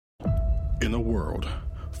In a world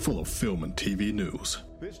full of film and TV news.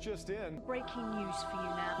 This just in. Breaking news for you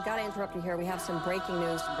now. Gotta interrupt you here. We have some breaking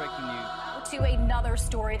news. To another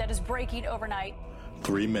story that is breaking overnight.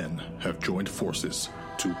 3 men have joined forces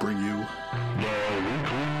to bring you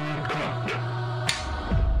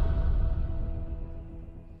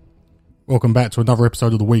Welcome back to another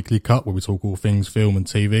episode of the Weekly Cut, where we talk all things film and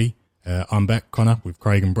TV. I'm back, Connor, with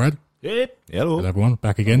Craig and Brad. Hip. Hello, everyone.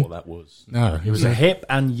 Back again. What that was. No, It was a hip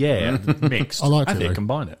and yeah mixed. I liked it, think though.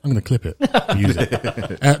 combine it. I'm going to clip it. Use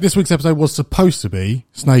it. This week's episode was supposed to be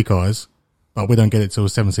Snake Eyes, but we don't get it till the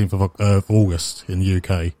 17th of August in the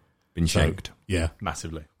UK. Been shanked. Yeah.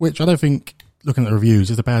 Massively. Which I don't think, looking at the reviews,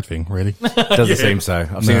 is a bad thing, really. Doesn't seem so.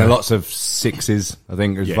 I've seen lots of 6s, I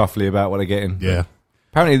think is roughly about what they're getting. Yeah.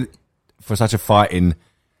 Apparently, for such a fighting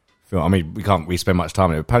film, I mean, we spend much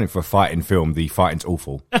time on it, but apparently for a fighting film, the fighting's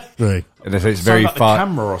awful. Really? And it's very like far. the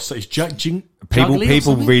camera or so. It's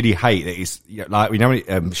People really hate that it's like, we know when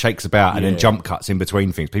it shakes about and then jump cuts in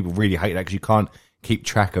between things. People really hate that because you can't keep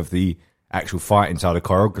track of the actual fighting side of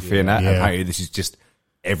choreography and that. Yeah. And apparently this is just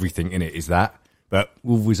everything in it is that. But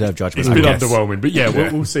we'll reserve judgment. It's been I guess. underwhelming,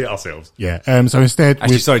 but we'll see it ourselves. Yeah. So instead,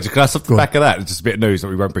 Actually, sorry, can I off the back of that? It's just a bit of news that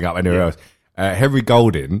we won't bring up anywhere else. Henry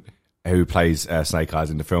Golding, who plays Snake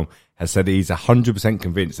Eyes in the film, has said he's 100%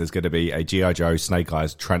 convinced there's going to be a G.I. Joe Snake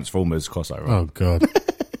Eyes Transformers crossover. Oh, God.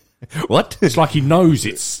 What? It's like he knows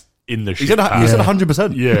it's in the shit. He said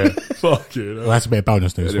 100%. Yeah. Fuck it. Well, that's a bit of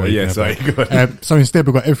bonus news. Anyway, yeah, sorry. Go on. So instead,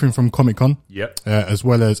 we've got everything from Comic-Con. Yep. As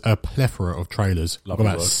well as a plethora of trailers. We've Lovely got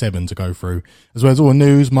about work. 7 to go through. As well as all the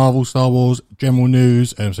news, Marvel, Star Wars, general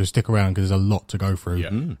news. So stick around because there's a lot to go through.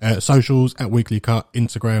 Yeah. Socials at Weekly Cut,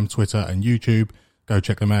 Instagram, Twitter and YouTube. Go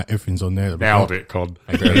check them out. Everything's on there. Nailed it, Con.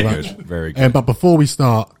 Thank you very much. Very good. But before we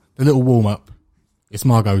start, the little warm-up, it's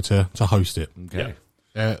my go to host it. Okay.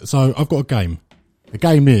 So I've got a game. The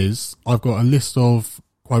game is, I've got a list of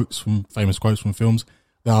famous quotes from films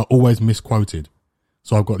that are always misquoted.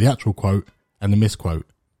 So I've got the actual quote and the misquote.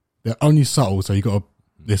 They're only subtle, so you've got to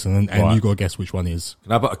listen and Right. you've got to guess which one is.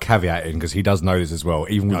 Can I put a caveat in, because he does know this as well.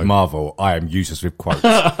 Even with Marvel, I am useless with quotes.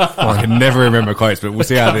 I can never remember quotes, but we'll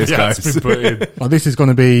see how this Yeah, it's goes. been put in. But this is going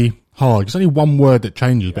to be hard. There's only one word that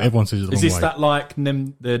changes, but everyone says it the Is wrong this way. that like the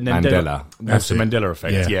Mandela? Mandela. That's it. Mandela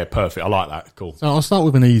effect. Yeah. Yeah, perfect. I like that. Cool. So I'll start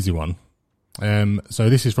with an easy one. So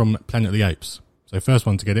this is from Planet of the Apes. So first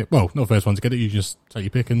one to get it. Well, not first one to get it. You just take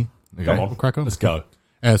your pick and Come on. crack on. Let's go.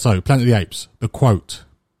 So Planet of the Apes. The quote.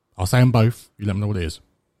 I'll say them both. You let me know what it is.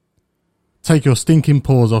 Take your stinking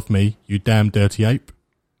paws off me, you damn dirty ape.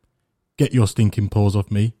 Get your stinking paws off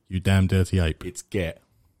me, you damn dirty ape. It's get.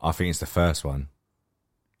 I think it's the first one.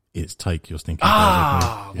 It's take your stinking paws off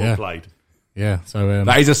Ah, me. well Yeah, played. yeah. So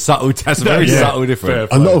That is a subtle, that's a very Yeah. subtle difference.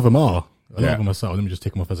 a lot of them are. A lot Yeah. of them are subtle. Let me just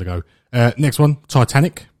tick them off as I go. Next one,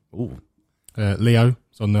 Titanic. Ooh. Leo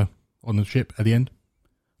is on the ship at the end.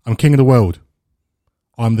 I'm king of the world.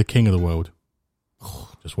 I'm the king of the world.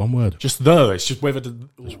 Just one word. It's just whether the.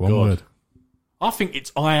 Just one word. I think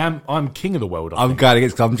it's I'm king of the world. I I'm think. glad it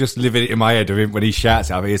gets, because I'm just living it in my head of him when he shouts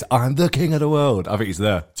it. I think it's, I'm the king of the world. I think he's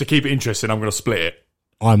there. To keep it interesting, I'm going to split it.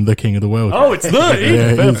 I'm the king of the world. Oh, it's there.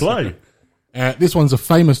 Yeah, it Fair is. play. This one's a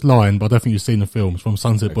famous line, but I don't think you've seen the film. It's from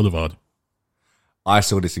Sunset Boulevard. I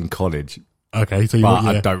saw this in college, Okay, so you but yeah.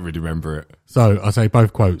 I don't really remember it. So I say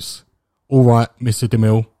both quotes. All right, Mr.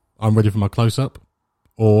 DeMille, I'm ready for my close-up.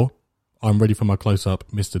 Or, I'm ready for my close-up,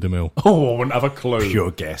 Mr. DeMille. Oh, I wouldn't have a clue.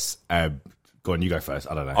 Pure guess. Go on, you go first.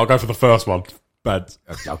 I don't know. I'll go for the first one. Bad.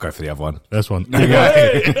 I'll go for the other one. First one.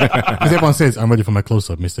 Because everyone says, I'm ready for my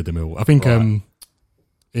close-up, Mr. DeMille. I think in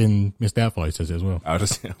Mr. Doubtfire he says it as well. I'll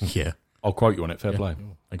just, Yeah. I'll quote you on it. Fair play.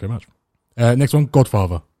 Thank you very much. Next one,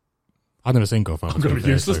 Godfather. I've never seen Godfather. I'm going to be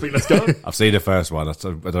useless, but let's go. I've seen the first one. I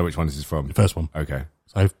don't know which one this is from. The first one. Okay.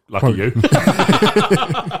 So, Lucky you.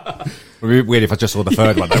 It would be weird if I just saw the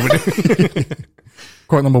third one, though, wouldn't it?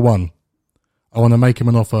 Quote number 1. I want to make him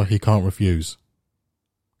an offer he can't refuse.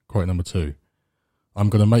 Quote number 2. I'm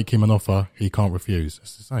going to make him an offer he can't refuse.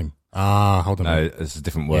 It's the same. Hold on. No, it's a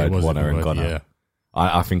different Yeah, it word. was a Wanna different and word, gonna. yeah.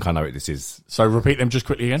 I think I know what this is. So repeat them just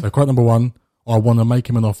quickly again. So quote number 1, I want to make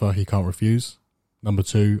him an offer he can't refuse. Number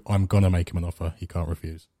 2, I'm going to make him an offer he can't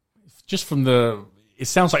refuse. Just from the... It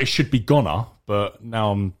sounds like it should be Gonna, but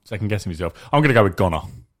now I'm second guessing myself. I'm going to go with Gonna.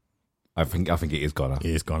 I think it is gonna. It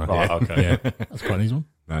is Gonna. Right, Yeah. okay. Yeah. That's quite an easy one.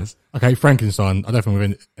 Nice. Okay, Frankenstein. I don't think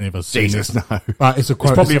we've any of us seen Jesus, this. no. But it's a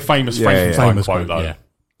quote. It's probably a it's famous Yeah, Frankenstein famous quote, though. Yeah.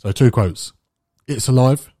 So 2 quotes. It's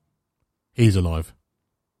alive. He's alive.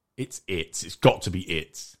 It's got to be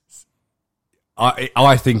it.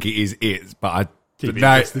 I think it is it, but I Keep it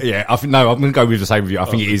no, interesting. yeah, I think no. I'm going to go with the same with you. I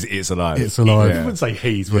think it is. It's alive. It's alive. You wouldn't say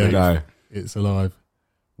he's, Yeah. would you? No. It's alive.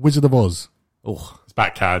 Wizard of Oz. Oh, It's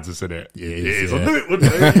back Kansas, isn't it? It It is, is. I yeah. knew it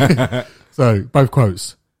wouldn't be. So, both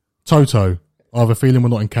quotes. Toto, I have a feeling we're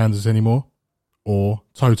not in Kansas anymore. Or,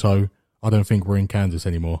 Toto, I don't think we're in Kansas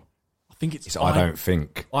anymore. I think it's I don't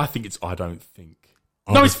think. I think it's I don't think.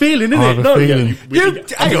 I No, have it's feeling, isn't I have it? a No, feeling.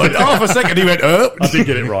 Hang on, half a second he went up. I did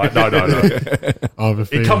get it right. No. I have a It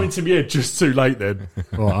feeling. come into me head just too late then.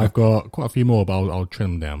 Right, I've got quite a few more, but I'll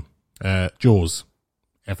trim them down. Jaws.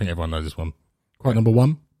 I think everyone knows this one. Quote number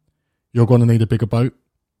 1, you're going to need a bigger boat.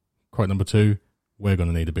 Quote number 2, we're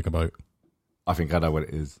going to need a bigger boat. I think I know what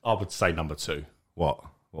it is. I would say number 2. What?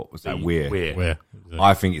 What was that? Weir. Where?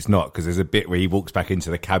 I think it's not, because there's a bit where he walks back into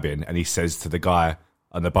the cabin and he says to the guy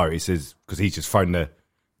on the boat, he says, because he's just thrown the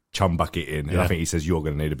chum bucket in, and Yeah. I think he says, you're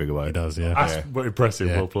going to need a bigger boat. He does, yeah. That's impressive.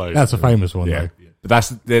 Yeah. Well played. That's a famous one, Yeah. though. But that's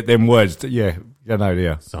them words. Yeah.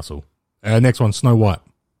 Subtle. Next one, Snow White.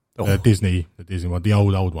 Oh. Disney, the Disney one, the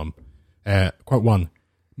old one. Quote 1,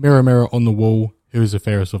 mirror, mirror on the wall, who is the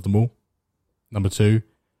fairest of them all? Number 2,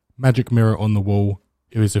 magic mirror on the wall,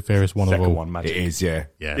 who is the fairest one Second of all? one, magic. It is, yeah.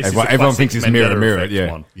 Yeah. This is Everyone, the everyone classic thinks it's mirror, Mandela mirror. effect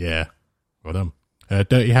Yeah. one. Yeah. Well done.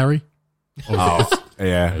 Dirty Harry. Oh,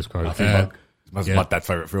 yeah. Those quotes. I think That's yeah. my dad's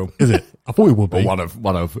favourite film. Is it? I thought it would Or be.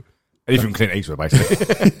 one of. Anything Clint Eastwood,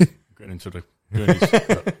 basically. Getting into the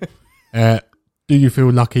goonies. Do you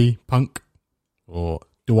feel lucky, punk? Or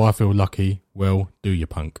do I feel lucky? Well, do you,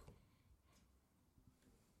 punk?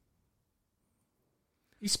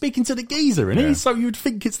 He's speaking to the geezer, isn't Yeah. he? So you'd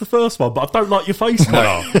think it's the first one, but I don't like your face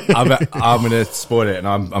now. I'm going to spoil it, and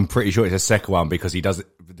I'm pretty sure it's the second one, because he does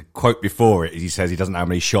the quote before it. He says he doesn't know how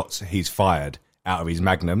many shots he's fired out of his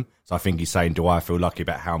Magnum. So I think he's saying, "Do I feel lucky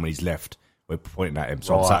about how many's left?" We're pointing at him.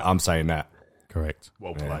 So Right. I'm saying that. Correct.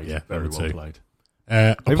 Well played. Yeah, Very number well 2. played.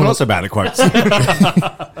 Maybe not so bad at quotes.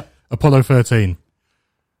 Apollo 13.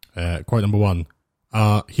 Quote number 1.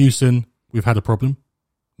 Houston, we've had a problem.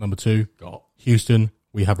 Number 2. Got. Houston,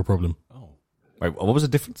 we have a problem. Oh. Wait, what was the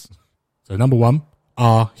difference? So number 1.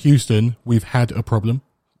 Houston, we've had a problem.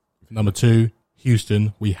 Number 2.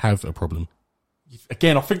 Houston, we have a problem.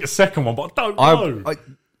 Again, I think the second one, but I don't know.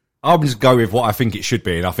 I'm just go with what I think it should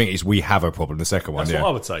be, and I think it's we have a problem. The second one, That's yeah. what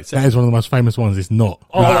I would say. That is one of the most famous ones. It's not.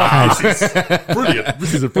 This is brilliant.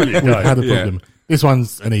 This is a brilliant We've game. had a problem. This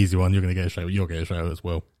one's an easy one. You're going to get a straight. You'll get a straight as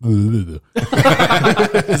well. Is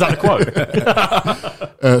that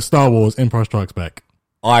the quote? Star Wars: Empire Strikes Back.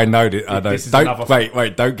 I know that. I know. This is another-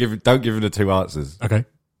 Wait. Don't give him the two answers, Okay.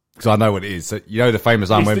 because I know what it is. So you know the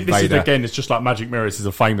famous line when This is, Vader, again, it's just like Magic Mirror. This is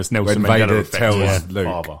a famous Nelson when Mandela Vader effect. tells Yeah. Luke.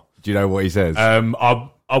 Father. Do you know what he says?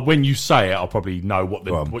 When you say it, I'll probably know what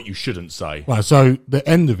Go on. what you shouldn't say. Right. So the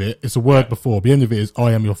end of it, it's a word before. The end of it is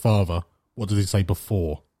 "I am your father." What does he say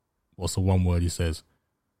before? What's the one word he says?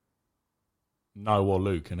 No or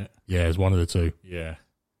Luke, innit? Yeah, it's one of the two. Yeah.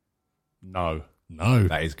 No. No.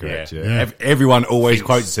 that is correct. Yeah. Yeah. Yeah. Everyone always Thinks-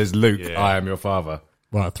 quotes says, "Luke, Yeah. I am your father."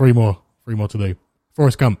 Right. Three more to do.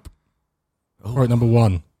 Forrest Gump. Quote number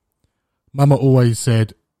 1. Mama always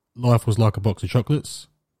said life was like a box of chocolates.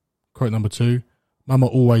 Quote number 2. Mama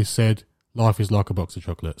always said life is like a box of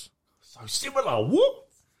chocolates. So similar. What?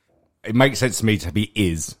 It makes sense to me to be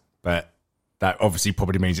is, but that obviously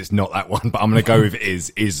probably means it's not that one. But I'm going to go with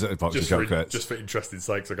is a box of chocolates. Just for interesting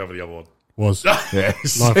sakes, I'll go for the other one. Was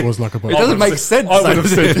Yes. life was like a box. It doesn't make sense. I would have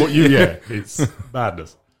though. said what you. Yeah, it's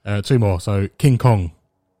madness. 2 more. So King Kong.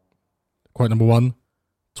 Quote number 1.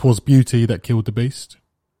 'Twas beauty that killed the beast.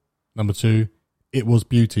 Number 2. It was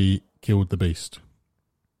beauty killed the beast.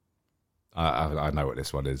 I know what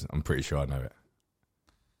this one is. I'm pretty sure I know it.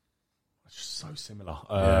 It's just so similar.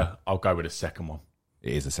 Yeah. I'll go with the second one.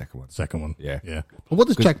 It is the second one. Second one. Yeah. Yeah. But what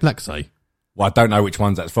does Jack Black say? Well, I don't know which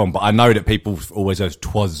one's that's from, but I know that people always goes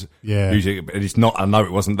 "twas" Yeah. music, but it's not. I know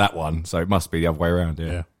it wasn't that one, so it must be the other way around.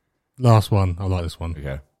 Yeah. Yeah. Last one. I like this one.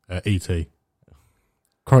 Okay. E.T.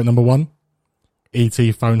 Quote number 1.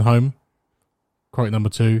 E.T. phone home. Quote number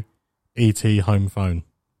 2. E.T. home phone.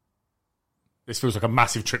 This feels like a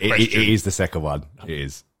massive trick It question. is the second one. It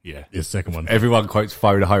is. Yeah. It's the second one. Everyone quotes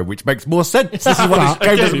phone home, which makes more sense. This is why this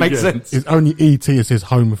game doesn't make sense. It's only E.T. It says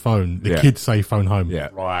home phone. The Yeah. kids say phone home. Yeah.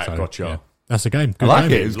 Right, gotcha. yeah. That's a game. I like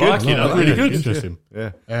game. it. It's good. Like it. That's really good. Interesting.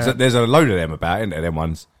 Yeah. So there's a load of them about, isn't there? Them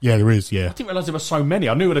ones. Yeah, there is. Yeah. I didn't realise there were so many.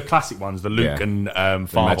 I knew of the classic ones, the Luke Yeah. and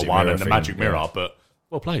Father Magic one Mirror and the thing, Magic yeah. Mirror, but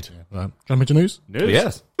well played. Right. Jump into news. News.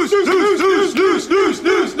 Yes.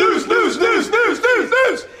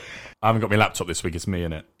 I haven't got my laptop this week. It's me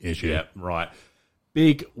in it. It's you. Yeah, right.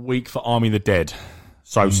 Big week for Army of the Dead.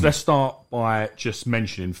 So let's start by just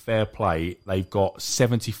mentioning fair play. They've got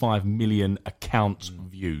 75 million account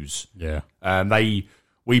views. Yeah.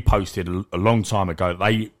 We posted a long time ago.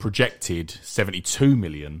 They projected 72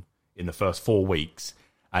 million in the first 4 weeks,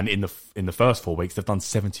 And in the first 4 weeks, they've done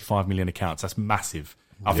 75 million accounts. That's massive.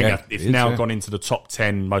 I think it's now gone into the top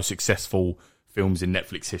 10 most successful films in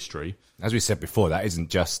Netflix history. As we said before, that isn't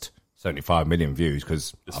just 75 million views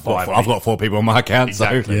because I've five got 4 people on my account.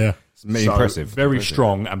 Exactly. So it's impressive. Very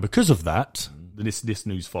strong. And because of that, this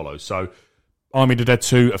news follows. So Army of the Dead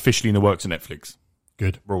 2 officially in the works at Netflix.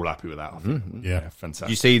 Good. We're all happy with that. I think. Yeah, fantastic.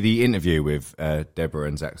 Did you see the interview with Deborah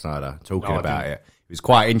and Zack Snyder talking about it? It was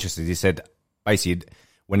quite interesting. He said basically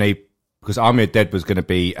because Army of the Dead was going to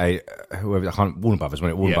be Warner Brothers,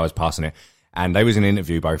 when Warner Brothers passing it, and they was in an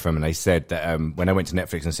interview, both of them, and they said that when they went to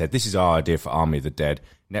Netflix and said, this is our idea for Army of the Dead,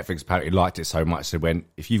 Netflix apparently liked it so much, so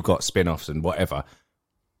if you've got spin-offs and whatever,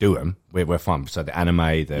 do them, we're fine. So the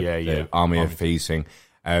anime, the Army of Thieves thing,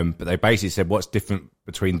 but they basically said what's different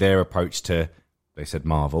between their approach to, they said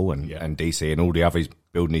Marvel and DC and all the others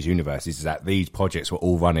building these universes, is that these projects were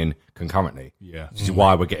all running concurrently. Yeah. This is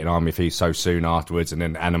why we're getting Army of Thieves so soon afterwards, and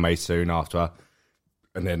then anime soon after,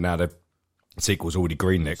 and then now the sequel's already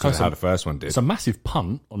greenlit because of how the first one did. It's a massive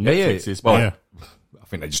punt on Netflix's. I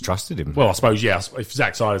think they just trusted him. Well, I suppose, if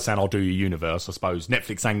Zack Snyder's saying, I'll do your universe, I suppose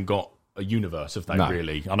Netflix ain't got a universe, have they,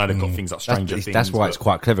 really? I know they've got things like Stranger Things. That's why it's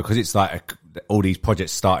quite clever, because it's like all these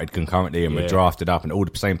projects started concurrently and were drafted up, and all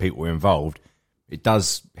the same people were involved. It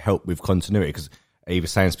does help with continuity, because he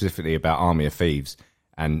was saying specifically about Army of Thieves,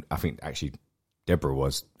 and I think actually Deborah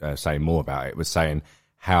was saying more about it, was saying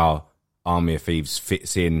how Army of Thieves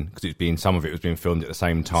fits in, because some of it was being filmed at the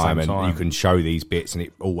same time, and you can show these bits and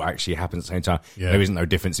it all actually happens at the same time. Yeah. There isn't no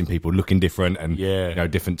difference in people looking different and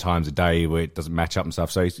different times of day where it doesn't match up and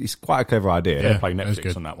stuff. So it's quite a clever idea. Yeah, play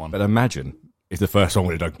Netflix on that one. But imagine if the first one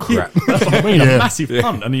would have done crap. That's what I mean, a massive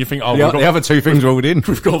punt. And you think, the other two things rolled in.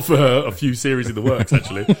 We've got a few series in the works,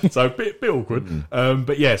 actually. So a bit awkward.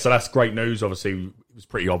 But yeah, so that's great news. Obviously, it was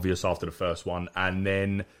pretty obvious after the first one. And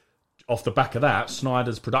then off the back of that,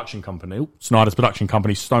 Snyder's production company,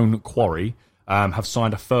 Stone Quarry, have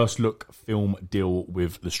signed a first look film deal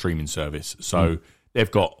with the streaming service. So they've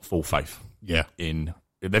got full faith in.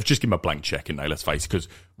 They've just given him a blank check, didn't they? Let's face it, because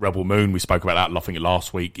Rebel Moon, we spoke about that, loving it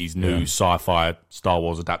last week. His new sci-fi Star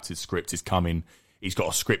Wars adapted script is coming. He's got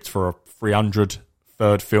a script for a 300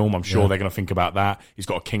 third film. I'm sure they're going to think about that. He's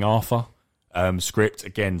got a King Arthur script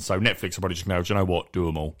again. So Netflix are probably just going to, do you know what? Do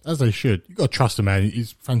them all. As they should. You've got to trust the man.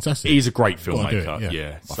 He's fantastic. He's a great filmmaker.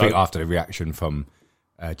 Yeah. I think after the reaction from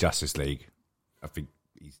Justice League, I think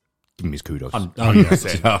he's give him his kudos.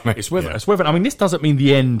 100%. It's whether. I mean, this doesn't mean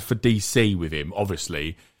the end for DC with him.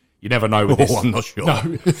 Obviously, you never know. With this. I'm not sure.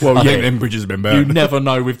 No. Well, I think them bridges have been burned. You never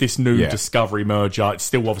know with this new Discovery merger. It's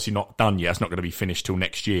still obviously not done yet. It's not going to be finished till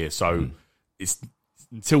next year. So it's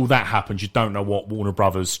until that happens, you don't know what Warner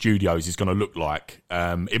Brothers Studios is going to look like.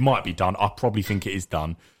 It might be done. I probably think it is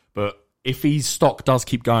done. But if his stock does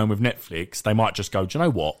keep going with Netflix, they might just go, do you know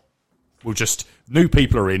what? We'll just, new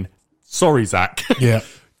people are in. Sorry, Zach. Yeah.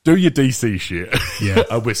 Do your DC shit.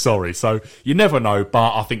 Yeah. We're sorry. So you never know,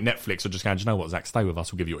 but I think Netflix are just going, do you know what, Zach? Stay with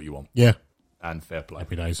us. We'll give you what you want. Yeah. And fair play.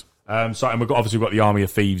 Happy days. And we've got the Army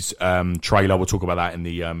of Thieves trailer. We'll talk about that in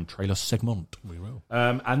the trailer segment. We will.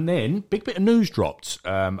 And then, big bit of news dropped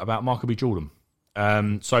about Michael B. Jordan.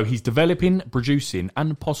 So he's developing, producing,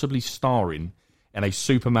 and possibly starring in a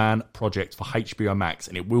Superman project for HBO Max,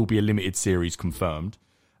 and it will be a limited series confirmed.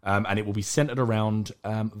 And it will be centered around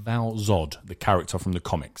Val Zod, the character from the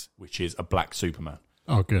comics, which is a black Superman.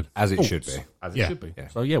 Oh, good. As it should be. As it should be. Yeah.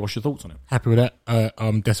 So, what's your thoughts on it? Happy with that.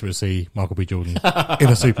 I'm desperate to see Michael B. Jordan in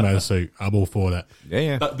a Superman suit. I'm all for that.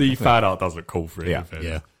 Yeah. The fan art does look cool for it. Yeah.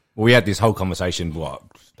 Yeah. Well, we had this whole conversation, I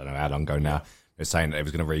don't know how long ago now. They're saying that they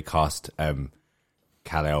was going to recast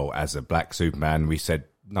Kal-El as a black Superman. We said,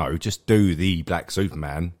 no, just do the black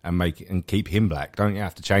Superman and keep him black. Don't you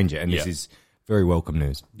have to change it? And this is very welcome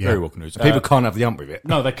news. Yeah. Very welcome news. People can't have the ump with it.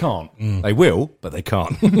 No, they can't. They will, but they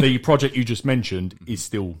can't. The project you just mentioned is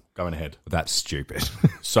still going ahead. That's stupid.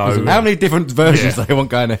 So how many different versions they want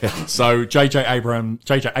going ahead? So J.J.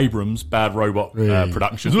 Abrams, Bad Robot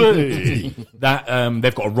Productions. That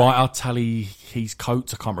they've got a writer, Tally Heath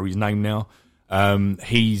Coates. I can't remember his name now.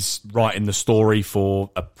 He's writing the story for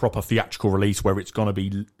a proper theatrical release where it's going to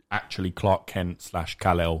be actually Clark Kent /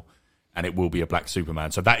 Kal-El, and it will be a black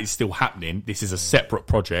Superman. So that is still happening. This is a separate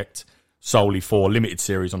project solely for limited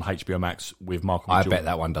series on HBO Max with Michael B. Jordan. I bet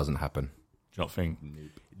that one doesn't happen. Do you not think?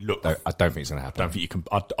 Look, I don't think it's going to happen. I don't think you can.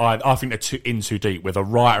 I think they're too deep with a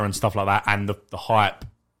writer and stuff like that, and the hype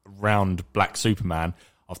around Black Superman.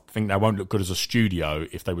 I think they won't look good as a studio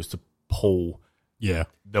if they was to pull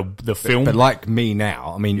the film. But like me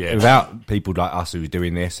now, I mean, without people like us who are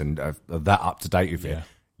doing this and are that up to date with it,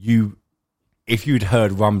 if you'd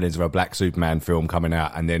heard rumblings of a Black Superman film coming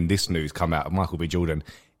out, and then this news come out of Michael B. Jordan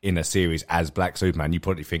in a series as Black Superman, you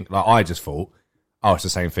probably think, like I just thought, oh, it's the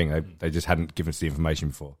same thing. They just hadn't given us the information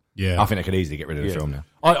before. Yeah. I think they could easily get rid of the film now.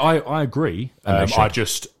 I agree. I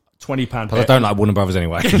just £20 But I don't like Warner Brothers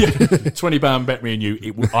anyway. £20 bet me and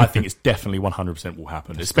you. I think it's definitely 100% will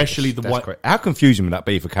happen, especially the white. How confusing would that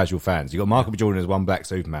be for casual fans? You got Michael B. Jordan as one Black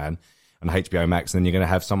Superman on HBO Max, and then you're going to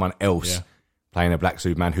have someone else playing a Black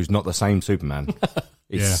Superman who's not the same Superman.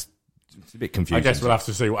 It's a bit confusing. I guess we'll have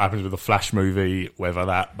to see what happens with the Flash movie, whether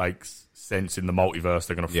that makes sense in the multiverse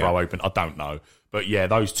they're going to throw open. I don't know. But yeah,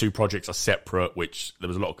 those two projects are separate, which there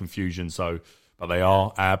was a lot of confusion, but they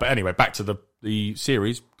are. But anyway, back to the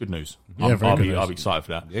series. Good news. Yeah, I'll be excited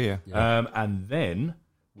for that. Yeah. And then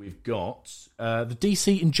we've got the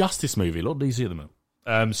DC Injustice movie. A lot of DC at the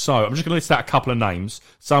moment. So I'm just going to list out a couple of names.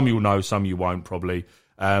 Some you'll know, some you won't probably.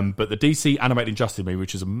 But the DC animated Injustice movie,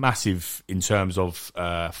 which is a massive in terms of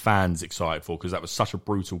fans excited for, because that was such a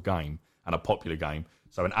brutal game and a popular game.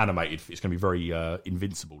 So an animated, it's going to be very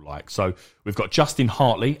Invincible-like. So we've got Justin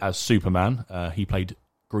Hartley as Superman. He played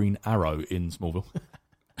Green Arrow in Smallville.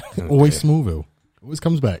 Always Smallville. Always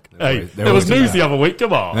comes back. Hey, there was news the other week.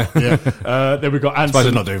 Come on. Then we've got Anson. Suppose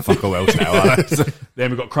they're not doing fuck all else now, are they?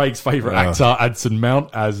 Then we've got Craig's favourite actor, Anson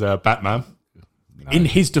Mount, as Batman. No. In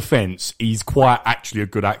his defence, he's quite actually a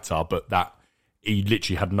good actor, but that he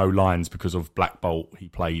literally had no lines because of Black Bolt he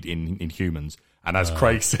played in Humans. And as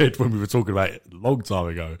Craig said when we were talking about it a long time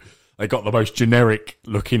ago, they got the most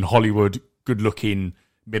generic-looking Hollywood, good-looking,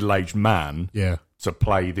 middle-aged man to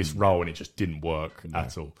play this role, and it just didn't work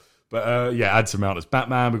at all. But Anson Mount as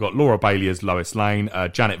Batman. We've got Laura Bailey as Lois Lane,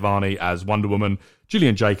 Janet Varney as Wonder Woman,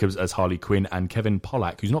 Gillian Jacobs as Harley Quinn, and Kevin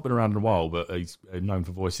Pollak, who's not been around in a while, but he's known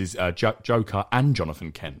for voices, Joker and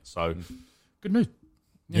Jonathan Kent. So, good news.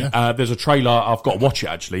 Yeah. There's a trailer. I've got to watch it,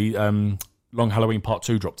 actually. Long Halloween Part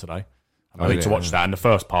 2 dropped today. I need to watch that, and the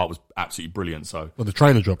first part was absolutely brilliant. So, well, the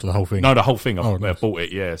trailer dropped to the whole thing. No, the whole thing. I nice. bought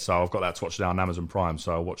it, so I've got that to watch now on Amazon Prime.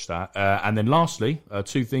 So I'll watch that. And then lastly,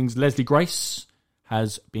 two things. Leslie Grace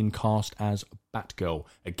has been cast as Batgirl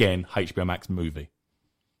again. HBO Max movie.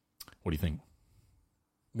 What do you think?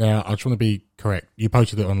 Now, I just want to be correct. You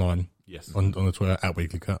posted it online. Yes. On the Twitter at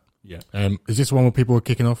Weekly Cut. Yeah. Is this the one where people are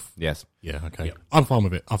kicking off? Yes. Yeah. Okay. Yep. I'm fine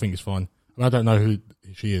with it. I think it's fine. I don't know who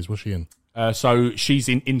she is. What's she in? So she's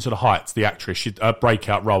in Into the Heights, the actress. Her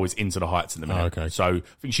breakout role is Into the Heights in the minute. Oh, okay. So I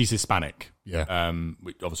think she's Hispanic. Yeah.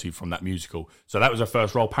 Obviously from that musical. So that was her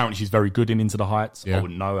first role. Apparently she's very good in Into the Heights. Yeah. I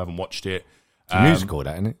wouldn't know. I haven't watched it. It's a musical,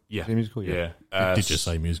 that, isn't it? Yeah. Is it a musical? Yeah. It did just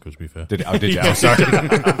say musical, to be fair. Did it? Oh, did you? Oh,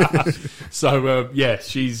 sorry. So,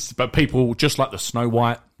 she's... But people, just like the Snow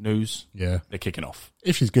White news, they're kicking off.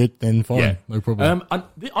 If she's good, then fine. Yeah. No problem.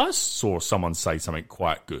 I saw someone say something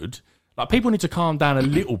quite good. Like, people need to calm down a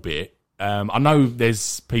little bit. I know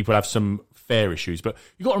there's people have some fair issues, but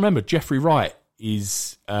you got to remember, Jeffrey Wright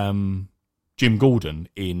is Jim Gordon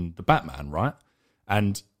in The Batman, right?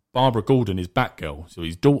 And Barbara Gordon is Batgirl, so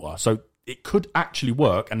his daughter. So it could actually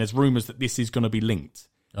work, and there's rumours that this is going to be linked.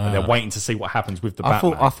 And they're waiting to see what happens with the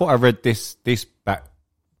Batman. I thought I read this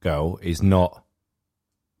Batgirl is not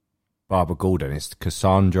Barbara Gordon, it's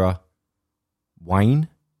Cassandra Wayne.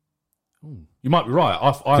 You might be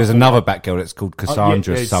right. There's another Batgirl that's called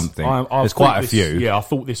Cassandra something. there's quite a few. Yeah, I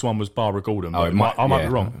thought this one was Barbara Gordon. But I might be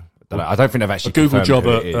wrong. I don't think they've actually a Google job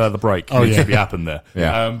at the break. Oh, yeah. Happened there.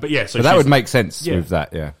 Yeah. So that would make sense with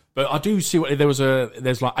that, yeah. But I do see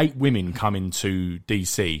there's like 8 women coming to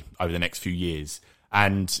DC over the next few years,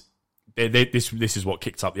 and this is what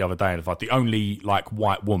kicked up the other day. And the only like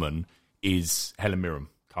white woman is Helen Mirren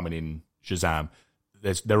coming in Shazam.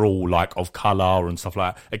 They're all like of colour and stuff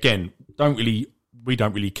like that. Again, we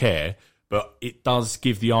don't really care, but it does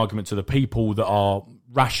give the argument to the people that are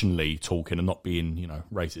rationally talking and not being,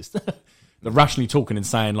 racist. They're rationally talking and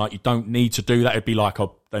saying, like, you don't need to do that. It'd be like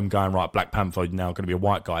them going, right, Black Panther now going to be a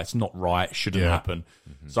white guy. It's not right. It shouldn't happen.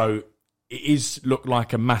 Mm-hmm. So it looked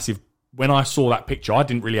like a massive... When I saw that picture, I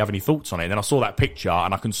didn't really have any thoughts on it. And then I saw that picture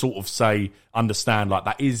and I can sort of understand, like,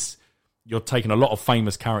 that is... You're taking a lot of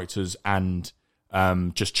famous characters and...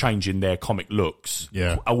 just changing their comic looks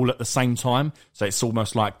all at the same time. So it's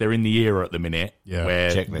almost like they're in the era at the minute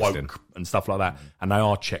where woke and stuff like that, and they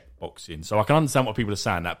are checkboxing. So I can understand what people are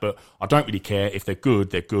saying that, but I don't really care. If they're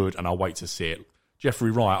good, and I'll wait to see it.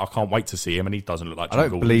 Jeffrey Wright, I can't wait to see him, and he doesn't look like Jim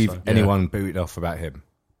Gordon, believe anyone booted off about him.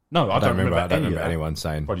 No, I don't remember anyone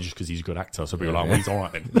saying. Probably just because he's a good actor, so people are like, well, he's all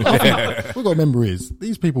right then. What I've got to remember is,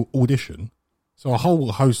 these people audition, so a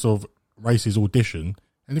whole host of races audition,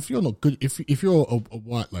 and if you're not good, if you're a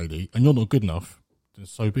white lady and you're not good enough, then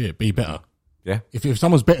so be it. Be better. Yeah. If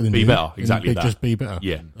someone's better than Be you, better, then exactly they that. just be better.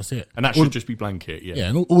 Yeah. That's it. And that should just be blanket. Yeah. Yeah,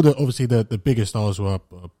 and all the obviously the bigger stars were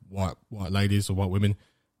white ladies or white women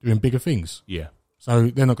doing bigger things. Yeah. So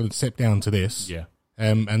they're not going to step down to this. Yeah.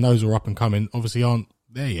 And those who are up and coming obviously aren't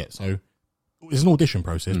there yet. So it's an audition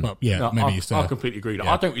process, but yeah, No, maybe I, it's I completely agree.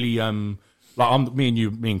 Yeah. I don't really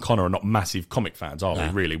me and Connor are not massive comic fans, are we?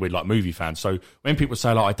 Really, we're like movie fans. So when people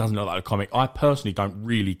say like it doesn't look like a comic, I personally don't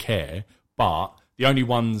really care. But the only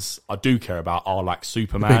ones I do care about are like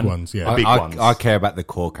Superman, The big ones, yeah. the big ones. I care about the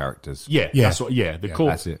core characters. Yeah, Yeah. that's what. Yeah, the core.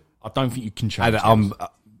 That's it. I don't think you can change. And those. I'm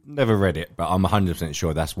never read it, but I'm 100%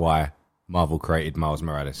 sure that's why Marvel created Miles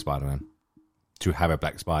Morales Spider-Man, to have a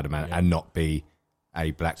black Spider-Man and not be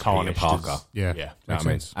a black Peter Tarnished Parker. as- Yeah. yeah. You know Makes what I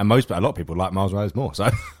mean? sense. And a lot of people like Miles Morales more. So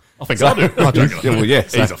I think I do. Yeah, well, yeah,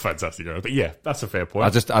 so- He's a fantastic hero. But yeah, that's a fair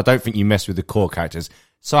point. I don't think you mess with the core characters.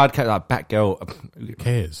 Side characters like Batgirl, Who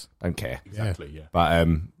cares? don't care. exactly. Yeah. But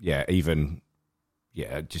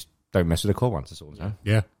just don't mess with the core ones. That's all I'm saying.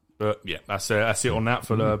 Yeah. But yeah, that's it on that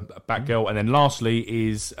for the Batgirl. And then lastly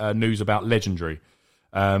is news about Legendary.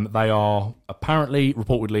 They are apparently,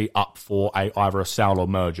 reportedly, up for either a sale or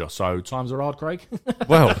merger. So times are hard, Craig.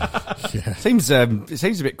 Well, it seems a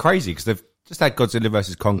bit crazy because they've just had Godzilla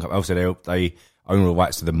versus Kong. Obviously, they own all the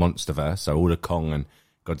rights to the MonsterVerse, so all the Kong and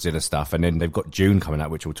Godzilla stuff. And then they've got Dune coming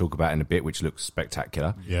out, which we'll talk about in a bit, which looks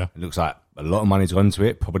spectacular. Yeah. It looks like a lot of money's gone into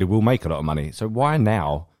it. Probably will make a lot of money. So why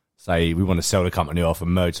now say we want to sell the company off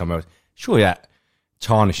and merge somewhere else? Surely that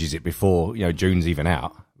tarnishes it before Dune's even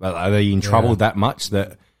out. But are they in trouble that much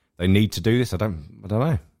that they need to do this? I don't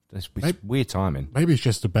know. It's weird timing. Maybe it's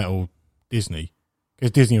just to battle Disney.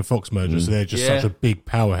 Because Disney and Fox merger, so they're just such a big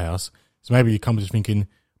powerhouse. So maybe the company's thinking,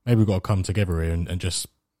 maybe we've got to come together here and just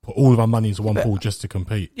put all of our money into one pool just to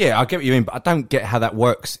compete. Yeah, I get what you mean, but I don't get how that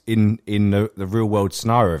works in the real world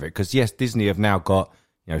scenario of it. Because yes, Disney have now got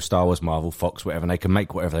Star Wars, Marvel, Fox, whatever, and they can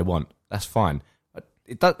make whatever they want. That's fine. But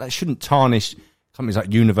that shouldn't tarnish companies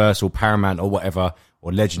like Universal, Paramount, or whatever,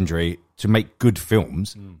 or Legendary to make good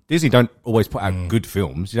films. Disney don't always put out good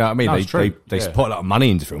films. You know what I mean? No, it's true. They Yeah. put a lot of money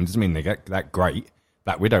into films. Doesn't mean they get that great.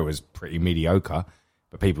 Black Widow was pretty mediocre,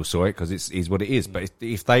 but people saw it because it is what it is. But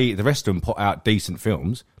if the rest of them put out decent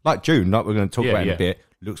films, like June, like we're going to talk about in a bit,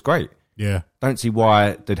 looks great. Yeah. Don't see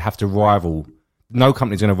why they'd have to rival. No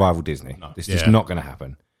company's going to rival Disney. No. It's just not going to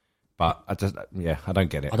happen. But I don't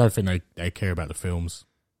get it. I don't think they care about the films.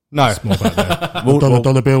 No. It's more about the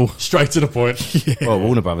dollar bill. Straight to the point. Well,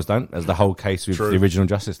 Warner Brothers don't. As the whole case with True. the original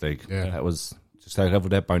Justice League. Yeah. That was just they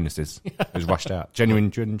leveled their bonuses. It was rushed out. Genuine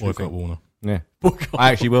Boycott thing. Warner. Yeah.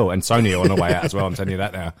 I actually will. And Sony are on the way out as well. I'm telling you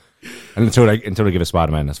that now. And until they give us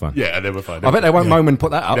Spider-Man, that's fine. Yeah, and then we're fine. I bet they won't moan and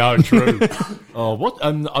put that up. No, true. Oh, what?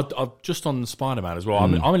 And I just on Spider-Man as well.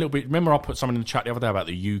 I'm a little bit. Remember, I put something in the chat the other day about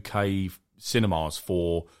the UK cinemas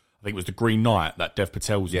for. I think it was the Green Knight, that Dev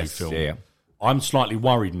Patel's new film. Yeah. I'm slightly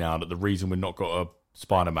worried now that the reason we've not got a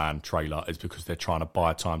Spider-Man trailer is because they're trying to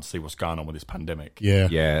buy time to see what's going on with this pandemic. Yeah.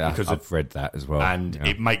 Yeah, Because I've read that as well. And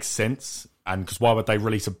it makes sense. And because why would they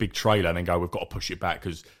release a big trailer and then go, we've got to push it back?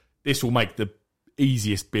 Because this will make the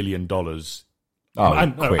easiest $1 billion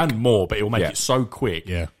and more, but it will make it so quick.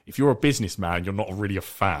 Yeah. If you're a businessman, you're not really a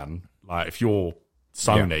fan. Like if you're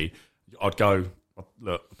Sony, I'd go,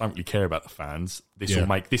 look, I don't really care about the fans. This will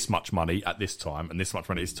make this much money at this time and this much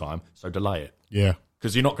money at this time, so delay it. Yeah.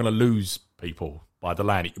 Because you're not going to lose people by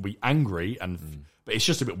delaying it. You'll be angry, but it's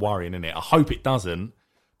just a bit worrying, isn't it? I hope it doesn't,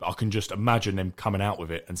 but I can just imagine them coming out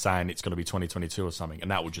with it and saying it's going to be 2022 or something,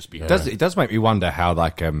 and that would just be... It does make me wonder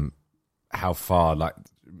how far like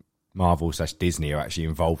Marvel / Disney are actually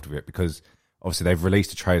involved with it, because obviously they've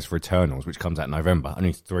released the trailers for Eternals, which comes out in November,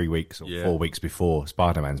 only 3 weeks or 4 weeks before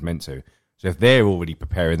Spider-Man's meant to. So if they're already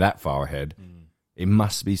preparing that far ahead, it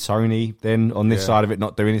must be Sony then on this side of it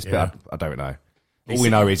not doing this. But I don't know. All we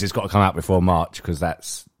know is it's got to come out before March because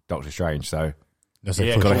that's Doctor Strange. So That's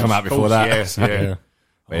it's got to come out before that. Yeah, So, yeah.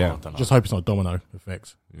 but yeah. I don't know. Just hope it's not domino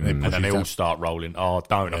effects. And then they all start rolling. Oh,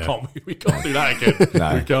 don't! We can't do that again.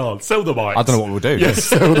 No. We can't sell the mics. I don't know what we'll do. Yes,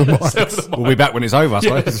 sell the mics. We'll be back when it's over, I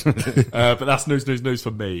suppose. But that's news for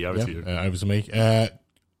me. Over to you. Over to me.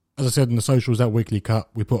 As I said in the socials, that weekly cut,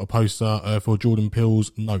 we put a poster for Jordan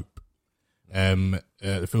Peele's Nope.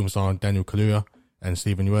 The film starring Daniel Kaluuya and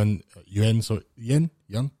Stephen Yeun.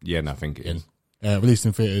 Yeah, no, I think it is. Released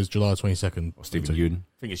in theatres July 22nd. Or Stephen Yeun.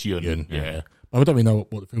 I think it's Yun. Yeah. But we don't really know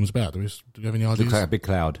what the film's about. Do you have any ideas? Looks like a big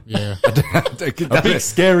cloud. Yeah. A big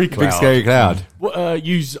scary cloud. Big scary cloud.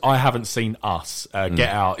 I haven't seen Us. Get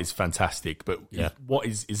Out is fantastic, but what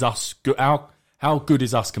is Us? How good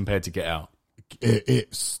is Us compared to Get Out?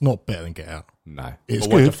 It's not better than Get Out. No. It's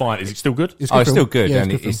What good. define? Is it still good? It's It's film. still good. Yeah,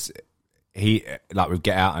 And good film. he like with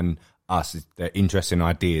Get Out and us is they're interesting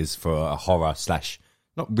ideas for a horror slash,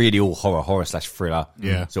 not really all horror slash thriller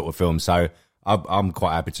sort of film. So I'm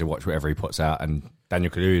quite happy to watch whatever he puts out. And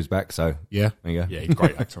Daniel Kaluuya is back, so Yeah. there you go. Yeah, he's a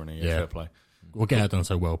great actor, isn't he? Yeah. Fair play. We'll get that done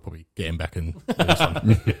so well, probably get him back in for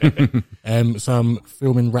this one. Some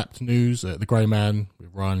filming wrapped news. The Grey Man with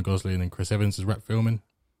Ryan Gosling and Chris Evans is wrapped filming.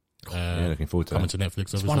 Yeah, looking forward to Coming that. to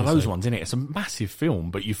Netflix, obviously. It's one of those so- ones, isn't it? It's a massive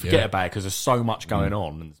film, but you forget Yeah. about it because there's so much going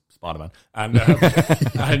on. And Spider-Man. And,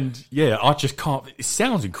 and yeah, I just can't. It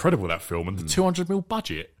sounds incredible, that film, and the 200 mil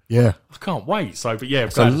budget. Yeah. I can't wait. So, but yeah,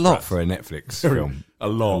 It's a lot for a Netflix film. A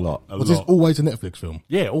lot. Was this always a Netflix film?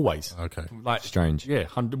 Yeah, always. Okay. Like Strange. Yeah,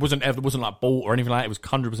 it wasn't like bought or anything like that. It was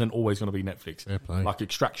 100% always going to be Netflix. Fair play. Like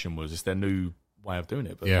Extraction was. It's their new way of doing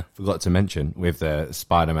it. But Yeah. Forgot to mention with the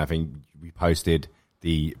Spider-Man thing, we posted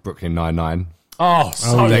the Brooklyn Nine-Nine. Oh,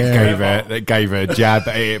 so yeah. That gave a jab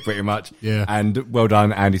at it pretty much. Yeah. And well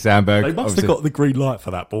done, Andy Samberg. They must Obviously- have got the green light for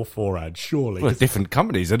that beforehand, surely. Well, different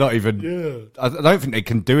companies. They're not even. I don't think they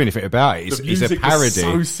can do anything about it. It's a music parody. was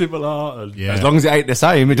so similar. And Yeah. As long as it ain't the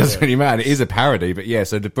same, it doesn't really matter. It is a parody. But yeah,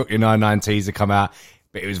 so the Brooklyn Nine-Nine teaser come out,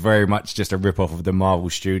 but it was very much just a rip-off of the Marvel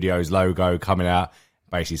Studios logo coming out,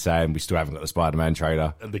 basically saying we still haven't got the Spider-Man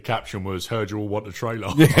trailer. And the caption was, heard you all want a trailer.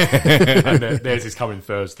 And theirs is coming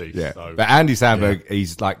Thursday. Yeah. So. But Andy Samberg,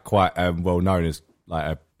 he's like quite well known as like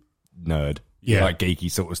a nerd. Yeah. Like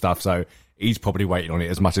geeky sort of stuff. So he's probably waiting on it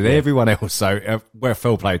as much as everyone else. So we're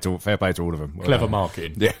fair play to all of them. Well Clever done.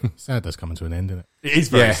 marketing. Yeah. Sad that's coming to an end, isn't it? It is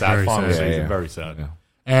very Yeah, sad. very Final sad. season, Yeah. very sad.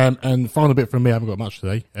 Yeah. And final bit from me, I haven't got much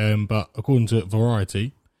today, but according to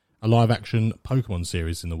Variety, a live-action Pokemon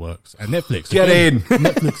series in the works. And Netflix. Get again, in.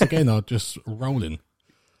 Netflix, again, are just rolling.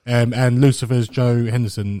 And Lucifer's Joe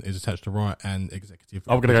Henderson is attached to write and executive.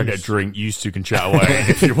 I'm going to go get a drink. You two can chat away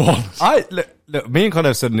if you want. Look, me and Connor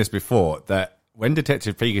have said this before, that when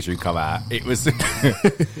Detective Pikachu come out, it was,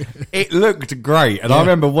 it looked great. And I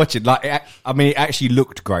remember watching, like, it actually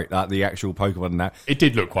looked great, like the actual Pokemon now. It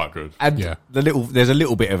did look quite good. And Yeah. there's a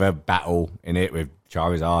little bit of a battle in it with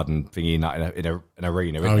Charizard and thingy in an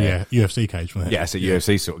arena. Isn't Oh, there? yeah. UFC cage, wasn't it? Yeah, it's a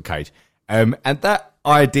UFC sort of cage. And that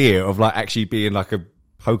idea of like actually being like a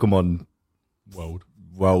Pokemon world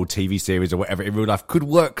TV series or whatever in real life could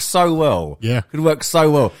work so well. Yeah. Could work so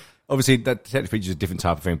well. Obviously, that Detective Pikachu is a different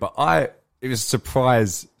type of thing, but it was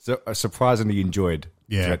surprisingly enjoyed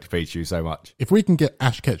Detective Pikachu so much. If we can get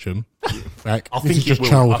Ash Ketchum back, I this think is just it will.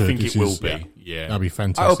 childhood. I think This it will is- be. Yeah. That'd be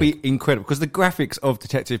fantastic. That'll be incredible because the graphics of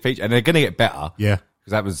Detective Pikachu, and they're going to get better. Yeah.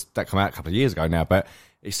 Because that came out a couple of years ago now, but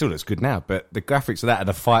it still looks good now. But the graphics of that and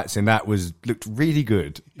the fights in that looked really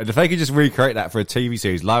good. And if they could just recreate that for a TV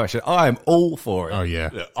series live action, I am all for it. Oh, yeah.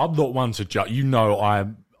 Look, I'm not one to judge. You know,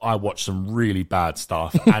 I watch some really bad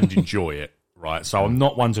stuff and enjoy it, right? So I'm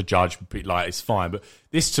not one to judge. Like, it's fine. But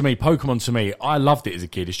this, to me, Pokemon, to me, I loved it as a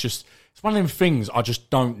kid. It's one of them things I just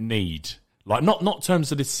don't need. Like, not in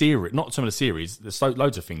terms of the series, not some of the series. There's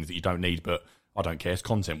loads of things that you don't need, but I don't care. It's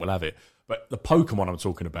content. We'll have it. But the Pokemon I'm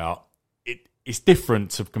talking about, it's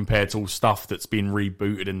different compared to all stuff that's been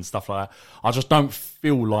rebooted and stuff like that. I just don't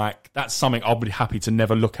feel like that's something I'll be happy to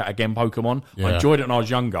never look at again, Pokemon. Yeah. I enjoyed it when I was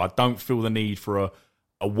younger. I don't feel the need for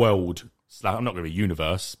a world. I'm not going to be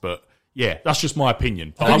universe, but yeah, that's just my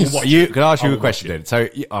opinion. But I will watch it. Can I ask I you a will question watch then?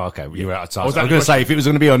 So, okay, you were outside. I was that going your to say, if it was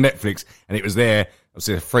going to be on Netflix and it was there,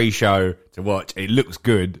 obviously a free show to watch, it looks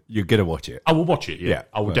good, you're going to watch it. I will watch it, yeah. Yeah.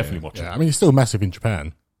 I will definitely watch Yeah, it. I mean, it's still massive in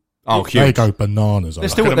Japan. Oh, They huge. go bananas on They're that.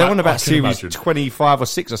 still, can they're ima- on I about can series imagine. 25 or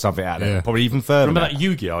 6 or something out there. Yeah. Probably even further. Remember than that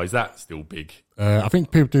Yu-Gi-Oh? Is that still big? I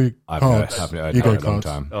think people do I've cards. haven't heard You that go in a long cards.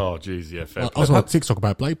 time. Oh, geez, yeah, fair I play. was on TikTok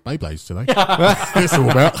about Beyblades today. It's all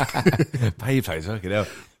about. Beyblades, fucking hell.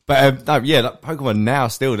 But no, yeah, like Pokemon now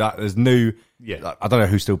still, like, there's new. Yeah. Like, I don't know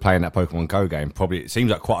who's still playing that Pokemon Go game. Probably it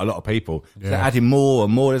seems like quite a lot of people. So they're Yeah. adding more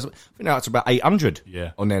and more. I think now it's about 800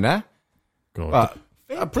 Yeah. on there now. God.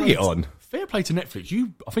 But bring it on. Fair play to Netflix.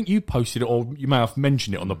 I think you posted it, or you may have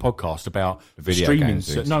mentioned it on the podcast about the video streaming.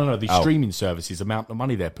 games things. No, the Oh. streaming services, amount of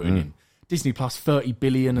money they're putting in. Disney Plus 30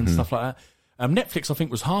 billion and stuff like that. Netflix, I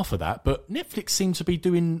think, was half of that, but Netflix seemed to be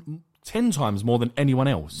doing 10 times more than anyone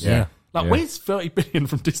else. Yeah. Like, Yeah. where's 30 billion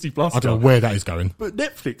from Disney Plus? I don't know go? where that is going. But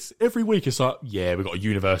Netflix, every week it's like, yeah, we've got a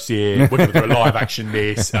universe here. We're going to do a live action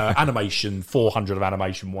this. Animation, 400 of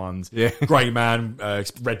animation ones. Yeah. Grey Man,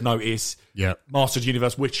 Red Notice. Yeah. Mastered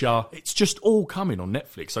Universe, Witcher. It's just all coming on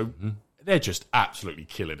Netflix. So they're just absolutely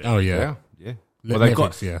killing it. Oh, yeah. Yeah. Let Well,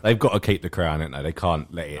 Netflix, they've got to keep the crown, haven't they? They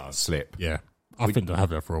can't let it slip. Yeah. I think they'll have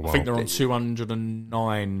that for a while. I think they're on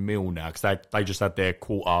 209 mil now because they just had their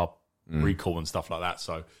quarter recall and stuff like that.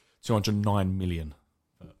 So 209 million.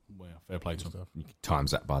 Well, fair play to them. You can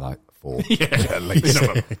times that by like 4. Yeah, at least.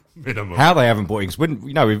 Minimum. How they haven't bought it, 'cause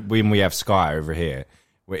when we have Sky over here,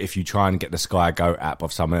 where if you try and get the Sky Go app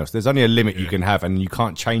of someone else, there's only a limit you can have, and you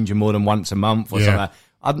can't change it more than once a month or something like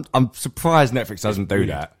that. I'm surprised Netflix doesn't do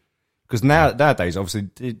that. Because nowadays,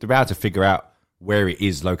 obviously, they're able to figure out where it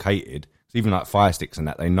is located. So even like Fire Sticks and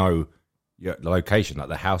that, they know your location, like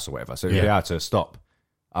the house or whatever. So they're able to stop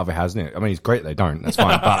other houses. I mean, it's great they don't. That's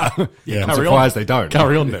fine. But I'm surprised they don't.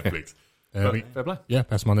 Carry on, Netflix. Fair play. Yeah,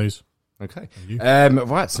 that's my news. Okay.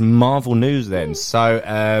 Right, some Marvel news then. So,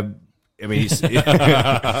 I mean,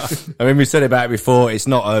 we said about it before. It's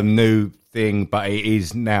not a new thing, but it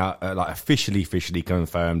is now like officially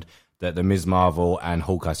confirmed that the Ms. Marvel and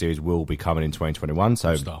Hawkeye series will be coming in 2021.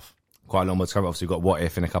 So quite a lot more to come. Obviously, we've got What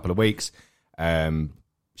If in a couple of weeks.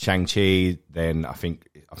 Shang-Chi, then I think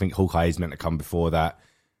Hawkeye is meant to come before that.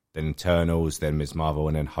 Then Eternals, then Ms. Marvel,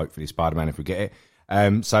 and then hopefully Spider-Man if we get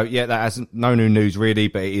it. So yeah, that has no new news really,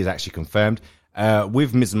 but it is actually confirmed.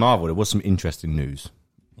 With Ms. Marvel, there was some interesting news.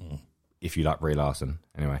 If you like Brie Larson,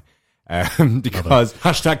 anyway. Because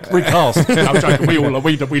hashtag recast. I'm joking. We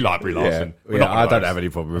like Brie Larson. Yeah, I don't have any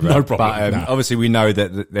problem with that. No problem. But obviously, we know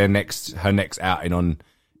that her next outing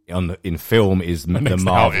in film is the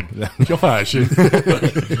Marvel.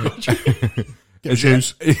 Get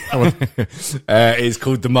shoes. It's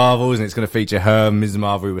called The Marvels, and it's going to feature her, Ms.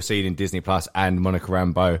 Marvel, who we're seeing in Disney Plus, and Monica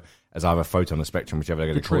Rambeau as either Photon or Spectrum, whichever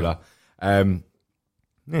they're going to call her.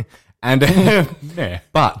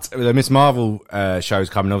 But the Miss Marvel show is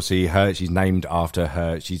coming. Obviously, she's named after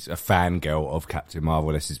her. She's a fangirl of Captain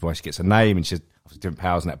Marvel. This is why she gets her name, and she has different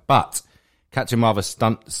powers and that. But Captain Marvel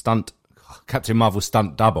stunt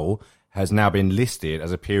double has now been listed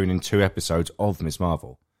as appearing in 2 episodes of Miss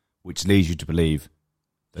Marvel, which leads you to believe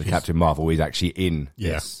that Captain Marvel is actually in.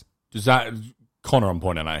 Yes. Does that, Connor? I'm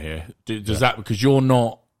pointing out here. Does that, because you're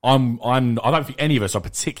not. I don't think any of us are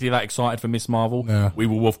particularly that excited for Miss Marvel. No. We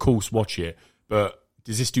will, of course, watch it. But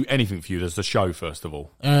does this do anything for you? Does the show, first of all?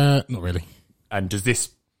 Not really. And does this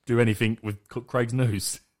do anything with Craig's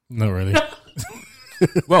news? Not really.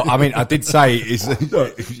 Well, I mean, I did say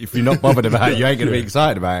if you're not bothered about it, you ain't going to be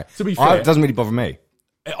excited about it. To be fair, it doesn't really bother me.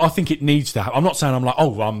 I think it needs to happen. I'm not saying I'm like,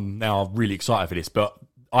 I'm now really excited for this, but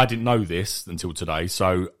I didn't know this until today.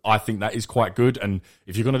 So I think that is quite good. And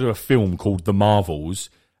if you're going to do a film called The Marvels,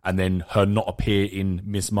 and then her not appear in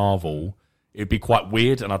Miss Marvel, it'd be quite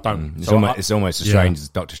weird, and I don't... It's almost as strange as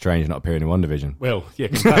Doctor Strange not appearing in WandaVision. Well, yeah,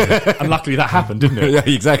 and luckily that happened, didn't it? Yeah,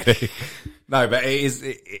 exactly. No, but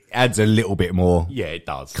it adds a little bit more... Yeah, it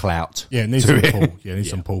does. ...clout. Yeah, it needs some pull. Yeah, it needs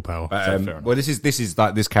some pull power. Well, this is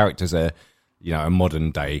like, this character's a modern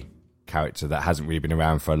day character that hasn't really been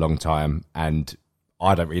around for a long time, and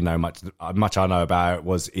I don't really know much I know about it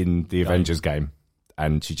was in the Avengers game,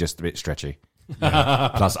 and she's just a bit stretchy.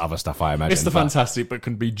 Plus other stuff, I imagine. It's the Fantastic, but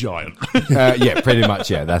can be giant. Yeah, pretty much.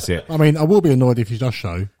 Yeah, that's it. I mean, I will be annoyed if she does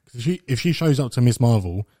show. If she shows up to Miss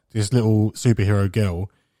Marvel, this little superhero girl,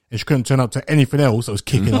 and she couldn't turn up to anything else that was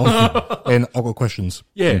kicking off, then I've got questions.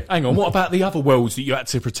 Yeah, hang on. What about the other worlds that you had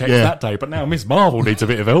to protect that day? But now Miss Marvel needs a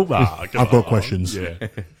bit of help. I've got questions. Yeah.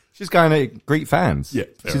 She's going to greet fans. Yeah,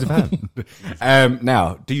 she's a fan.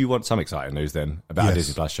 Now, do you want some exciting news then about a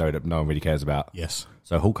Disney Plus show that no one really cares about? Yes.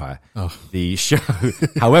 So Hawkeye, the show.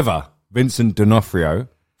 However, Vincent D'Onofrio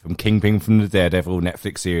from Kingpin from the Daredevil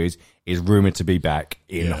Netflix series is rumored to be back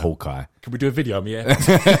in Hawkeye. Can we do a video of me? Yeah,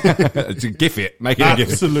 GIF it, make it a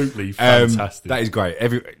GIF. Absolutely fantastic. That is great.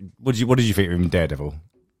 What did you think of him in Daredevil?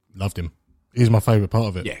 Loved him. He's my favourite part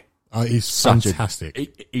of it. Yeah, he's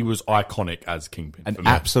fantastic. He was iconic as Kingpin. An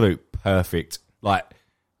absolute perfect, like,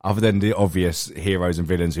 other than the obvious heroes and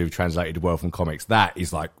villains who've translated well from comics, that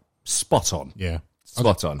is like spot on. Yeah.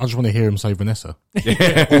 Spot on. I just want to hear him say Vanessa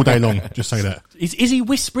all day long. Just say that. Is he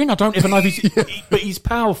whispering? I don't even know if he's... but he's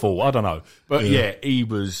powerful. I don't know. But yeah, he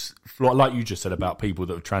was... Like you just said about people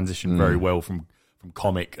that have transitioned very well from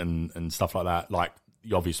comic and stuff like that. Like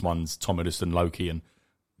the obvious ones, Tom Hiddleston, Loki, and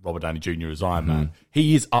Robert Downey Jr. as Iron Man.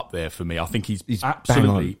 He is up there for me. I think he's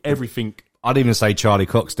absolutely everything... I'd even say Charlie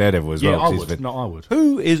Cox Daredevil as well. Yeah, I would. No, I would.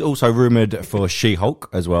 Who is also rumoured for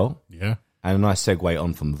She-Hulk as well. Yeah. And a nice segue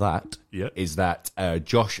on from that is that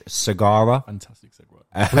Josh Segarra fantastic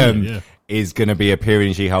segue. is going to be appearing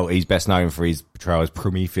in She-Hulk. He's best known for his portrayal as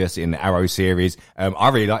Prometheus in the Arrow series. I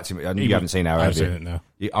really liked him. I know you haven't seen Arrow, have you? I've seen it now.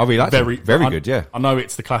 I really liked him. Very good, yeah. I know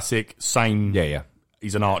it's the classic same... Yeah.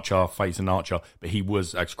 He's an archer, face an archer, but he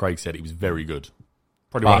was, as Craig said, he was very good.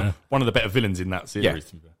 Probably one of the better villains in that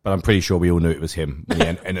series. Yeah. But I'm pretty sure we all knew it was him when he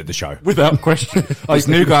entered the show. Without question. This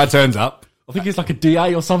new guy turns up. I think he's like a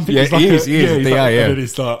DA or something. Yeah, he's like he is a he's DA, like, yeah. And then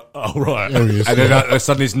he's like, oh, right. There he is. And then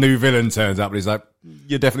suddenly this new villain turns up and he's like,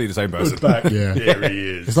 you're definitely the same person. Back. Yeah. There he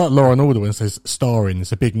is. It's like Law and Order when it says starring,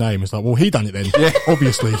 it's a big name. It's like, well, he done it then. Yeah.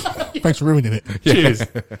 Obviously. Thanks for ruining it. Cheers.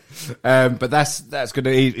 But that's good.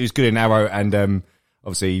 He's good in Arrow, and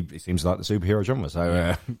obviously he seems like the superhero genre.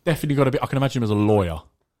 So Definitely got to be. I can imagine him as a lawyer,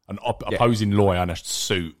 an opposing lawyer in a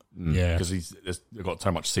suit. Yeah. Because they've got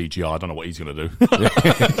so much CGI. I don't know what he's going to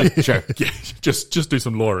do. Sure. Yeah, just do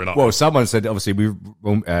some lawyering up. Well, someone said, obviously, we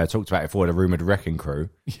talked about it before, the rumoured Wrecking Crew.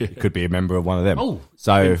 Yeah. It could be a member of one of them. Oh,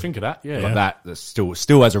 so I didn't think of that. Yeah. like that's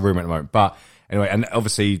still has a rumour at the moment. But anyway, and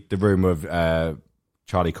obviously the rumour of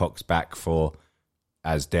Charlie Cox back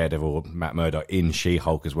as Daredevil, Matt Murdock in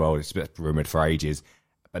She-Hulk as well. It's been rumoured for ages.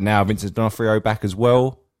 But now Vincent D'Onofrio back as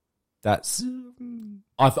well. That's...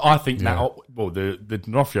 I think that, well, the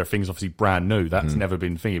D'Onofrio thing is obviously brand new. That's never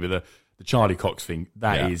been thingy. But the Charlie Cox thing,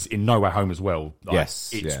 that is in No Way Home as well. Like,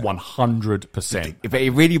 yes. It's 100%. But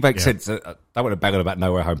it really makes sense. I don't want to bang on about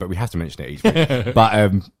No Way Home, but we have to mention it each week.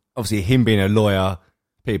 But obviously him being a lawyer,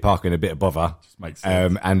 Peter Parker in a bit of bother. Just makes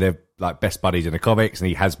sense. And they're like best buddies in the comics, and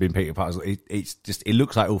he has been Peter Parker. It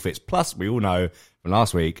looks like it all fits. Plus, we all know from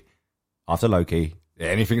last week, after Loki,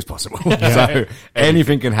 anything's possible. So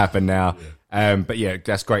anything can happen now. But yeah,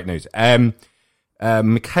 that's great news.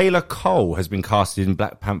 Michaela Cole has been casted in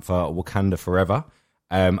Black Panther Wakanda Forever.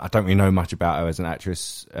 I don't really know much about her as an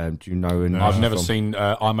actress. Do you know? I've never seen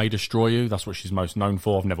I May Destroy You. That's what she's most known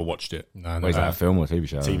for. I've never watched it. No, Is that a film or a TV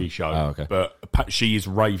show? TV show. Oh, okay. But she is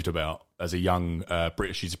raved about as a young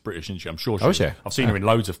British. She's British, isn't she? I'm sure she is. Is she? I've seen her in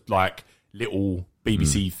loads of like little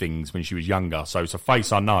BBC things when she was younger. So it's a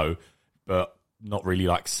face I know, but not really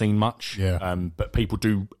like seen much. Yeah. But people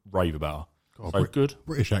do rave about her. So good.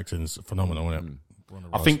 British accent's phenomenal, isn't it?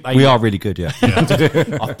 I think We are really good, yeah.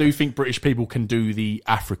 I do think British people can do the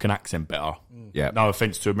African accent better. Yeah. No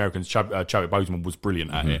offense to Americans, Chadwick Boseman was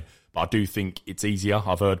brilliant at it, but I do think it's easier.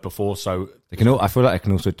 I've heard before, so I feel like they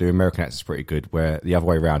can also do American accents pretty good, where the other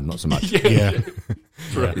way around, not so much. Yeah.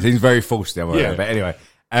 It seems very false the other way around. But anyway,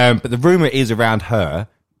 but the rumour is around her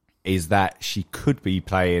is that she could be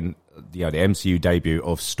playing the MCU debut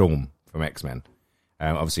of Storm from X-Men.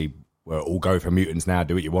 Obviously, we're all go for mutants now,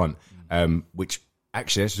 do what you want. Which,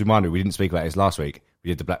 actually, let's just remind me, we didn't speak about this last week.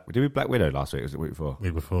 We did Black Widow last week, or was it the week before?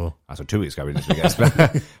 Week before. So 2 weeks ago, we didn't speak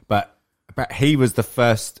about it. But he was the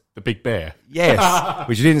first... the big bear. Yes,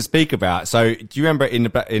 which you didn't speak about. So do you remember in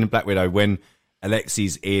Black Widow when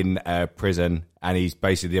Alexi's in prison and he's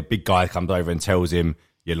basically a big guy comes over and tells him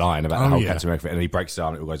you're lying about the whole Captain America thing, and he breaks his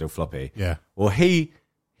arm and it all goes all floppy. Yeah. Well, him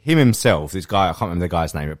himself, this guy, I can't remember the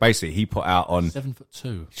guy's name, but basically he put out on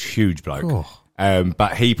 7'2". huge bloke.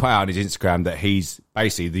 But he put out on his Instagram that he's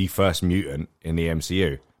basically the first mutant in the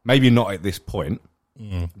MCU. Maybe not at this point,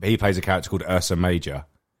 but he plays a character called Ursa Major,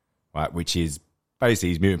 right? Which is basically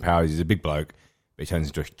his mutant powers. He's a big bloke, but he turns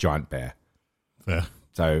into a giant bear. Yeah.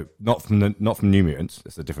 So not from New Mutants.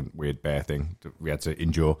 It's a different weird bear thing that we had to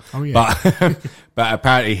endure. Oh yeah. But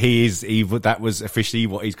apparently that was officially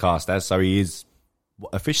what he's cast as. So he is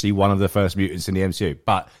officially one of the first mutants in the MCU.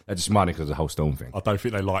 But that just reminded me because of the whole Storm thing. I don't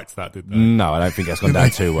think they liked that, did they? No, I don't think that's gone down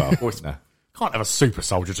too well. No. Can't have a super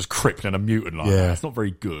soldier just crippling a mutant like that. It's not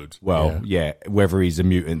very good. Well, yeah, whether he's a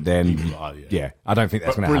mutant, then yeah, I don't think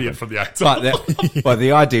that's going to happen. Brilliant from the actor. But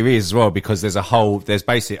the idea is as well, because there's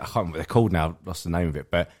basically, I can't remember what they're called now, lost the name of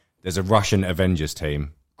it, but there's a Russian Avengers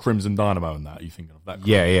team. Crimson Dynamo and that, you thinking of that?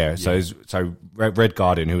 Yeah. So Red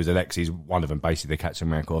Guardian, who is Alexi's one of them, basically the Captain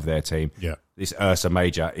America of their team. Yeah. This Ursa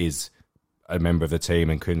Major is a member of the team,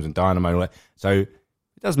 and Crimson Dynamo and all that. So it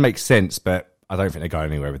does make sense, but I don't think they're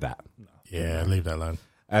going anywhere with that. Yeah, leave that alone.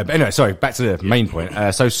 But anyway, sorry, back to the main point.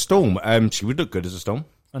 So Storm, she would look good as a Storm.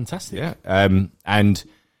 Fantastic. Yeah. And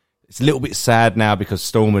it's a little bit sad now because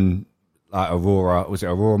Storm and Aurora, was it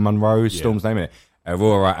Aurora Monroe? Storm's name, isn't it?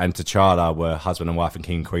 Aurora and T'Challa were husband and wife and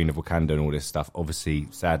king and queen of Wakanda and all this stuff. Obviously,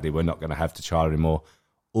 sadly, we're not going to have T'Challa anymore.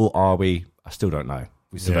 Or are we? I still don't know.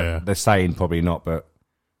 They're saying probably not, but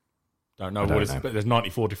don't know. But there's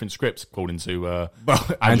 94 different scripts according to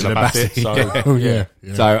Angela Bassett. So, Oh yeah.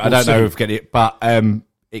 So I don't know if get it, but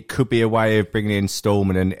it could be a way of bringing in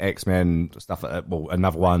Storm and then X-Men stuff like that. Well,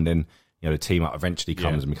 another one, then the team up eventually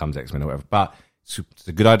comes and becomes X-Men or whatever. But it's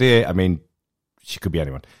a good idea. I mean, she could be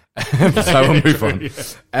anyone. So we'll move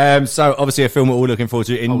on. So obviously a film we're all looking forward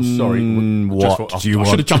to. What do you I want?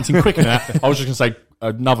 should have jumped in quick in that. I was just going to say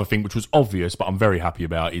another thing which was obvious, but I'm very happy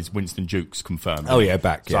about, is Winston Duke's confirmed. Oh, yeah,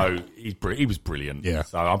 back, yeah. So he was brilliant. Yeah.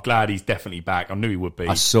 So I'm glad he's definitely back. I knew he would be.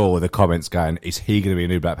 I saw the comments going, is he going to be a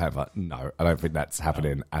new Black Panther? No, I don't think that's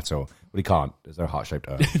happening at all. But he can't. There's no heart-shaped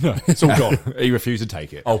earth. No, it's all gone. He refused to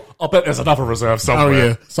take it. Oh, I bet there's another reserve Oh somewhere.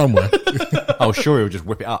 yeah, somewhere. Oh, sure, he'll just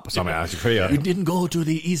whip it up somehow. We didn't go to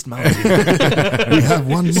the East Mountain. We have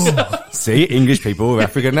one more. See, English people with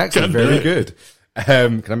African accent, very good.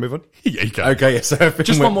 Can I move on? Yeah, you can. Okay, yeah, so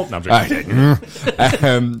Just one more. No, I'm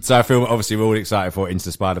joking. So I feel obviously we're all excited for Into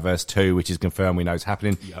the Spider-Verse 2, which is confirmed we know is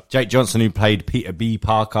happening. Yep. Jake Johnson, who played Peter B.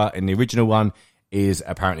 Parker in the original one, is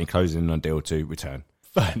apparently closing on a deal to return.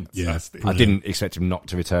 Fantastic. I didn't expect him not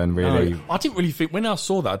to return, really. No, I didn't really think, when I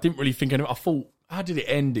saw that, I didn't really think anything. I thought, how did it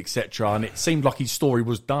end, etc. And it seemed like his story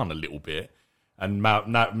was done a little bit. And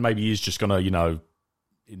now maybe he's just going to,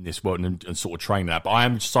 in this world and sort of train that. But I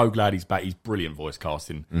am so glad he's back. He's brilliant voice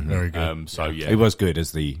casting. Very good. He was good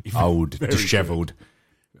as the old, dishevelled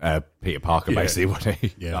Peter Parker, basically, wasn't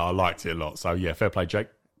he? Yeah, no, I liked it a lot. So, yeah, fair play, Jake.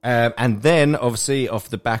 And then, obviously, off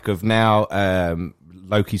the back of now,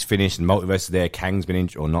 Loki's finished and Multiverse is there. Kang's been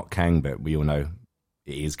or not Kang, but we all know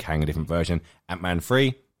it is Kang, a different version. Ant-Man 3,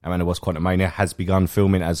 Ant-Man and the Wasp: Quantumania, has begun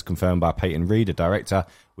filming, as confirmed by Peyton Reed, the director,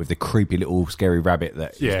 with the creepy little scary rabbit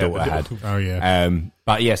that his daughter had. Oh yeah.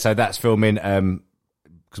 But yeah, so that's filming.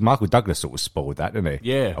 Because Michael Douglas sort of spoiled that, didn't he?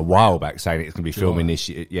 Yeah. A while back, saying it's going to be filming this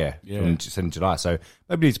year. Yeah. In July. So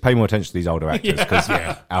maybe need to pay more attention to these older actors. Because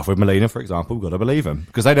Alfred Molina, for example, we've got to believe him.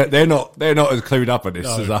 Because they're not as clued up on this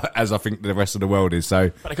as I think the rest of the world is. So,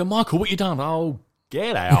 But they go, Michael, what you done? Oh,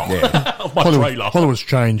 get out. My Hollywood, trailer. Hollywood's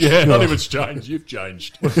changed. Yeah, Hollywood's changed. You've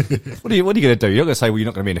changed. what are you going to do? You're not going to say, well, you're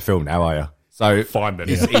not going to be in the film now, are you? So Fine then.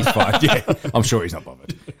 He's fine. Yeah, I'm sure he's not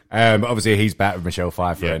bothered. Obviously, he's back with Michelle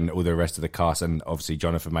Pfeiffer and all the rest of the cast, and obviously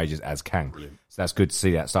Jonathan Majors as Kang. Brilliant. So that's good to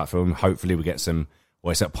see that start film. Hopefully, we get some.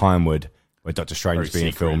 Well, it's at Pinewood where Doctor Strange is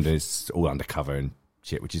being filmed. And it's all undercover and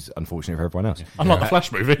shit, which is unfortunate for everyone else. Unlike the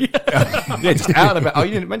Flash movie. Yeah, just out of it. Oh,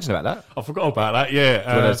 you didn't mention about that. I forgot about that. Yeah.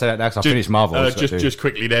 I want to say that now because I finished Marvel. Just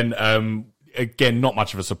quickly then. Again, not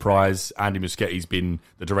much of a surprise. Andy Muschietti's been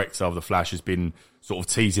the director of The Flash, has been sort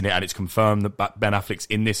of teasing it, and it's confirmed that Ben Affleck's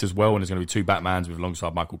in this as well, and there's going to be 2 Batmans with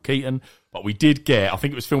alongside Michael Keaton. But we did get, I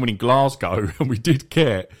think it was filming in Glasgow, and we did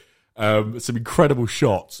get some incredible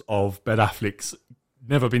shots of Ben Affleck's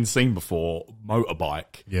never been seen before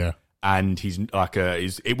motorbike. Yeah. And he's like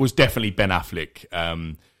it was definitely Ben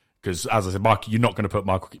Affleck. Because, as I said, you're not going to put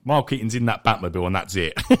Michael Keaton's in that Batmobile, and that's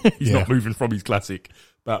it. He's not moving from his classic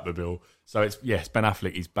Batmobile. So it's Ben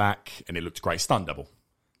Affleck. He's back, and it looks great. Stunt double.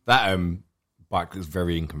 That bike is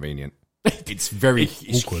very inconvenient. It's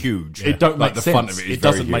huge. It don't make the sense. front of it is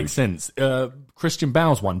doesn't very make huge. sense. Christian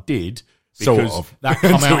Bale's one did. Sort Because of. that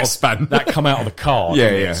come Until out it of spun. that come out of the car. Yeah,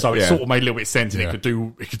 didn't it? yeah, So it yeah. sort of made a little bit of sense, and it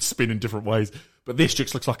could spin in different ways. But this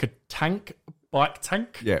just looks like a bike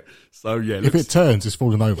tank. Yeah. So yeah, If it turns, it's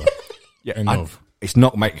falling over. Yeah, End of. It's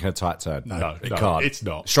not making a tight turn. No, it can't. it's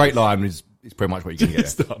not. Straight line is pretty much what you can get.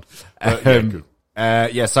 It's there. not.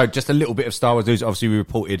 Good. So just a little bit of Star Wars news. Obviously, we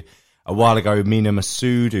reported a while ago Mina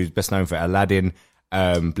Masood, who's best known for Aladdin.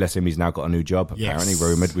 Bless him, he's now got a new job. Yes. Apparently,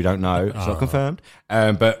 rumoured. We don't know. It's not confirmed.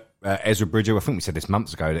 But Ezra Bridger, I think we said this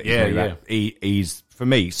months ago. That he's, for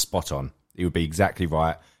me, spot on. He would be exactly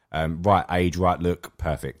right. Right age, right look,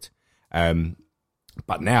 perfect.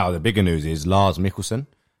 But now the bigger news is Lars Mikkelsen.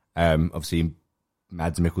 Obviously,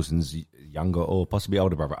 Mads Mikkelsen's younger or possibly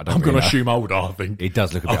older brother. I'm going to assume older. I think He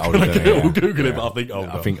does look a bit I'm older. going doesn't to he? Google it, but I think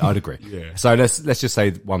older. I think I'd agree. Yeah. So let's just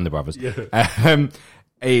say one of the brothers. Yeah.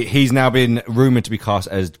 He's now been rumoured to be cast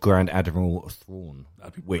as Grand Admiral Thrawn,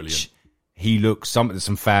 That'd be which brilliant. he looks some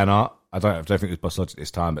fan art. I don't think it was Boss Logic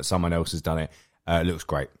this time, but someone else has done it. It looks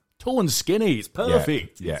great. Tall and skinny. It's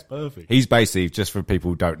perfect. Yeah. It's perfect. He's basically, just for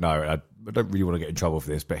people who don't know, I don't really want to get in trouble for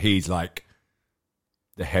this, but he's like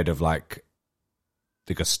the head of like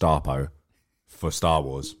the Gestapo for Star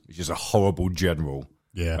Wars. He's just a horrible general,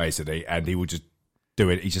 basically, and he will just do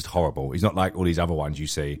it. He's just horrible. He's not like all these other ones you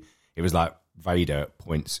see. It was like Vader at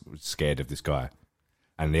points was scared of this guy,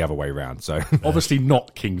 and the other way around. So Obviously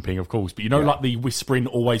not Kingpin, of course, but like the whispering,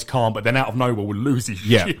 always calm, but then out of nowhere will lose his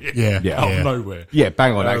shit. Out of nowhere. Yeah,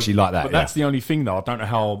 bang on. Actually, like that. But that's the only thing, though. I don't know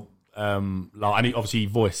how. And he obviously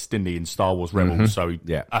voiced, didn't he, in Star Wars Rebels? So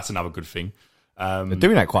that's another good thing. They're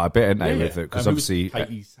doing that quite a bit, aren't they? Yeah, With it, because obviously,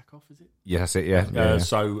 Katie Sackhoff, is it? yeah, that's it. Yeah.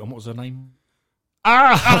 So, and what was her name?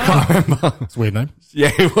 It's a weird name.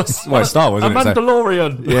 Yeah, it was. Well, it's Star Wars, A isn't it? So-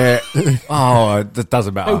 Mandalorian. yeah. Oh, that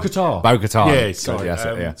doesn't matter. Bo-Katan. Bo-Katan. Yeah, God, sorry. that's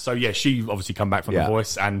it, yeah. So yeah, she obviously come back from the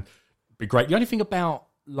voice and be great. The only thing about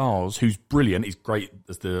Lars, who's brilliant, he's great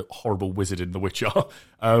as the horrible wizard in The Witcher.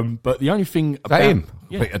 But the only thing Is that about him?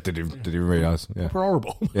 Yeah. I didn't even realise. Yeah. Proper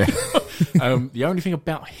horrible. Yeah. The only thing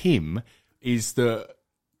about him is that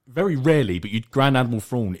very rarely, but Grand Admiral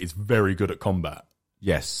Thrawn is very good at combat.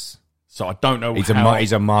 Yes. So I don't know. He's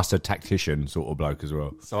a master tactician sort of bloke as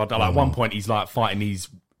well. So I don't, at one point he's like fighting these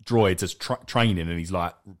droids as training, and he's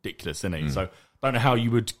like ridiculous, isn't he? So I don't know how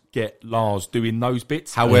you would get Lars doing those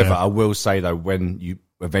bits. However, I will say though, when you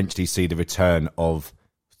eventually see the return of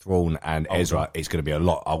Thrawn and Ezra, it's going to be a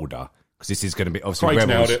lot older because this is going to be obviously Craig's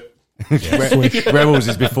nailed Rebels. it. Rebels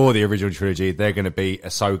is before the original trilogy. They're going to be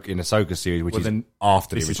Ahsoka series, which is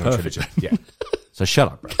after the this is original perfect. trilogy. Yeah. So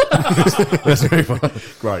shut up, bro. Let's move on.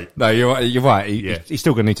 Great. No, you're right. He's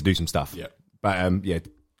still going to need to do some stuff. Yeah. But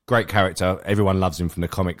great character. Everyone loves him from the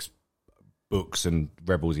comics, books, and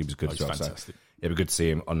Rebels. He was good as well. Fantastic. So it'd be good to see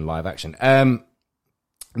him on live action.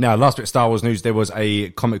 Now, last bit of Star Wars news. There was a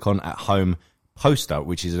Comic-Con at Home poster,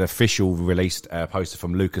 which is an official released poster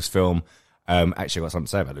from Lucasfilm. Actually, I've got something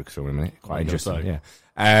to say about Lucasfilm in a minute. Quite interesting. Yeah.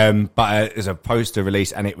 But there's a poster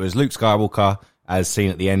released, and it was Luke Skywalker as seen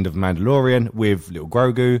at the end of Mandalorian with little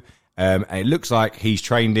Grogu. And it looks like he's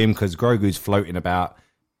trained him because Grogu's floating about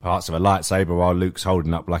parts of a lightsaber while Luke's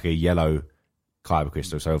holding up like a yellow kyber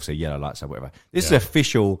crystal. So obviously a yellow lightsaber, whatever. This is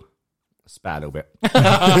official. Spat a little bit.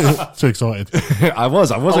 Too excited. I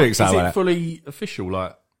was really excited Is about it fully official?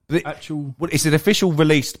 Like actual? Well, it's an official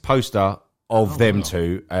released poster of them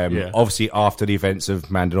two. Obviously after the events of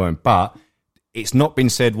Mandalorian, but it's not been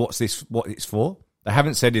said what it's for. They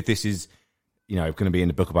haven't said if this is, going to be in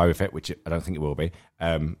the Book of Boba Fett, which I don't think it will be,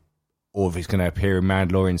 or if it's going to appear in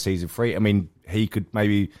Mandalorian season 3. I mean, he could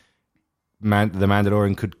maybe. The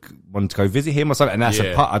Mandalorian could want to go visit him or something, and that's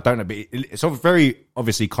a part. I don't know, but it's very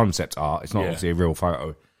obviously concept art. It's not obviously a real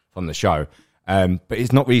photo from the show, but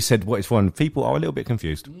it's not really said what it's for, and people are a little bit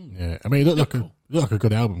confused. Yeah, I mean, it looked like a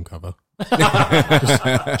good album cover. Just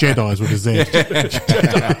Jedi's with a Z.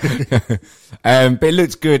 But it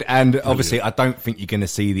looks good, and obviously, I don't think you're going to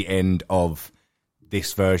see the end of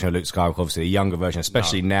this version of Luke Skywalker. Obviously, a younger version,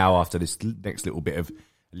 especially now after this next little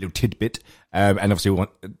tidbit. And obviously,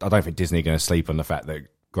 I don't think Disney are going to sleep on the fact that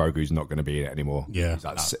Grogu's not going to be in it anymore. Yeah. He's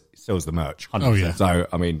like, sells the merch. 100%. Oh, yeah. So,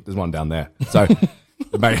 I mean, there's one down there. So,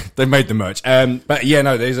 they made the merch. But yeah,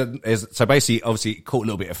 no, so basically, obviously, it caught a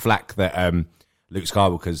little bit of flack that Luke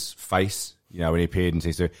Skywalker's face, when he appeared in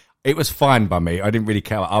season 2, it was fine by me. I didn't really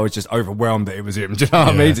care. I was just overwhelmed that it was him. Do you know what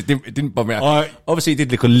I mean? It didn't bother me. Obviously, it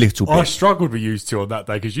did look a little bit. I struggled with used to on that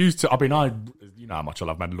day because used to. I mean, you know how much I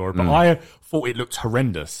love Mandalorian, but I thought it looked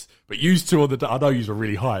horrendous. But used to on the day, I know you were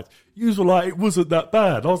really hyped. You were like, it wasn't that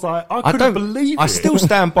bad. I was like, I couldn't believe it. I still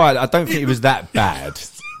stand by it. I don't think it was that bad.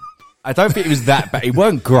 I don't think it was that bad. It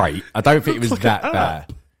weren't great. I don't think it was that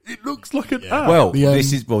bad. It looks like an app. Well,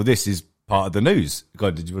 this is part of the news.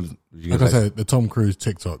 God, did you Like I said, the Tom Cruise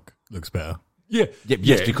TikTok looks better. Yeah,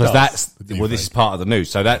 because that's this is part of the news.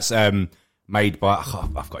 So that's made by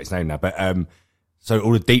I've got his name now, but so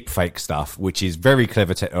all the deep fake stuff, which is very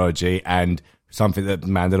clever technology and something that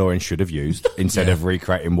Mandalorian should have used instead of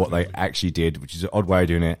recreating what they actually did, which is an odd way of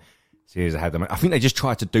doing it. Series ahead them. I think they just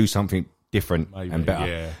tried to do something different and better.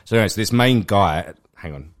 Yeah. So anyway, so this main guy,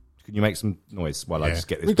 hang on. Can you make some noise while I just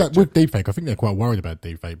get this? With deepfake, I think they're quite worried about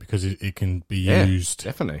deepfake because it can be used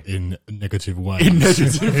definitely in negative ways.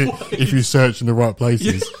 If you search in the right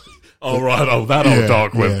places. That old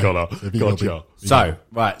dark web color. Gotcha.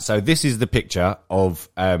 So this is the picture of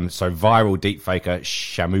viral deepfaker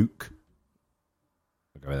Shamook.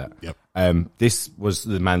 I'll go with that. Yep. This was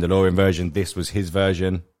the Mandalorian version. This was his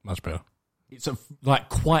version. Much better. It's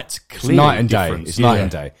quite clear. Night and day. Difference. It's night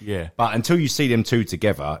and day. Yeah. But until you see them two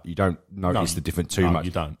together, you don't notice the difference too much.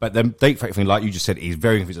 You don't. But the deepfake thing, like you just said, is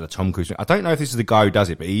very confusing. The Tom Cruise thing. I don't know if this is the guy who does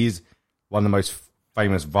it, but he is one of the most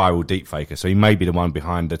famous viral deepfakers. So he may be the one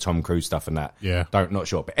behind the Tom Cruise stuff and that. Yeah. Not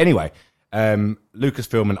sure. But anyway,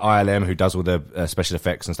 Lucasfilm and ILM, who does all the special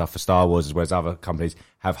effects and stuff for Star Wars as well as other companies,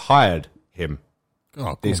 have hired him,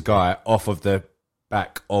 this guy, off of the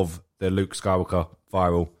back of the Luke Skywalker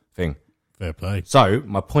viral thing. Fair play. So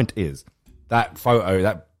my point is that photo,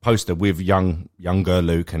 that poster with younger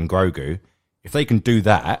Luke and Grogu, if they can do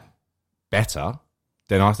that better,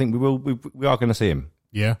 then I think we are going to see him.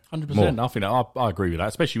 Yeah, 100%. I think I agree with that,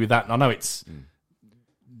 especially with that. I know it's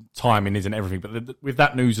timing isn't everything, but with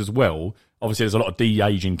that news as well, obviously there's a lot of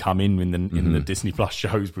de-aging coming in the Disney Plus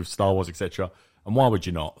shows with Star Wars, etc. And why would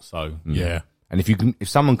you not? So yeah. And if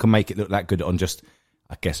someone can make it look that good on just,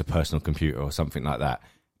 I guess, a personal computer or something like that,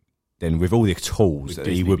 then with all the tools that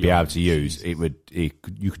he would be able to use, you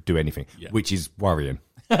could do anything, which is worrying.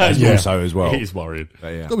 Also as well. It is worrying. But,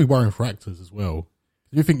 yeah. You've got to be worrying for actors as well.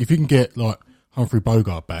 You think if you can get like Humphrey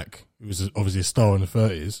Bogart back, who was obviously a star in the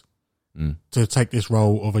 30s, to take this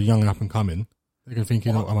role of a young up and coming, they're going to think,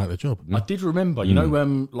 I'm out of the job. I did remember, you know,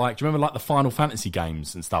 like, do you remember like the Final Fantasy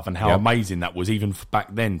games and stuff, and how amazing that was even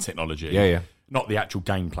back then? Technology, Yeah. Not the actual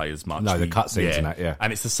gameplay as much. No, the cutscenes and that, yeah.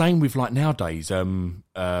 And it's the same with like nowadays.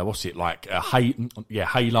 What's it like?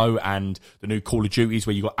 Halo and the new Call of Duties,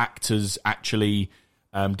 where you got actors actually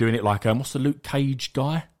doing it. Like what's the Luke Cage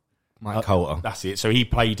guy? Mike Coulter. That's it. So he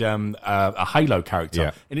played a Halo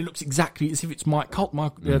character, and it looks exactly as if it's Mike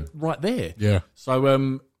Coulter right there. Yeah.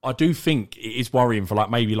 So I do think it is worrying for like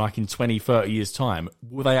maybe like in 20, 30 years' time,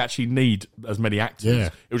 will they actually need as many actors? Yeah.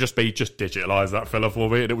 It will just be digitalise that fella for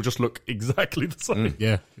me, and it will just look exactly the same.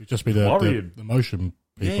 Yeah, it would just be the motion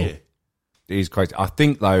people. Yeah. It is crazy. I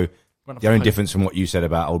think, though, the only difference from what you said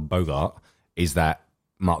about old Bogart is that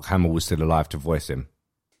Mark Hamill was still alive to voice him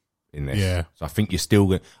in this. Yeah. So I think you're still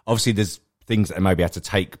going... Obviously, there's things that they maybe had to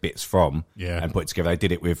take bits from and put together. They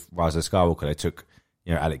did it with Rise of Skywalker. They took,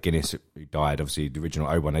 Alec Guinness, who died, obviously, the original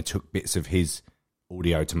Obi-Wan. They took bits of his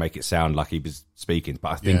audio to make it sound like he was speaking. But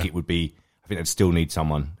I think it would be... I think they'd still need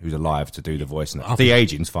someone who's alive to do the voice. And the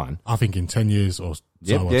aging's fine. I think in 10 years or so,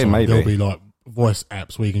 maybe. There'll be like voice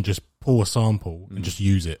apps where you can just pull a sample and just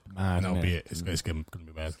use it. And that'll be it. It's going to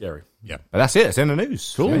be bad. Scary. Yeah. But that's it. It's in the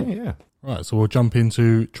news. Cool. Yeah. Right, so we'll jump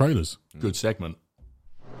into trailers. Good segment.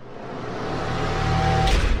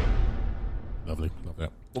 Lovely. Love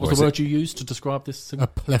that. What was the word you used to describe this segment?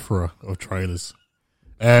 A plethora of trailers.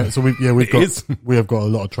 So we have got a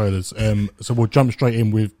lot of trailers. So we'll jump straight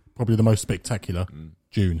in with probably the most spectacular,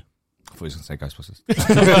 Dune. I thought he was going to say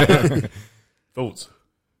Ghostbusters. Thoughts?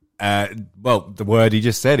 Well, the word he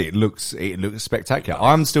just said, it looks spectacular.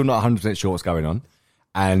 I'm still not 100% sure what's going on.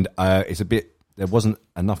 And it's a bit... There wasn't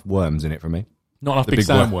enough worms in it for me. Not enough big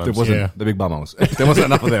sandworms. There wasn't the big bumholes. There wasn't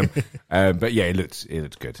enough of them. But yeah, it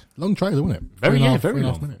looked good. Long trailer, wasn't it? Very 3.5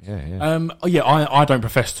 long. minutes. Yeah. I don't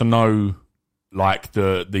profess to know like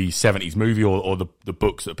the 70s movie or the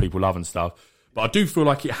books that people love and stuff, but I do feel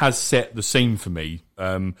like it has set the scene for me.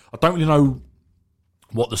 I don't really know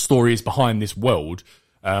what the story is behind this world.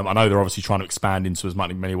 I know they're obviously trying to expand into as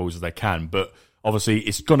many worlds as they can, but obviously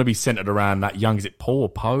it's going to be centered around that young, is it Paul or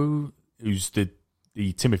Poe, who's the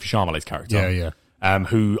Timothée Chalamet's character? Yeah.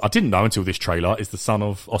 Who I didn't know until this trailer is the son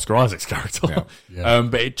of Oscar Isaac's character. Yeah.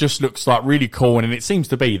 But it just looks like really cool, and it seems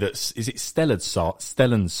to be that is it Stellan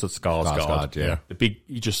Skarsgård? Yeah. The big,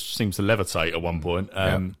 he just seems to levitate at one point.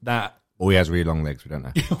 That Or he has really long legs, we don't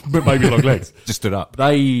know. but maybe long legs. Just stood up.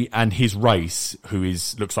 They and his race, who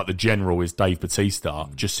looks like the general is Dave Bautista,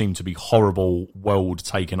 just seem to be horrible, world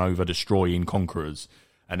taken over, destroying conquerors.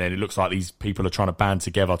 And then it looks like these people are trying to band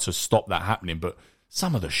together to stop that happening. But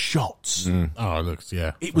some of the shots, Oh, it looks,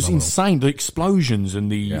 it was insane. The explosions and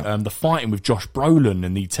the fighting with Josh Brolin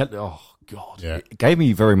and oh god, Yeah. It gave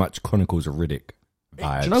me very much Chronicles of Riddick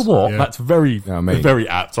vibes. Do you know what? Yeah. That's very, know what I mean? very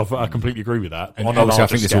apt. I completely agree with that. And On a obviously, I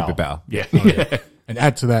larger think this will scale. be better. Yeah. And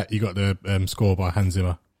add to that, you got the score by Hans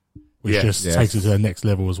Zimmer, which Yeah. just Yeah. takes it to the next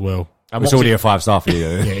level as well. And It's what's already it- a 5-star for you.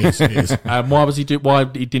 Yeah, it is. why was he why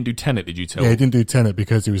he didn't do Tenet? Did you tell? Yeah, he didn't do Tenet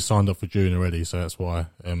because he was signed up for Dune already, so that's why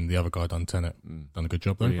the other guy done Tenet. Done a good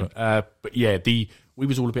job though. But yeah, we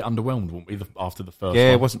was all a bit underwhelmed, weren't we, after the first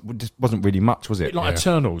Yeah, one. it wasn't really much, was it? Like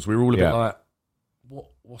Eternals, we were all a bit Yeah. like,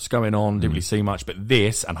 what's going on? Didn't really see much. But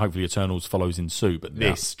this, and hopefully Eternals follows in suit, but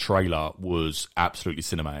this trailer was absolutely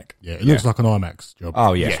cinematic. Yeah, it looks like an IMAX job.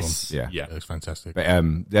 Oh, this yes. one. Yeah. Yeah, it looks fantastic. But the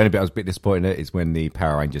only bit I was a bit disappointed in is when the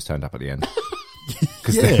Power Rangers turned up at the end.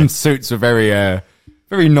 Because Yeah. the suits were very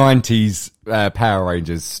 90s Power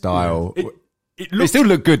Rangers style. It They looks, still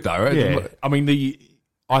look good, though. yeah. I mean,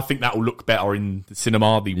 I think that will look better in the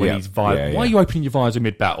cinema. When Yeah. he's visor. Yeah, Why yeah. are you opening your visor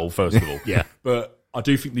mid battle? First of all, But I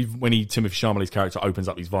do think when Timothée Chalamet's character opens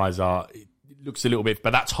up his visor, it looks a little bit.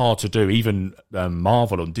 But that's hard to do. Even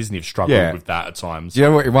Marvel and Disney have struggled Yeah. with that at times. Do you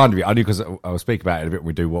know what it reminded me? I knew because I will speak about it in a bit when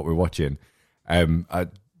we do what we're watching.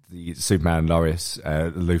 The Superman Lois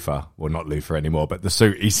Luthor, well, not Luthor anymore, but the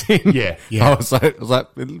suit he's in. Yeah. I was like, it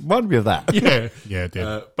reminded me of that. Yeah, Yeah, it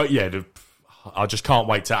did. but yeah, I just can't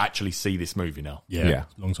wait to actually see this movie now. yeah, yeah.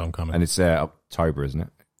 long time coming. And it's October, isn't it?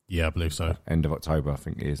 Yeah, I believe so. End of October, I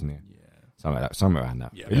think it is, isn't it? Yeah. Something like that, somewhere around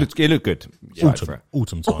that. Yeah. It looked good. Excited for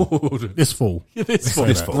Autumn, it. autumn time. This fall. This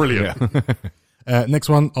fall. brilliant. Next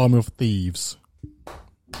one, Army of Thieves.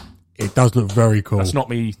 It does look very cool. That's not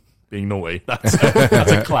me being naughty. That's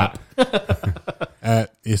a clap.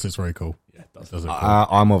 Yes, it's very cool. Yeah, it does. Does look cool.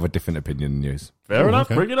 I'm of a different opinion than yours. Fair enough.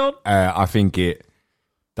 okay. Bring it on. I think it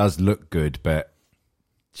does look good, but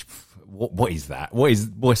what is that?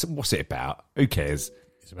 What's it about? Who cares?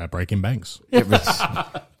 It's about breaking banks.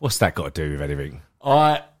 What's that got to do with anything?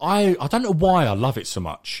 I don't know why I love it so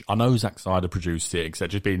much. I know Zack Snyder produced it,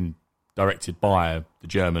 except it's been directed by the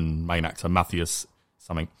German main actor Matthias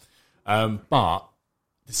something. But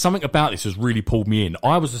something about this has really pulled me in.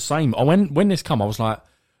 I was the same. When this come, I was like,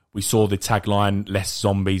 we saw the tagline, less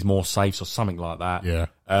zombies, more safes, or something like that. Yeah.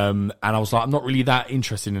 And I was like, I'm not really that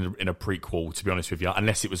interested in a prequel, to be honest with you,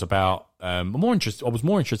 unless it was about. I was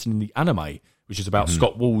more interested in the anime, which is about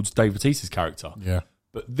Scott Wald's Dave Bautista's character. Yeah.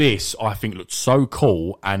 But this, I think, looked so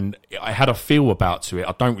cool, and I had a feel about to it.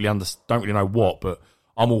 I don't really know what, but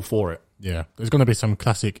I'm all for it. Yeah, there's going to be some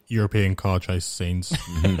classic European car chase scenes.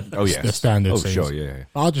 Oh yeah, the standard scenes. sure, yeah.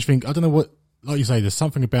 But I just think, I don't know what, like you say, there's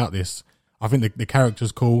something about this. I think the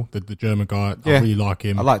character's cool. The German guy, I really like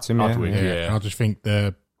him. I liked him. I Yeah. do, Yeah. And I just think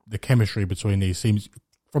the chemistry between these seems,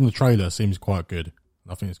 from the trailer, seems quite good.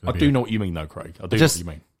 I think it's going I to be. do know what you mean, though, Craig. I do know what you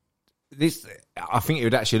mean. This, I think it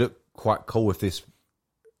would actually look quite cool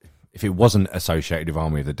if it wasn't associated with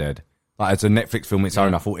Army of the Dead. Like as a Netflix film its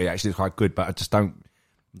own, I thought it actually was quite good, but I just don't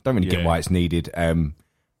really get why it's needed. I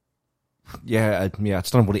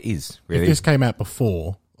just don't know what it is, really. If this came out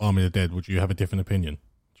before Army of the Dead, would you have a different opinion,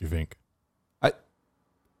 do you think?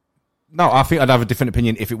 No, I think I'd have a different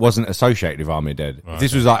opinion if it wasn't associated with Army of the Dead. If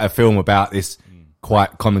this was like a film about this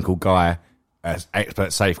quite comical guy,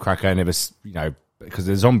 expert safe cracker, and it was, because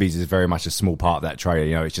the zombies is very much a small part of that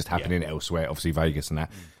trailer. It's just happening elsewhere, obviously Vegas and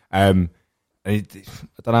that. And I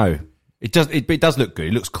don't know. It does look good.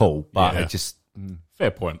 It looks cool, but it just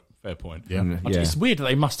Fair point. Yeah. It's weird that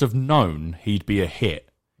they must have known he'd be a hit,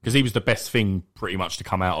 because he was the best thing pretty much to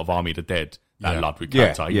come out of Army of the Dead. That Ludwig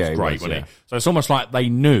character, he was great, wasn't he? So it's almost like they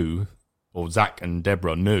knew, or Zach and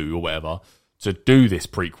Deborah knew, or whatever, to do this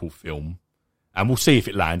prequel film. And we'll see if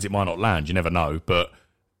it lands. It might not land. You never know. But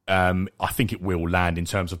I think it will land in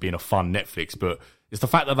terms of being a fun Netflix. But it's the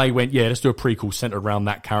fact that they went, let's do a prequel centered around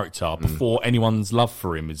that character before anyone's love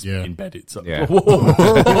for him is embedded. So,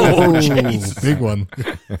 Oh, Jesus. Big one.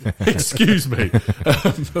 Excuse me.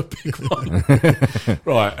 A big one.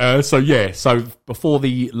 Right. So before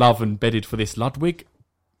the love embedded for this Ludwig,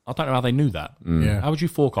 I don't know how they knew that. Yeah. How would you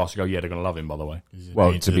forecast? Go, they're going to love him, by the way.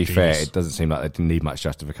 Well, to be fair, it doesn't seem like they didn't need much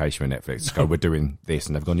justification with Netflix. Just go, we're doing this,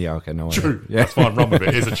 and they've gone, okay, no. True. That's fine. Run with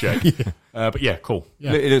it. Here's a check. But cool.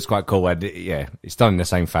 Yeah. It looks quite cool. And it's done in the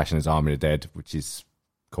same fashion as Army of the Dead, which is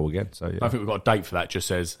cool again. So I don't think we've got a date for that. Just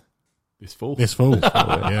says this fall. This fall.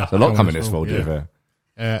 Yeah. There's a lot coming this fall, to be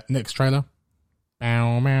fair. Next trailer.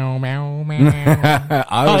 Meow, meow, meow, meow.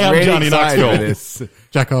 I was am really Johnny excited Knoxville. for this.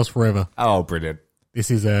 Jackass Forever. Oh, brilliant. This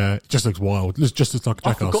is just looks wild. Just looks like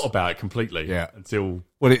I Jackass. forgot about it completely. Yeah. Until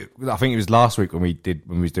Well, I think it was last week when we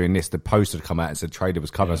was doing this. The poster had come out and said trailer was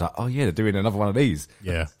coming. I was like, oh yeah, they're doing another one of these.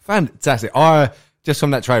 Yeah. Fantastic. I just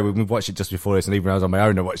from that trailer, we watched it just before this, and even when I was on my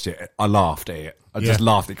own, I watched it. I laughed at it. I just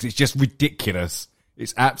laughed at it because it's just ridiculous.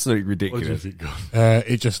 It's absolutely ridiculous.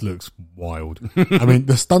 It just looks wild. I mean,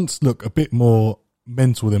 the stunts look a bit more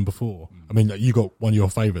mental than before. I mean, like, you got one of your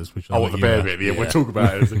favourites, which the bear bit. Yeah, we'll talk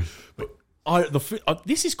about it. But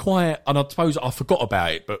this is quite, and I suppose I forgot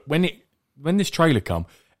about it. But when this trailer come,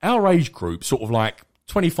 our age group, sort of like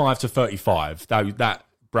 25 to 35, that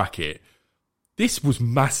bracket, this was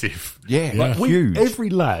massive. Yeah, like huge. Every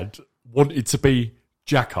lad wanted to be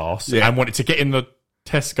Jackass and wanted to get in the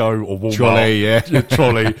Tesco or Walmart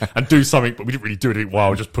trolley and do something, but we didn't really do anything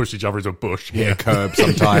wild. Just push each other into a bush. Yeah, curb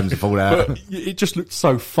sometimes fall out. But it just looked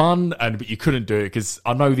so fun, but you couldn't do it because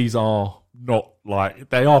I know these are not like,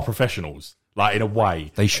 they are professionals. Like, in a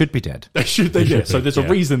way, They should be dead. they should. So there's a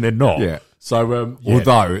reason they're not. Yeah. So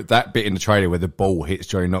Although that bit in the trailer where the ball hits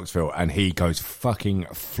Johnny Knoxville and he goes fucking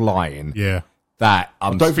flying. Yeah. That I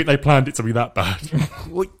don't think they planned it to be that bad.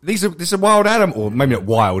 Well, this is a wild animal, or maybe not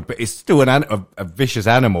wild, but it's still a vicious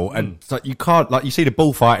animal, and it's like you can't, like, you see the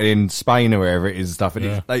bullfighting in Spain or wherever it is and stuff, and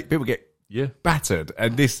it's like people get battered,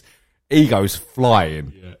 and this ego's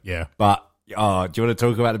flying. Yeah. But do you want to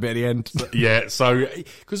talk about the bit at the end? So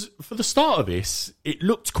because for the start of this, it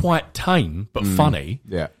looked quite tame but funny.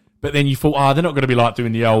 Yeah. But then you thought, they're not going to be like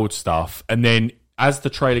doing the old stuff, and then as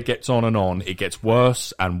the trailer gets on, it gets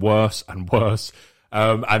worse and worse and worse.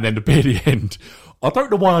 And then the bit at the end, I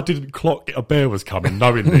don't know why I didn't clock a bear was coming,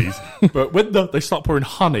 knowing these. But when they start pouring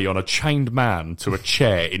honey on a chained man to a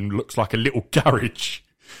chair in looks like a little garage.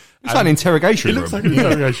 It's like an interrogation room. It looks like an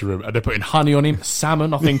interrogation room. And they're putting honey on him,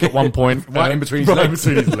 salmon, I think, at one point. Right in between his legs.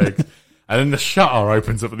 And then the shutter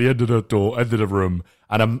opens up at the end of the door, end of the room.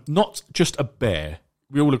 And not just a bear.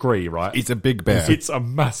 We all agree, right? It's a big bear. It's a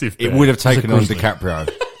massive bear. It would have taken on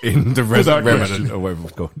DiCaprio in The Revenant, or whatever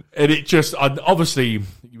it's called. And it just, obviously,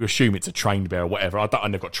 you assume it's a trained bear or whatever. I've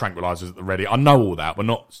never got tranquilizers at the ready. I know all that. We're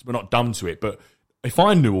not dumb to it. But if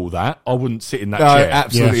I knew all that, I wouldn't sit in that No, chair.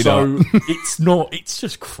 absolutely So it's not. It's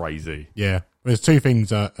just crazy. Yeah. There's two things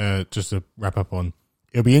just to wrap up on.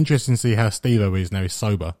 It'll be interesting to see how Steve-O is now he's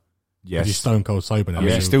sober. Yes. He's stone cold sober now. I mean,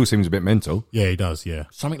 So- he still seems a bit mental. yeah, he does, yeah.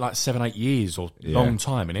 Something like 7-8 years or Yeah. long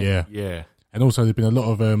time in it. Yeah. Yeah. And also there's been a lot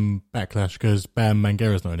of backlash because Bam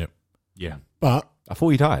Margera's not in it. Yeah. But, I thought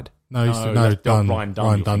he died. That's Ryan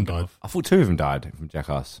Dunn you're died. I thought two of them died from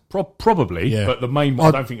Jackass. Probably, Yeah. but the main one,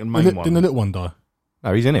 I don't think the main one. Didn't the little one die?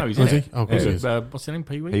 No, he's in it. No, he's in Was he? it. Oh, of course he is. What's his name?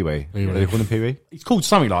 Pee-wee? Pee-wee. Pee-wee. Do they call him Pee-wee? He's called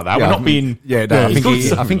something like that. Yeah, We're I not think- being... Yeah, no, he's called I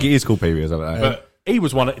something think like it is called Pee-wee or something like that. But he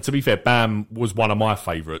was to be fair, Bam was one of my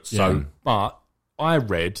favourites. So, Yeah. but I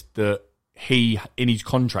read that he, in his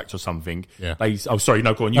contract or something, Yeah. go on, Go on,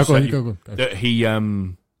 say go. that he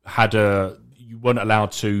you weren't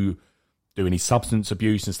allowed to do any substance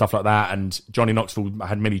abuse and stuff like that. And Johnny Knoxville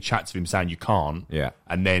had many chats with him saying you can't. Yeah.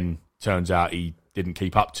 And then turns out he didn't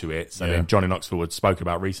keep up to it. So Yeah. then Johnny Knoxville had spoken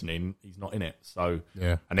about recently and he's not in it. So,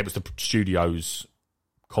 Yeah. and it was the studio's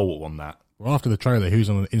call on that. Well, after the trailer, he was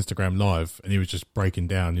on Instagram Live and he was just breaking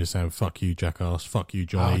down, just saying, fuck you, Jackass, fuck you,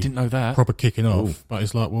 Johnny. Oh, I didn't know that. Proper kicking off. But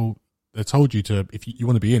it's like, well, they told you to, if you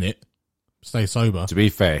want to be in it, stay sober. To be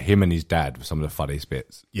fair, him and his dad were some of the funniest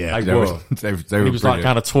bits. Yeah. They They were. were, they were He was like brilliant.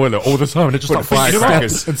 down a toilet all the time and it just like picking him up.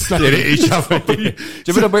 firecrackers and slapping at each other. Do you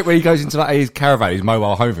remember the bit where he goes into like his caravan, his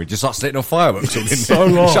mobile home, and just starts setting off fireworks? so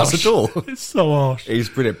harsh. Shuts the door. It's so harsh. He's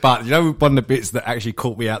brilliant. But you know, one of the bits that actually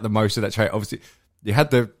caught me out the most of that trailer, obviously, you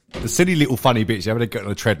had the silly little funny bits. You had to get on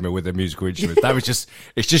the treadmill with the musical instruments. That was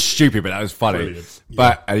it's just stupid, but that was funny. Brilliant.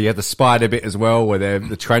 But you had the spider bit as well, where they're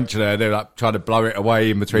the tarantula, they're like trying to blow it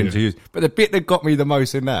away in between the two. But the bit that got me the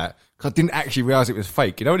most in that, because I didn't actually realise it was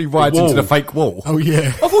fake. You know, when he rides wall. into the fake wall. Oh, yeah.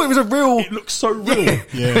 I thought it was a real. It looks so real.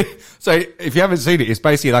 Yeah. So if you haven't seen it, it's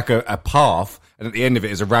basically like a path, and at the end of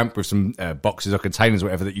it is a ramp with some boxes or containers or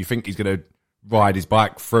whatever that you think he's going to ride his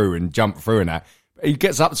bike through and jump through and that. But he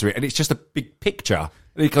gets up to it, and it's just a big picture.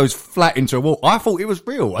 And he goes flat into a wall. I thought it was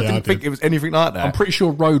real. I didn't think it was anything like that. I'm pretty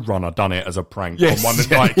sure Roadrunner done it as a prank Yes. on one,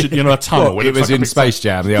 like, a tunnel. Well, it was looks like a in big Space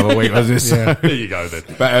Jam the other week, wasn't it? So- There you go then.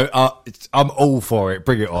 But I'm all for it.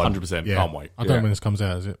 Bring it on. 100%. Yeah. Can't wait. I don't know when this comes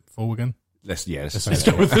out. Is it fall again? Let's Let's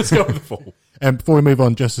go with the fall. Before we move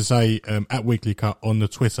on, just to say, at Weekly Cut on the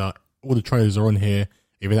Twitter, all the trailers are on here,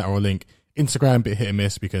 either that or a link. Instagram, bit hit and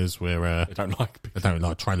miss because I don't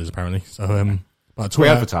like trailers apparently. So, but We're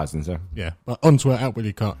Twitter, advertising, so. yeah, but on Twitter, at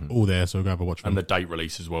Weekly Cut, all there, so go have a watch. And them. the date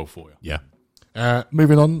release as well for you. Yeah.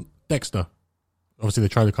 Moving on, Dexter. Obviously, the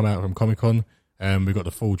trailer come out from Comic Con. We've got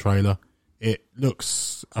the full trailer. It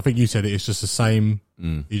looks, I think you said it's just the same.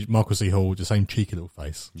 Michael C. Hall, the same cheeky little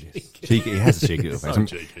face. Cheeky, he has a cheeky little face. So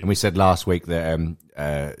cheeky. And we said last week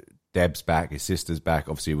that Deb's back, his sister's back.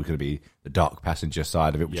 Obviously, we're going to be the dark passenger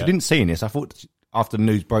side of it, which Yeah. I didn't see in this. I thought after the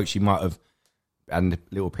news broke, she might have had a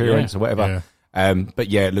little appearance Yeah. or whatever. Yeah. But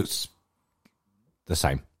yeah, it looks the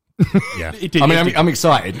same. Yeah. It did. I mean, it did- I'm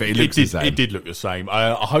excited, but it looks the same. It did look the same.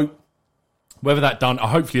 I hope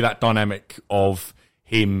hopefully that dynamic of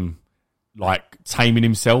him like taming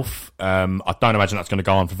himself. I don't imagine that's going to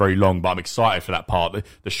go on for very long, but I'm excited for that part.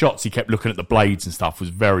 The shots he kept looking at the blades and stuff was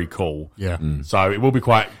very cool. Yeah. So it will be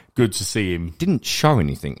quite good to see him. Didn't show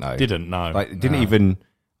anything though. Didn't know. Like, it didn't even.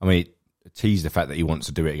 I mean, tease the fact that he wants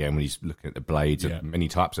to do it again when he's looking at the blades Yeah. and many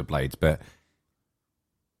types of blades, but.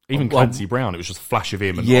 Even Clancy Brown, it was just a flash of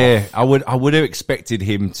him. And Yeah, off. I would have expected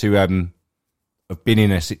him to have been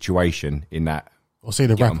in a situation in that. Or see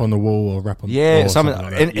the rap on the wall or rap on the Yeah, floor or something.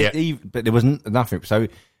 something like that. Yeah. But there wasn't nothing. So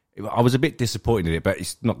I was a bit disappointed in it, but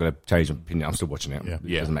it's not going to change my opinion. I'm still watching it. Yeah.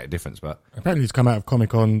 It doesn't make a difference. But Apparently, he's come out of Comic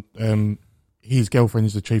Con. His girlfriend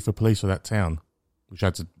is the chief of police of that town, which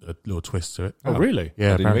adds a little twist to it. Oh, really?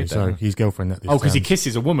 Yeah, didn't apparently read that, so. no. His girlfriend at this Oh, because he town.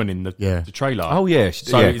 kisses a woman in Yeah. the trailer. oh yeah,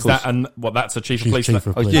 So yeah, is that and what? That's a chief of She's police. chief of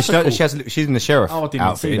Oh, police. yeah, she's in the sheriff Oh, I didn't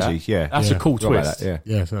outfit, see that. isn't she? Yeah, That's Yeah. a cool Forgot about twist. that,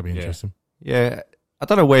 yeah. Yeah, so that'd be interesting. Yeah, I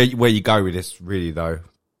don't know where you go with this really though.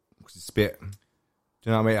 'Cause it's a bit. Do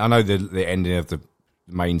you know what I mean? I know the ending of the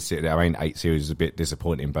main series, I mean 8 series is a bit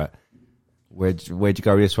disappointing, but where'd you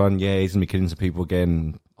go with this one? Yeah, he's gonna be killing some people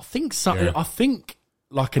again. I think so. Yeah. I think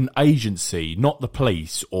like an agency, not the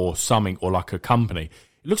police or something, or like a company.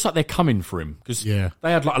 It looks like they're coming for him because Yeah.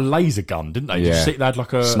 they had like a laser gun, didn't they? Did you Yeah. see they had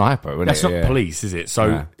like a Sniper, wasn't That's it? not Yeah. police, is it? So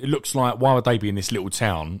No. it looks like why would they be in this little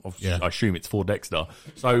town? Yeah. I assume it's for Dexter.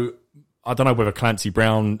 So I don't know whether Clancy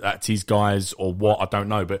Brown, that's his guys or what. I don't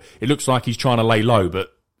know, but it looks like he's trying to lay low,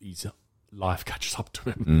 but his life catches up to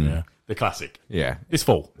him. Yeah. The classic. Yeah, This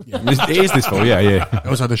fall. it is this fall. Yeah.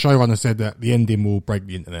 Also, the showrunner said that the ending will break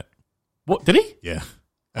the internet. What did he? Yeah.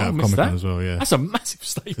 I Out of missed Comic Con that. as well, yeah. That's a massive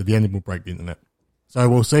So statement. the ending will break the internet. So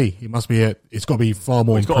we'll see. It must be it's got to be far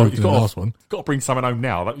more improved than the last one. Got to bring something home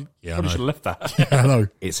now. Probably should have left that. Yeah, I know.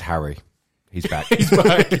 It's Harry. He's back. He's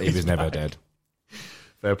back. He was never dead.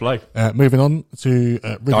 Fair play. Moving on to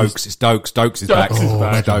Ridley's... Dokes. It's Dokes. Dokes is back. is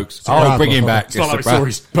back. Dokes. Brad, Bring him back. It's not like we saw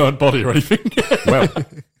his burnt body or anything. Well,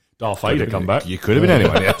 Darth Vader come back. you could have been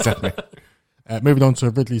anyone. Yeah, exactly. moving on to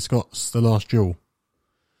Ridley Scott's The Last Duel,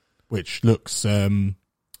 which looks...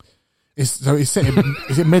 it's set in...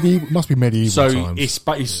 is it medieval? It must be medieval So times.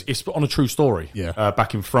 it's on a true story. Yeah.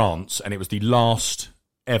 Back in France, and it was the last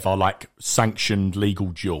ever sanctioned legal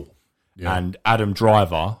duel. Yeah. And Adam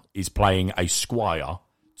Driver is playing a squire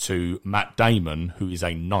to Matt Damon, who is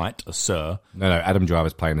a knight, a sir. No, Adam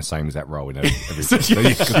Driver's playing the same exact role in every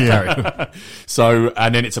So,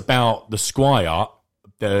 and then it's about the squire.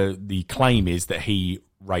 The claim is that he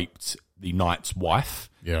raped the knight's wife.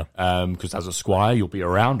 Yeah. Because as a squire, you'll be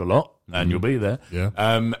around a lot and you'll be there. Yeah.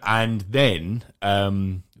 And then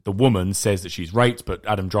the woman says that she's raped, but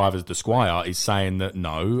Adam Driver's the squire is saying that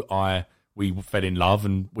no, we fell in love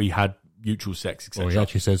and we had mutual sex, etc. Well, he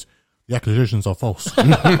actually says the accusations are false.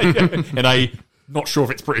 In a not sure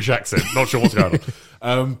if it's British accent, not sure what's going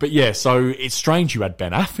on. But yeah, so it's strange you had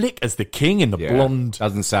Ben Affleck as the king in the blonde.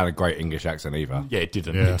 Doesn't sound a great English accent either. Yeah, it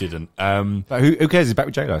didn't. Yeah. It didn't. But who cares? He's back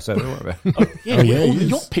with J-Lo, so don't worry about it. Yeah, Oh, yeah, all he the is.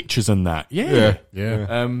 yacht pictures and that. Yeah.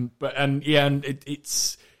 Yeah.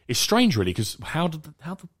 It's strange really because how the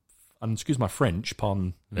and excuse my French,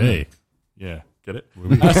 pardon. Hey. Yeah, get it?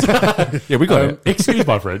 Yeah, we got it. Excuse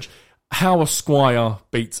my French. How a squire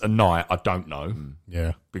beats a knight, I don't know.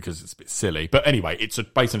 Yeah. Because it's a bit silly. But anyway, it's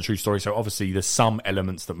based on a true story, so obviously there's some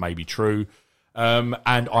elements that may be true. And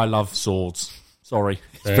I love swords. Sorry.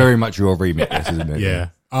 It's very much your remit, this, isn't it? Yeah.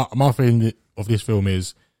 My feeling of this film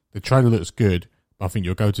is the trailer looks good, but I think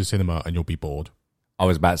you'll go to cinema and you'll be bored. I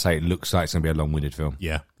was about to say, it looks like it's going to be a long-winded film.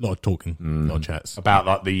 Yeah. A lot of talking, a lot of chats. About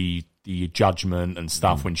like the judgment and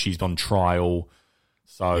stuff when she's on trial.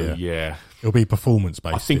 So yeah. It'll be performance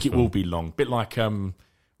based. I think it will be long. Bit like I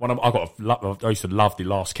used to love the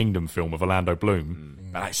Last Kingdom film of Orlando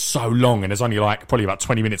Bloom. And it's so long, and there's only probably about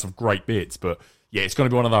 20 minutes of great bits. But yeah, it's going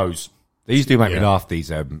to be one of those. These do make me laugh.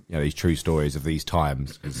 These these true stories of these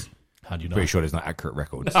times. Because How do you know? pretty sure there's not accurate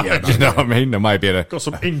records. Do you know what I mean? There might be Got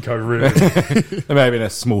some Inco really. there may have been a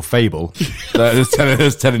small fable that's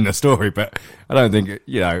telling the story, but I don't think take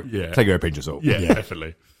it with a pinch of salt. yeah,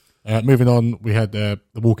 definitely. Moving on, we had The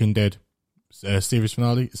Walking Dead season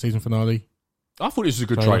finale. I thought this was a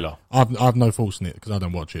good trailer. I've no faults in it because I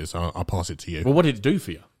don't watch it, so I'll pass it to you. Well, what did it do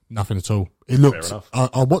for you? Nothing at all. It looked. enough.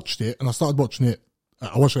 I watched it and I started watching it.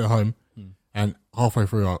 I watched it at home, and halfway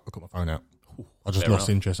through, I got my phone out. I just lost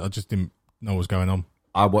interest. I just didn't know what was going on.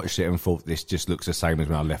 I watched it and thought this just looks the same as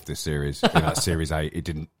when I left this series. Series 8,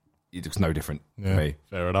 it looks no different to me.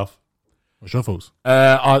 Fair enough. What's your thoughts?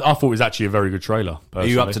 I thought it was actually a very good trailer. Are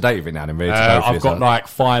you up to date with it now? And ready to go for I've this, got like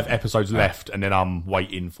 5 episodes left, and then I'm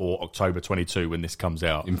waiting for October 22 when this comes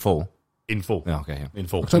out. in full. In full. Oh, okay, yeah. In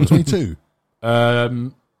full. October 22.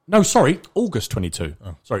 No, sorry, August 22.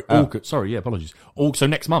 Sorry, August. Sorry, yeah, apologies. So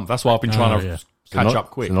next month. That's why I've been trying to catch up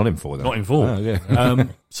quick. So not in full, then. Not in full. Oh, yeah.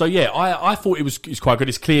 So yeah, I thought it's quite good.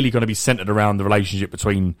 It's clearly going to be centered around the relationship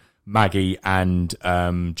between Maggie and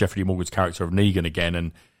Jeffrey Morgan's character of Negan again,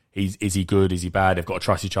 and is he good? Is he bad? They've got to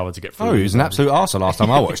trust each other to get through. Oh, he was an absolute arsehole last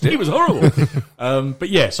time I watched it. He was horrible. But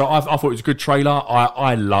yeah, so I thought it was a good trailer.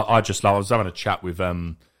 I was having a chat with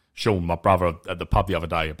Sean, my brother, at the pub the other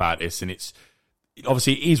day about this, and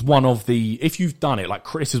obviously it is one of the, if you've done it, like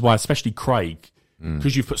this is why especially Craig,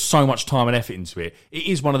 because you've put so much time and effort into it, it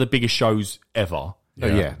is one of the biggest shows ever.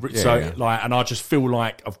 And I just feel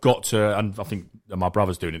like I've got to, and I think my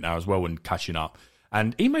brother's doing it now as well and catching up.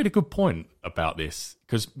 And he made a good point about this,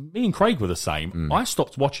 because me and Craig were the same. I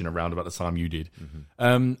stopped watching around about the time you did.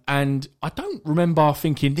 And I don't remember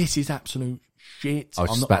thinking, this is absolute shit. I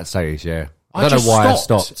was just about to say this, yeah. I don't know why I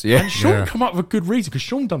stopped. Yeah. And Sean come up with a good reason, because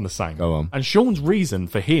Sean done the same. Go on. And Sean's reason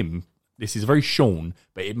for him, this is very Sean,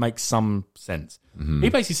 but it makes some sense. He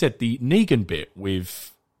basically said the Negan bit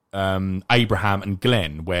with Abraham and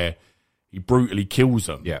Glenn, where he brutally kills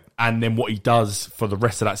them. Yeah. And then what he does for the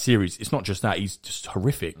rest of that series, it's not just that, he's just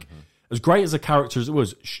horrific. As great as a character as it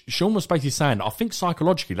was, Sean was basically saying, I think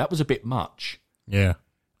psychologically that was a bit much. Yeah.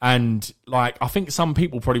 And like, I think some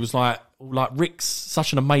people probably was like Rick's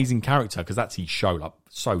such an amazing character, because that's his show, like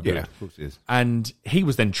so good. Yeah, of course it is. And he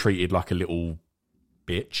was then treated like a little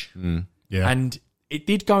bitch. Yeah. And it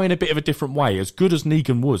did go in a bit of a different way. As good as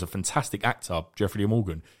Negan was, a fantastic actor, Jeffrey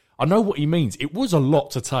Morgan, I know what he means. It was a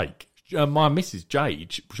lot to take. My Mrs.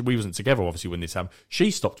 Jade, we wasn't together obviously when this happened,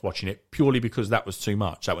 she stopped watching it purely because that was too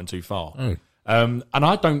much. That went too far. And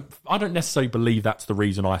I don't necessarily believe that's the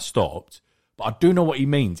reason I stopped, but I do know what he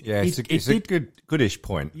means. Yeah, it's a goodish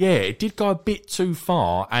point. Yeah, it did go a bit too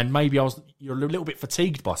far, and maybe you're a little bit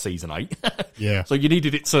fatigued by season 8. Yeah. So you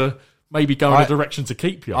needed it to maybe go in a direction to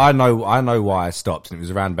keep you. I know why I stopped, and it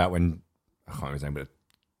was around about when I can't remember his name, but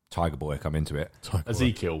Tiger Boy come into it.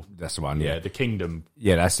 Ezekiel. That's the one. Yeah, the kingdom.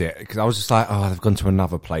 Yeah, that's it. Because I was just like, oh, they've gone to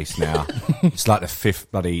another place now. It's like the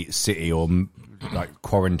 5th bloody city or like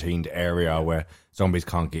quarantined area where zombies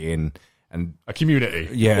can't get in. And a community.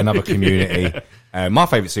 Yeah, another community. My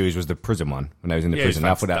favourite series was the prison one, when they was in the prison.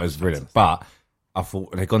 I thought that was brilliant. But I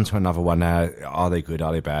thought they've gone to another one now. Are they good?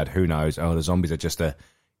 Are they bad? Who knows? Oh, the zombies are just a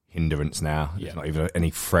hindrance now. It's not even any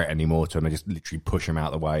threat anymore to them. They just literally push them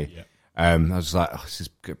out of the way. Yeah. I was just like, oh, this is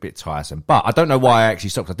a bit tiresome. But I don't know why I actually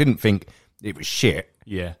stopped. I didn't think it was shit.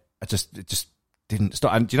 Yeah. It just didn't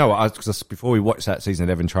stop. And do you know what? Because before we watched that season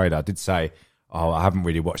 11 trailer, I did say, oh, I haven't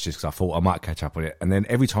really watched this because I thought I might catch up on it. And then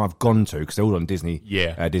every time I've gone to, because they're all on Disney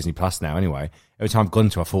Plus now anyway, every time I've gone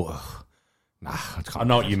to, I thought, oh, nah, I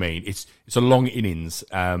know what you mean. It's a long innings.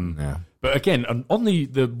 But again, on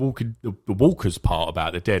the Walkers part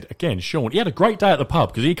about the dead, again, Sean, he had a great day at the pub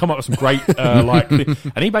because he come up with some great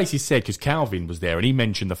and he basically said, because Calvin was there and he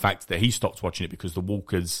mentioned the fact that he stopped watching it because the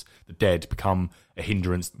Walkers, the dead, become a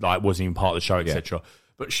hindrance, like wasn't even part of the show, etc.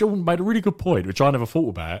 But Sean made a really good point, which I never thought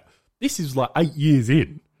about. This is like 8 years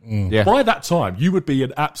in. Yeah. By that time, you would be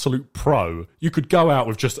an absolute pro. You could go out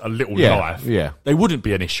with just a little knife. Yeah. They wouldn't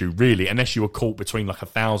be an issue, really, unless you were caught between like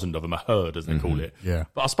 1,000 of them, a herd, as they call it. Yeah.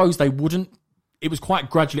 But I suppose they wouldn't. It was quite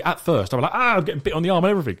gradually. At first, I was like, I'm getting bit on the arm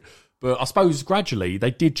and everything. But I suppose gradually they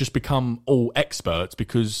did just become all experts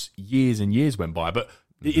because years and years went by. But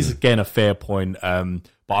it is, again, a fair point.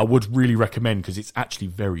 But I would really recommend, because it's actually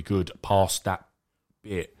very good past that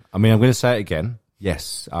bit. I mean, I'm going to say it again.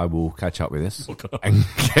 Yes, I will catch up with this and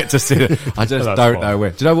get to see it. I just don't know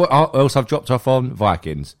where. Do you know what else I've dropped off on?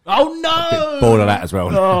 Vikings. Oh, no! Bored of that as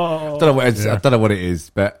well. No. I don't know what it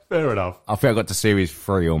is, but fair enough. I think I got to series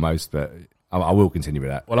 3 almost, but I will continue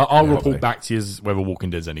with that. Well, I'll report back to you whether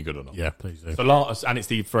Walking Dead's any good or not. Yeah, please do. The last, and it's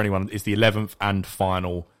the 11th and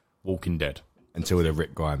final Walking Dead. Until the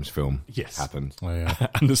Rick Grimes film happens. Oh, yeah.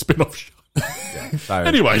 And the spin-off show. So,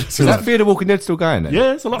 anyway, is that Fear the Walking Dead still going then?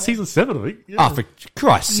 Yeah, it's like season 7, I think. Yeah. Oh, for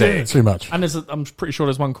Christ's sake. Too much. And I'm pretty sure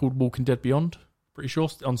there's one called Walking Dead Beyond. Pretty sure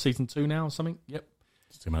on season 2 now or something. Yep.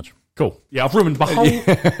 It's too much. Cool. Yeah, I've ruined my whole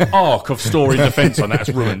arc of story and defence on that. It's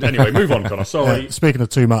ruined. Anyway, move on, Connor. Sorry. Speaking of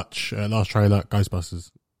too much, last trailer,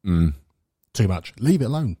 Ghostbusters. Too much. Leave it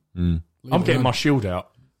alone. I'm getting my shield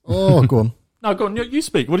out. Oh, go on. No, go on. You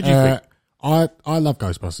speak. What did you think? I love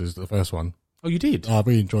Ghostbusters, the first one. Oh, you did? I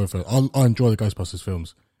really enjoy it. I enjoy the Ghostbusters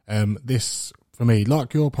films. This, for me,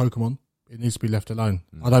 like your Pokemon, it needs to be left alone.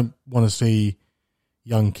 I don't want to see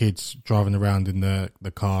young kids driving around in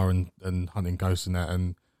the car and hunting ghosts and that,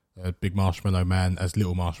 and big marshmallow man as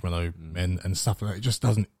little marshmallow men and stuff like that. It just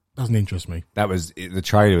doesn't interest me. The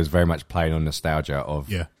trailer was very much playing on nostalgia of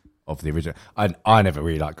the original. I never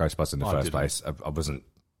really liked Ghostbusters in the first place. I wasn't.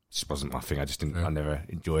 Just wasn't my thing. I just didn't. I never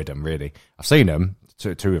enjoyed them really. I've seen them, two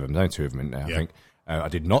of them. There's only 2 of them in there. I think. I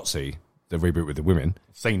did not see the reboot with the women.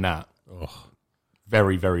 Seen that.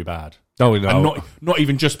 Very, very bad. Oh no, and not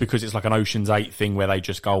even just because it's like an Ocean's 8 thing where they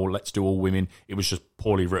just go, let's do all women. It was just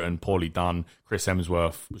poorly written, poorly done. Chris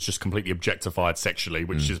Hemsworth was just completely objectified sexually,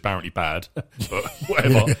 which is apparently bad. But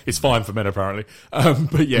whatever, it's fine for men apparently.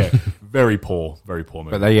 But yeah, very poor movie.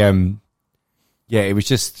 But they yeah, it was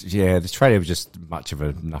just the trailer was just much of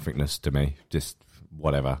a nothingness to me. Just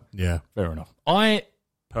whatever. Yeah, fair enough. I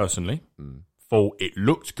personally thought it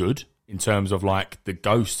looked good in terms of like the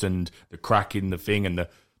ghosts and the crack in the thing and the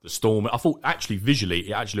storm. I thought actually visually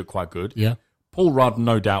it actually looked quite good. Yeah, Paul Rudd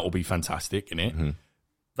no doubt will be fantastic in it.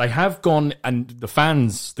 They have gone, and the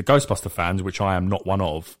fans, the Ghostbuster fans, which I am not one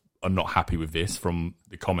of, are not happy with this from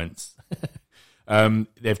the comments.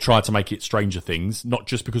 They've tried to make it Stranger Things, not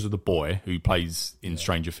just because of the boy who plays in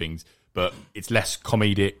Stranger Things, but it's less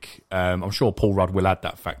comedic. I'm sure Paul Rudd will add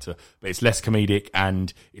that factor, but it's less comedic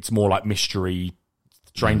and it's more like mystery,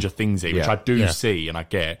 Stranger Thingsy, which I do see and I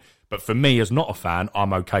get. But for me, as not a fan,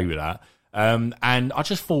 I'm okay with that. And I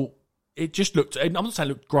just thought it just looked. I'm not saying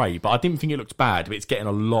it looked great, but I didn't think it looked bad. But it's getting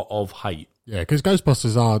a lot of hate. Yeah, because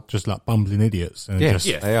Ghostbusters are just like bumbling idiots. And they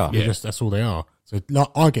are. That's all they are. So like,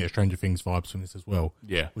 I get Stranger Things vibes from this as well.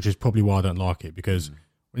 Yeah, which is probably why I don't like it, because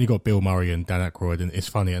when you got Bill Murray and Dan Aykroyd, and it's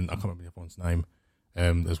funny, and I can't remember everyone's name.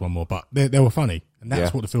 There's one more, but they were funny, and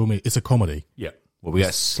that's what the film is. It's a comedy. Yeah. Well, we get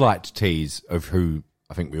a slight tease of who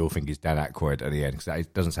I think we all think is Dan Aykroyd at the end, because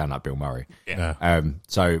that doesn't sound like Bill Murray. Yeah.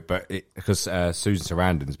 No. Because Susan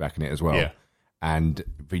Sarandon's back in it as well. Yeah. and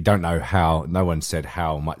we don't know how. No one said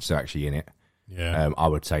how much they're actually in it. Yeah. I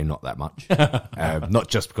would say not that much. Not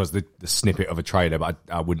just because the snippet of a trailer, but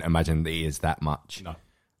I wouldn't imagine that it is that much. No.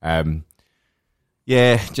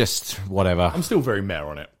 Yeah, just whatever. I'm still very meh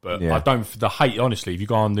on it, but Yeah. I don't. The hate, honestly, if you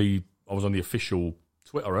go on I was on the official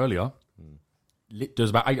Twitter earlier. There's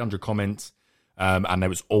about 800 comments, and they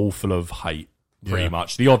was all full of hate. Pretty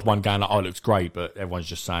much. The odd one going like, "Oh, it looks great," but everyone's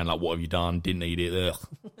just saying like, "What have you done? Didn't need it." Ugh.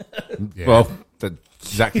 Yeah. Well, that's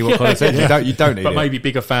exactly what Colin said. You don't need But it. maybe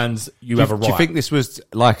bigger fans, you have a right. Do you think this was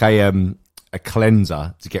like a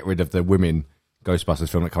cleanser to get rid of the women Ghostbusters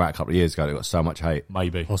film that came out a couple of years ago that got so much hate?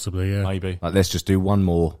 Maybe. Possibly, yeah. Maybe. Like, let's just do one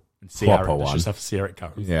more See how proper it- let's one. just have to see how it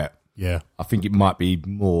goes. Yeah, Yeah. I think it might be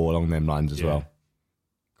more along them lines as Yeah. well.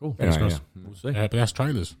 Cool. Anyway, Fingers crossed. We'll see. But that's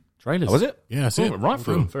trailers. Trailers. Oh, was it? Yeah, that's Cool. it. Right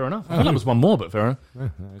through Done. them. Fair enough. I thought that was one more, but fair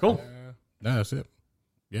enough. Cool. No, that's it.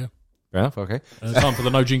 Yeah. Fair enough. Okay. It's time for the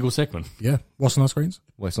no jingle segment. Yeah. What's on our screens?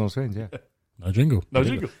 West on screens. Yeah. No jingle. No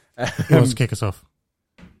jingle. Who wants to kick us off?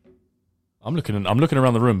 I'm looking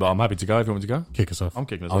around the room, but I'm happy to go. If you want me to go, Kick us off. I'm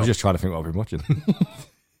kicking us I was off. just trying to think what I've been watching.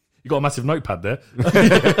 You got a massive notepad there.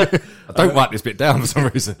 I don't write this bit down for some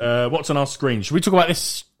reason. What's on our screen? Should we talk about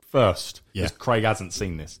this first? Yeah. Because Craig hasn't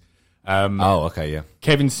seen this. Oh, okay, yeah.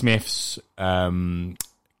 Kevin Smith's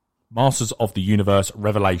Masters of the Universe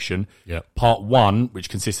Revelation, Yeah. Part 1, which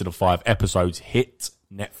consisted of 5 episodes, hit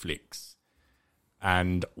Netflix.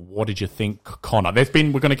 And what did you think, Connor? We're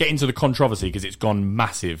going to get into the controversy because it's gone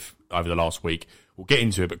massive over the last week. We'll get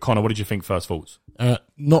into it, but Connor, what did you think first thoughts?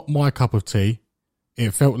 Not my cup of tea.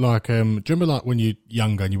 It felt like, do you remember like when you're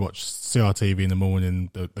younger and you watch CRTV in the morning,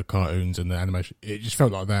 the cartoons and the animation? It just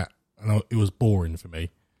felt like that. And it was boring for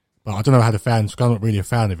me. But I don't know how the fans, because I'm not really a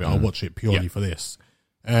fan of it. I'll watch it purely for this.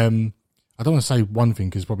 I don't want to say one thing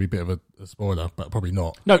because it's probably a bit of a spoiler, but probably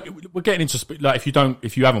not. No, we're getting into like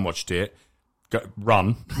if you haven't watched it,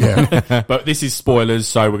 run. Yeah. But this is spoilers,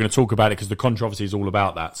 so we're going to talk about it because the controversy is all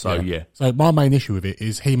about that. So yeah. So my main issue with it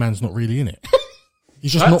is He-Man's not really in it.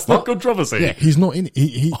 He's just That's not. not controversy. Yeah, he's not in it.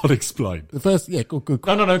 He I'll explain. the first. Yeah, good.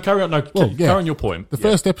 No. Carry on. No, Well, yeah. carry on your point. The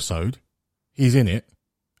first episode, he's in it,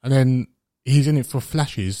 and then he's in it for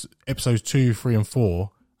flashes. Episodes 2, 3, and 4,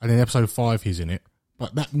 and then episode 5, he's in it.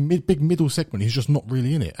 But that big middle segment, he's just not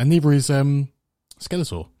really in it, and neither is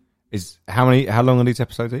Skeletor. Is how long are these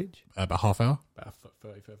episodes each? About half hour. About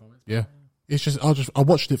 35 minutes. Yeah, it's just I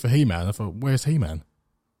watched it for He-Man. I thought, where's He-Man?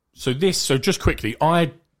 So just quickly,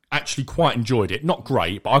 I actually quite enjoyed it. Not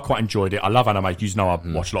great, but I quite enjoyed it. I love animation. You know, I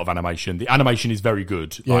watch a lot of animation. The animation is very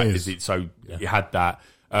good. Yeah, Like, it is. It had that.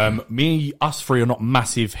 Us three are not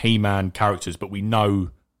massive He-Man characters, but we know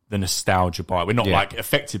the nostalgia by it. We're not like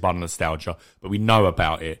affected by the nostalgia, but we know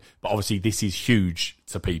about it. But obviously, this is huge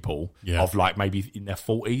to people of like maybe in their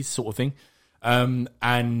 40s sort of thing.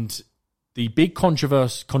 And the big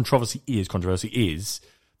controversy is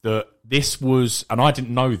that this was, and I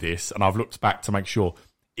didn't know this, and I've looked back to make sure,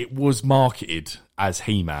 it was marketed as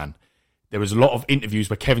He-Man. There was a lot of interviews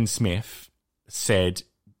where Kevin Smith said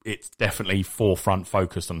it's definitely forefront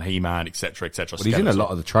focused on He-Man, etc., etc. Well, he's in a lot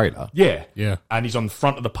of the trailer. Yeah. Yeah. And he's on the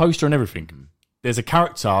front of the poster and everything. There's a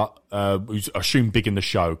character who's assumed big in the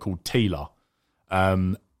show called Teela.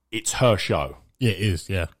 It's her show. Yeah, it is.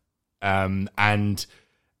 Yeah, And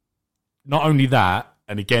not only that,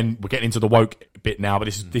 and again, we're getting into the woke bit now, but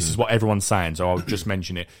this is what everyone's saying, so I'll just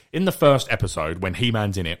mention it. In the first episode, when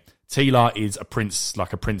He-Man's in it, Teela is a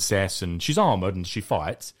princess, and she's armoured and she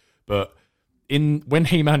fights, but when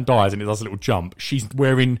He-Man dies and he does a little jump, she's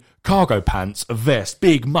wearing cargo pants, a vest,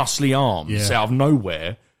 big muscly arms out of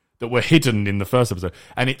nowhere that were hidden in the first episode,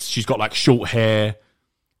 and she's got like short hair,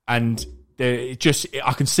 and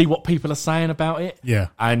I can see what people are saying about it. Yeah.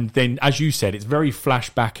 And then, as you said, it's very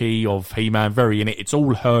flashbacky of He-Man, very in it. It's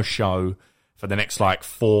all her show for the next like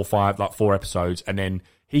 4 episodes, and then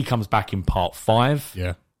he comes back in part 5.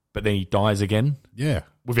 yeah, But then he dies again yeah.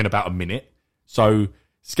 within about a minute. So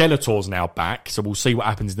Skeletor's now back, so we'll see what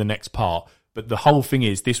happens in the next part. But the whole thing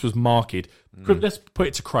is, this was marketed. Let's put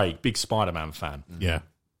it to Craig, big Spider-Man fan. Yeah.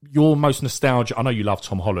 Your most nostalgic, I know you love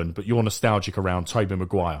Tom Holland, but you're nostalgic around Tobey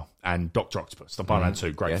Maguire and Dr. Octopus, Spider-Man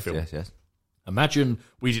 2, great film. Yes. Imagine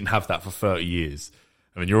we didn't have that for 30 years.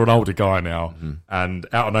 I mean, you're an older guy now, and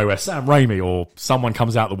out of nowhere, Sam Raimi or someone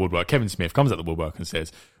comes out the woodwork, Kevin Smith comes out the woodwork and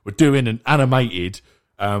says, we're doing an animated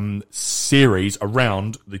series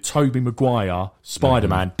around the Tobey Maguire,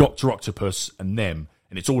 Spider-Man, Dr. Octopus, and them.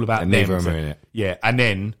 And it's all about And them. neither of them are in it. Yeah, and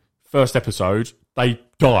then, first episode, they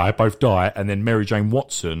both die, and then Mary Jane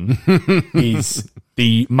Watson is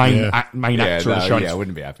the main actor of the show. Yeah, I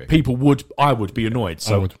wouldn't be happy. I would be annoyed.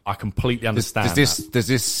 So I completely understand. Does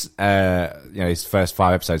this his first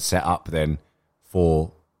 5 episodes set up then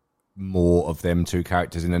for more of them two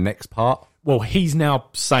characters in the next part. Well, he's now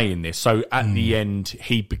saying this. So at the end,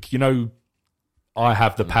 I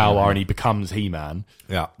have the power and he becomes He-Man.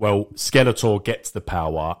 Yeah. Well, Skeletor gets the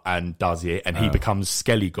power and does it, and he becomes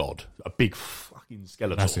Skelly-God, a big fucking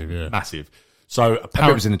Skeletor. Massive, yeah. Massive. So I bet it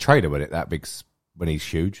apparently... was in the trailer, wasn't it? That big, when he's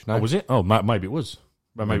huge. No? Oh, was it? Oh, maybe it was.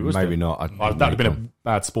 Well, maybe it was. Maybe then. not. That would have been a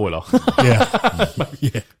bad spoiler.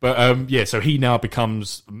 Yeah. But so he now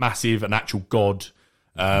becomes massive, an actual god,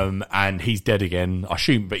 and he's dead again. I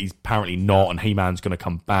assume, but he's apparently not, and He-Man's going to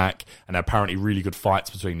come back, and apparently really good fights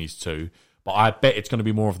between these two. But I bet it's going to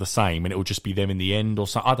be more of the same, and it will just be them in the end or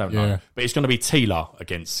something. I don't know. Yeah. But it's going to be Teela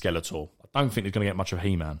against Skeletor. I don't think they're going to get much of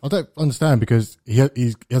He-Man. I don't understand because he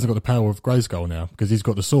hasn't got the power of Grayskull now because he's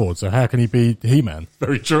got the sword. So how can he be He-Man?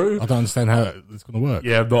 Very true. I don't understand how it's going to work.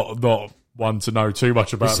 Yeah, not one to know too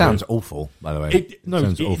much about. It sounds awful, by the way.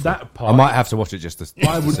 Sounds awful. That part. I might have to watch it just to see.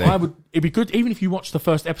 I would. It'd be good even if you watch the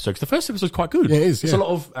first episode, because the first episode's quite good. Yeah, it is, It's yeah. a lot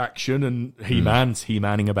of action and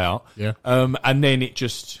He-Manning about. Yeah. And then it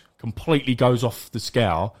just completely goes off the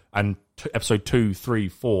scale. And episode 2, 3,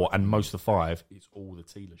 4, and most of 5 is all the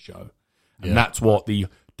Teela show, and that's what the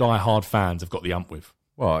die-hard fans have got the ump with.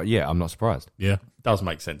 Well, yeah, I'm not surprised. Yeah. It does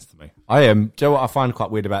make sense to me. I am. Do you know what I find quite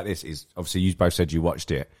weird about this is obviously you both said you watched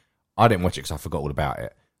it. I didn't watch it because I forgot all about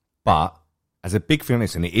it. But as a big thing on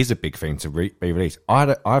this, and it is a big thing to be released, I've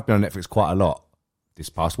been on Netflix quite a lot this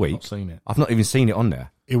past week. Not seen it. I've not even seen it on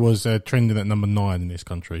there. It was trending at number 9 in this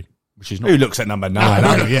country. Which is not. Who looks at number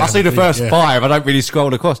 9? Yeah, I see the first 5. I don't really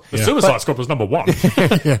scroll across. The Suicide Squad was number 1.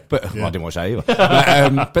 But well, I didn't watch that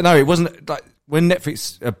either. But no, it wasn't like when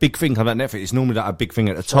Netflix, a big thing comes out Netflix, it's normally like a big thing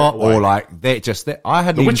at the top away. or like they're just there. I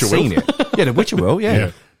hadn't even Witcher seen it. Yeah, The Witcher will,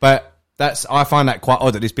 yeah. But I find that quite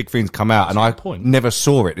odd that this big thing's come out and I never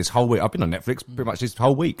saw it this whole week. I've been on Netflix pretty much this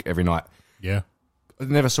whole week every night. Yeah. I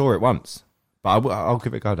never saw it once. But I'll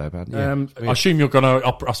give it a go though, man. Yeah, I assume you're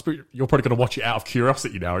probably gonna watch it out of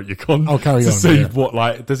curiosity now at your con. I'll carry to on, see yeah.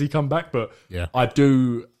 what does he come back? But Yeah. I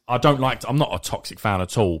don't like. I'm not a toxic fan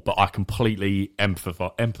at all, but I completely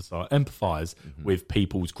empathize with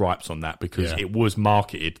people's gripes on that because it was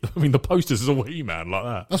marketed. I mean, the posters is all He-Man like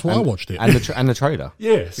that. That's why I watched it. and the trailer.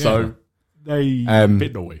 Yeah, so they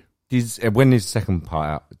bit naughty. When is the second part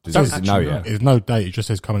out? Does it know yet? There's no date. It just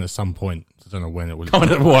says coming at some point. I don't know when it will.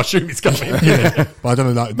 Well, I assume it's coming. Yeah. But I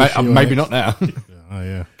don't know. Like, this year or Maybe next. not now. Oh,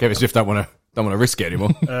 yeah. Kevin Swift don't want to risk it anymore.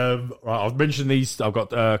 Right, I've mentioned these. I've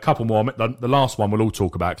got a couple more. The last one we'll all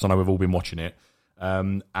talk about because I know we've all been watching it.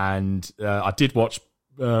 I did watch.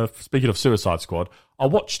 Speaking of Suicide Squad, I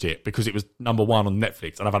watched it because it was number 1 on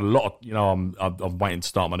Netflix, and I've had a lot of. I'm waiting to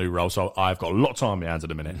start my new role, so I've got a lot of time on my hands at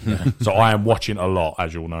the minute. So I am watching a lot,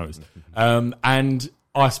 as you'll notice. And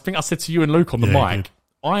I think I said to you and Luke on the mic,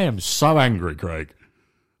 I am so angry, Craig.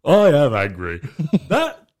 I am angry.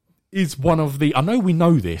 That is one of the. I know we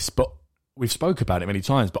know this, but we've spoke about it many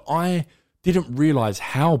times. But I didn't realise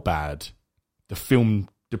how bad the film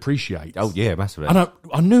depreciates. Oh yeah, massively. And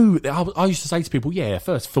I knew. I used to say to people, "Yeah,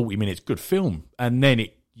 first 40 minutes, good film, and then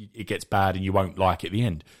it gets bad, and you won't like it at the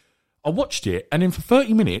end." I watched it, and then for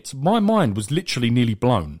 30 minutes, my mind was literally nearly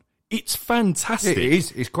blown. It's fantastic. It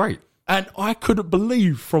is. It's great. And I couldn't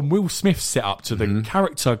believe from Will Smith's setup to the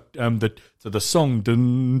character, to the song,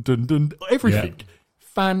 dun, dun, dun, everything. Yeah.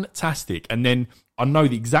 Fantastic. And then I know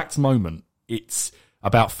the exact moment. It's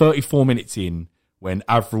about 34 minutes in when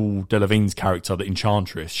Avril Delevingne's character, the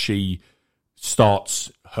Enchantress, she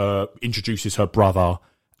introduces her brother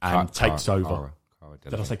and takes over.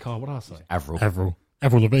 Did I say Cara? What did I say? Avril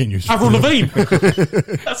Lavigne. Avril Lavigne.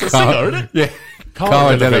 That's a singer, isn't it? Yeah.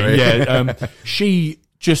 Cara Delevingne. Yeah. She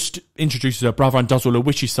just introduces her brother and does all the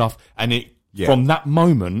witchy stuff, and from that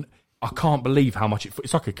moment, I can't believe how much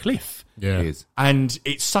it's like a cliff. Yeah. It is. And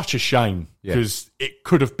it's such a shame because it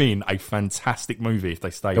could have been a fantastic movie if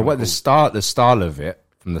they stayed. The style of it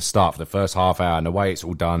from the start, for the first half hour, and the way it's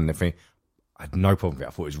all done, and everything, I had no problem with it.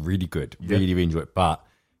 I thought it was really good, really enjoyed it, but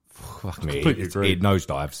fuck me, it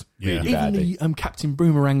nosedives really badly. Even the Captain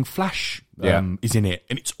Boomerang Flash is in it,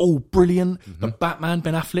 and it's all brilliant. The Batman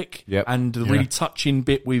Ben Affleck and the really touching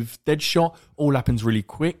bit with Deadshot all happens really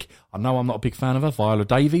quick. I know I'm not a big fan of her, Viola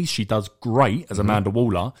Davis. She does great as Amanda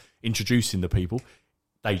Waller introducing the people.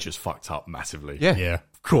 They just fucked up massively. Yeah.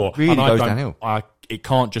 Cool. Really goes downhill. It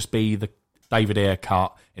can't just be the David Ayer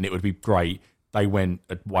cut, and it would be great. They went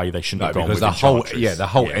a way they shouldn't have gone because with the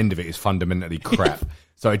whole end of it is fundamentally crap.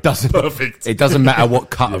 So it doesn't Perfect. It doesn't matter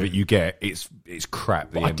what cut of it you get. It's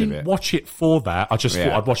crap. I didn't watch it for that. I just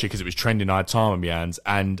thought I'd watch it because it was trending. I had time on my hands,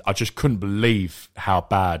 and I just couldn't believe how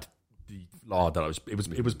bad. I don't know.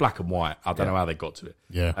 It was black and white. I don't know how they got to it.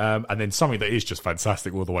 Yeah. And then something that is just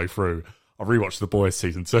fantastic all the way through. I rewatched The Boys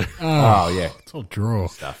season 2. Oh, yeah. It's all draw.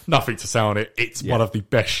 Nothing to say on it. It's one of the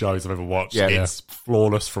best shows I've ever watched. Yeah. It's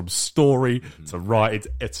flawless from story to writing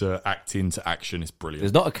to acting to action. It's brilliant.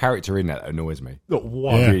 There's not a character in that annoys me. Not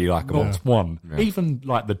one. I really like them all. Not one. Even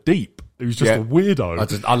like the Deep, who's just a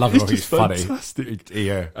weirdo. I love him. He's funny. Fantastic.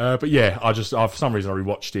 Yeah. But yeah, for some reason I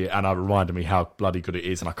rewatched it and it reminded me how bloody good it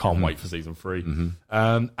is, and I can't wait for season 3.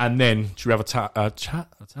 And then should we have a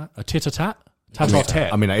tit-a-tat?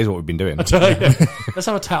 Tat-a-tat. I mean, that is what we've been doing. Let's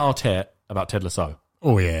have a tat-a-tat about Ted Lasso.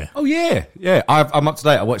 Oh, yeah. Oh, yeah. Yeah, I'm up to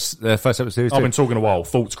date. I watched the first episode. I've been talking a while.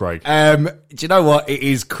 Thoughts, Craig? Do you know what? It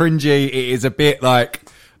is cringy. It is a bit like,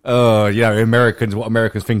 what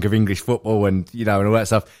Americans think of English football and all that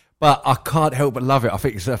stuff. But I can't help but love it. I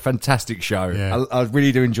think it's a fantastic show. Yeah. I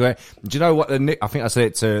really do enjoy it. Do you know what? I think I said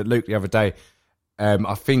it to Luke the other day.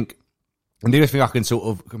 I think, and the only thing I can sort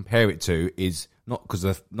of compare it to is not because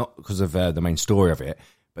of the main story of it,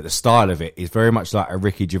 but the style of it is very much like a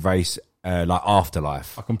Ricky Gervais like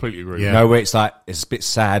Afterlife. I completely agree. Yeah. Where it's like there's a bit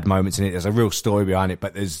sad moments in it. There's a real story behind it,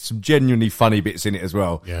 but there's some genuinely funny bits in it as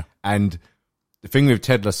well. Yeah. And the thing with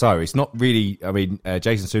Ted Lasso, it's not really. I mean,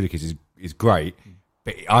 Jason Sudeikis is great,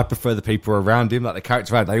 but I prefer the people around him, like the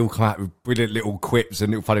characters around. They all come out with brilliant little quips and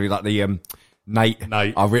little funny, like the Nate.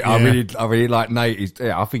 Nate. I really like Nate.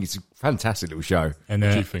 I think it's a fantastic little show. And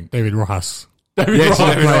What do you think? David Rojas. Yes,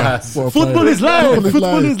 What a Football player. is life.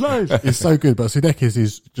 Football is life. It's so good, but Sudeikis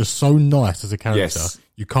is just so nice as a character. Yes.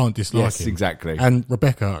 You can't dislike Yes, him. exactly. And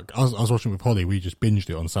Rebecca, I was watching with Holly. We just binged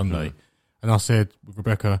it on Sunday, and I said with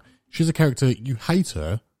Rebecca, she's a character you hate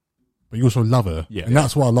her, but you also love her. Yeah. And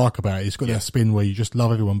that's what I like about it. It's got that spin where you just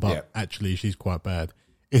love everyone, but actually she's quite bad.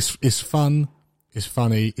 It's fun. It's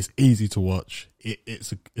funny. It's easy to watch.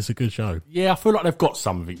 It's a good show. Yeah, I feel like they've got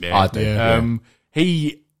something there. I do. Yeah.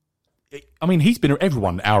 He's been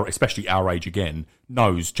everyone, especially our age again,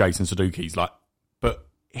 knows Jason Sudeikis, but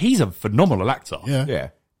he's a phenomenal actor. Yeah. Yeah.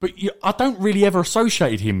 But I don't really ever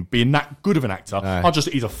associate him being that good of an actor.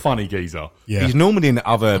 He's a funny geezer. Yeah. He's normally in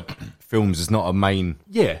other films as not a main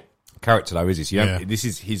Yeah. character, though, is he? So Yeah. this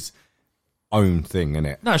is his own thing, isn't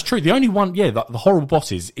it? No, it's true. The only one, the Horrible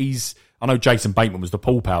Bosses, I know Jason Bateman was the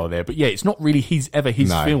Paul Power there, but it's not really his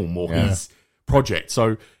film or his project.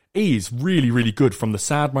 So he is really, really good from the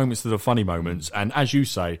sad moments to the funny moments. And as you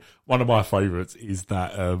say, one of my favourites is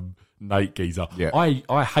that Nate geezer. Yeah.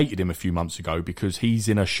 I hated him a few months ago because he's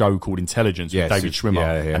in a show called Intelligence with David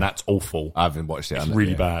Schwimmer, and that's awful. I haven't watched it. It's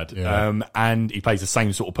really bad. Yeah. And he plays the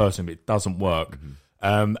same sort of person, but it doesn't work.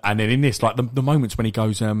 And then in this, like the moments when he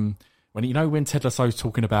goes, when Ted Lasso's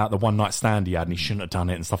talking about the one night stand he had and he shouldn't have done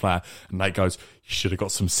it and stuff like that, and Nate goes, "You should have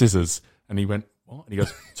got some scissors," and he went, "What?" And he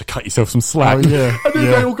goes, "To cut yourself some slack." Oh, yeah. And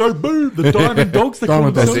then they all go, "Boom!" The Diamond Dogs. They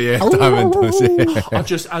call Diamond themselves. Dogs. Diamond Dogs, I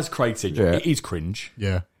just, as Craig said, it is cringe,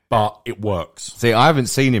 Yeah. but it works. See, I haven't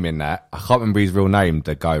seen him in that. I can't remember his real name,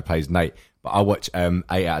 the guy who plays Nate, but I watch 8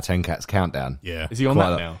 out of 10 Cats Countdown. Yeah. Is he on Quite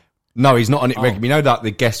that a- now? No, he's not on it regularly. You know, like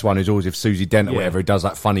the guest one who's always with Susie Dent or Yeah. whatever, who does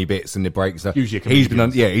like funny bits and the breaks. Usually a he's been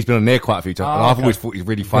on, comedian. he's been on there quite a few times. And I've always thought he's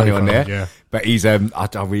really funny Very on funny, there. yeah. But he's, I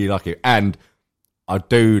really like it. And I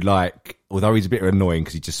do like, although he's a bit annoying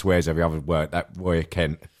because he just swears every other word, that Roy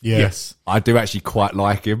Kent. Yeah. Yes. I do actually quite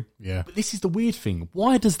like him. Yeah. But this is the weird thing.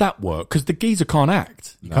 Why does that work? Because the geezer can't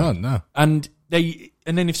act. You can't, no. And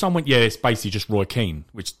then if someone, it's basically just Roy Keane,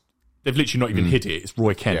 which they've literally not even hit it. It's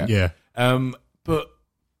Roy Kent. Yeah. But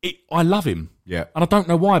I love him. Yeah. And I don't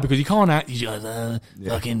know why, because he can't act. He's just,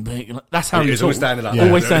 fucking big. That's how He's he's always standing like that.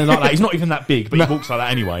 Always standing like that. He's not even that big, but he walks like that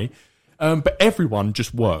anyway. But everyone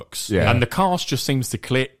just works. Yeah. And the cast just seems to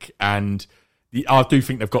click. And I do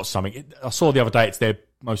think they've got something. I saw the other day, it's their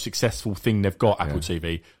most successful thing they've got, Apple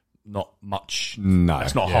TV. Not much. No.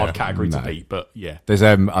 That's not a hard category to beat, but yeah. There's,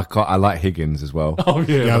 I like Higgins as well. Oh,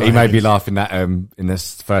 yeah. Yeah, He made me laugh in that in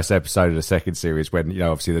this first episode of the second series when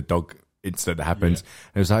obviously the dog incident that happens.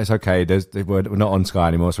 And it was like, it's okay. We're not on Sky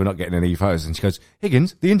anymore, so we're not getting any photos. And she goes,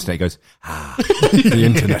 Higgins, the internet. He goes, the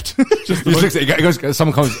internet. Just looks at it. He goes,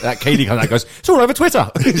 someone comes, Katie comes out and goes, it's all over Twitter.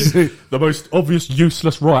 The most obvious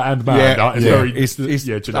useless right hand man. I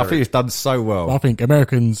think it's done so well. I think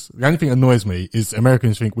Americans, the only thing that annoys me is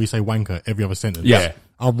Americans think we say wanker every other sentence. Yeah.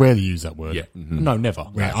 I rarely use that word. Yeah. No, never.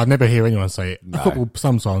 Yeah, I never hear anyone say it. Football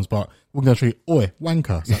sometimes, but we're going to treat, oi,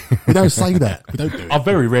 wanker. It's like, we don't say that. We don't do it. I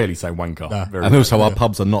very rarely say wanker. Nah. Very And also, our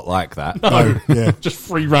pubs are not like that. No, Yeah. just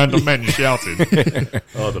three random men shouting. I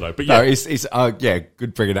don't know, but No, yeah, it's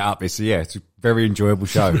good bringing it up. It's a very enjoyable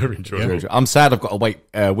show. Very enjoyable. I'm sad I've got to wait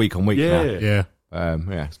week on week yeah, now.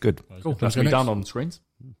 Yeah. It's good. Cool. That's go me next? done on screens.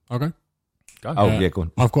 Okay. Go. Oh, yeah, go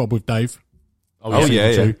on. I've got with Dave. Oh, yeah,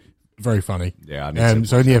 Season yeah. 2. very funny. Yeah, I need to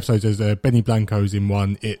so in the episodes, there's Benny Blanco's in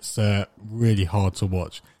one. It's really hard to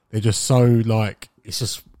watch. They're just so like, it's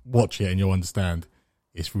just watch it and you'll understand.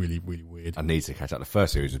 It's really, really weird. I need to catch up. The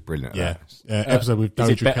first series was brilliant. Yeah. Episode with Is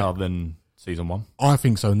it Doja better Cat. than season 1? I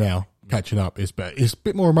think so now. Catching up is better. It's a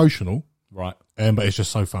bit more emotional, Right. but it's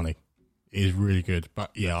just so funny. It is really good.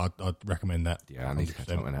 But yeah, I'd recommend that. Yeah, I need to catch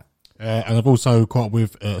up on that. And I've also caught up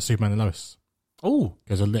with Superman and Lois. Oh,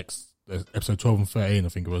 Because the next episode 12 and 13, I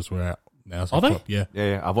think it was, we're out now. So Are I've they? caught up, Yeah.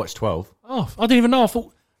 Yeah, I watched 12. oh, I didn't even know. I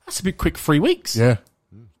thought that's a bit quick. 3 weeks. Yeah.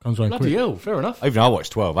 Comes around Bloody quick. hell. Fair enough. Even I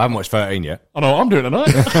watched 12. I haven't watched 13 yet. I know what I'm doing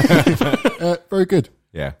tonight. Very good.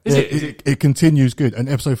 Yeah. Is Yeah, it? it continues good. And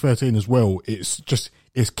episode 13 as well, it's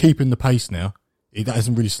keeping the pace now. It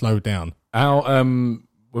hasn't really slowed down. How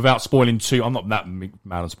without spoiling too, I'm not that man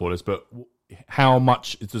on spoilers, but how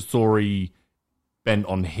much is the story bent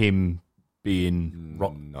on him being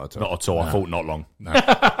Not at all. Not at all. I thought not long. No.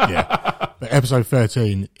 Yeah. But episode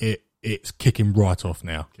 13, it's kicking right off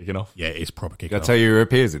now. Kicking off. Yeah, it's proper kicking Did I off. tell you who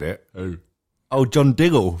appears in it? Who? Oh, John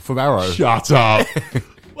Diggle from Arrow. Shut up.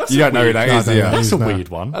 You don't know who that is, do you? That's a No. weird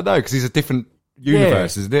one. I know, because he's a different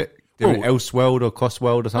universe, isn't it? Different Elseworld or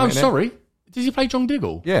Crossworld or Oh, something. innit? sorry. Does he play John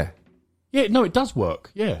Diggle? Yeah. Yeah, no, it does work.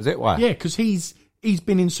 Yeah. Is it? Why? Yeah, because he's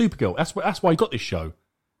been in Supergirl. That's why he got this show.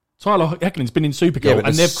 Tyler Hoechlin's been in Supergirl, Yeah, but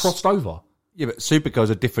and the they've crossed over. Yeah, but Supergirl's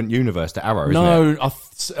a different universe to Arrow, isn't it?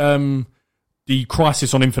 No, the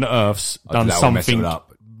Crisis on Infinite Earths done that will mess it something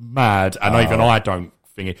up. mad, and even I don't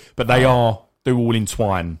think it. But they're all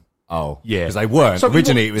entwined. Oh. Yeah. Because they weren't. So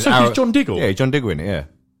Originally, it was so Arrow. he's John Diggle? Yeah, John Diggle in it, yeah.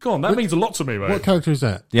 Go on, that means a lot to me, mate. What character is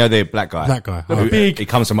that? Yeah, the black guy. Black guy. Who- big- He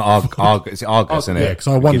comes from Argus, isn't it? Yeah, because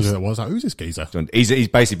I wondered Gives- who it was. Like, who's this geezer? He's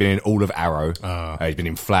basically been in all of Arrow. He's been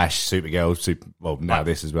in Flash, Supergirl, now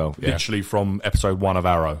this as well. Yeah. Literally from episode 1 of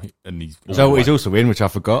Arrow, and he's So he's also in, which I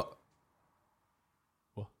forgot.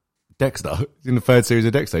 Dexter. He's in the third series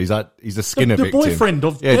of Dexter. He's the Skinner the victim. boyfriend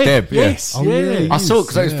of Deb. Yeah. Yes, Oh, yeah. yeah. I saw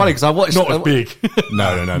because it's funny because I watched Not as big.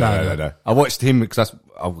 No. I watched him because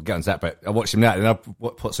I'll get on to that, but I watched him now and I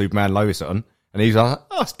put Superman Lois on, and he's like,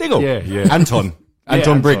 "Oh, it's Diggle." Yeah. Anton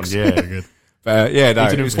Anton, Briggs. yeah, good. Yeah, no,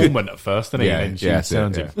 He's an it was good. informant at first, isn't he? Yeah, And then she yeah, that's it,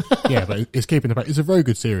 turns yeah. him. Yeah, but it's keeping the pace. It's a very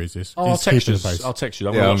good series. This. I'll It's text keeping you. the pace. I'll text you.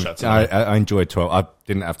 I'm Yeah, gonna watch that tonight. I enjoyed 12. I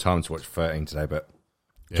didn't have time to watch 13 today, but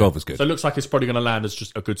 12 was good. So it looks like it's probably going to land as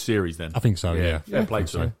just a good series then. I think so. Yeah. Fair play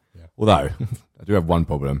to him. Although I do have one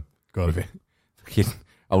problem. Got with it. it.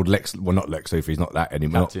 Old Lex, well, not Lex Luthor. He's not that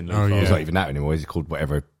anymore. Captain Oh, Luthor. yeah. He's not even that anymore. He's called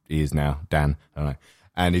whatever he is now, Dan. I don't know.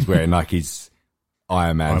 And he's wearing like his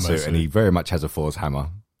Iron Man Man suit, suit. and he very much has a Thor's hammer.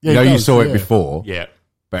 Yeah, you know, he you does, saw it yeah. before, Yeah.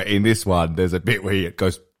 but in this one, there's a bit where it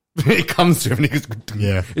goes, it comes to him, and he goes,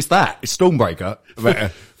 Yeah. it's that, it's Stormbreaker.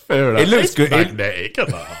 But, Fair enough. It looks It's good. Magnetic.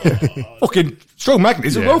 Come on. fucking strong magnet.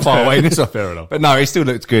 It's Yeah. real far away in this one. Fair enough. But no, it still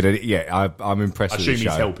looks good. And I'm impressed I with assume the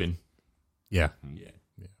he's show. helping Yeah.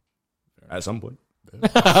 At some point.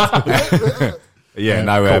 Yeah,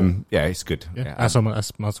 Yeah, it's good. Yeah.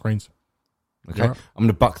 That's my screens. Okay. I'm going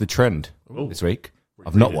to buck the trend this week.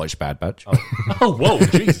 I've not watched Bad Batch, Oh, whoa,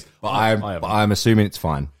 jeez. but I'm assuming it's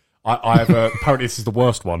fine. I've apparently this is the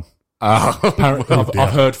worst one. Apparently,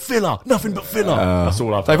 I've heard filler, nothing but filler. That's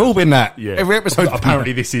all I've heard. They've all been that. Yeah. Every episode.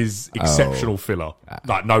 Apparently, this is exceptional filler.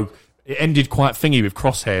 Like, no, it ended quite thingy with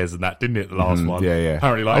crosshairs and that, didn't it? The last one. yeah, yeah.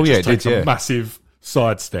 Apparently, like, Oh, it yeah, just it takes did, a yeah. massive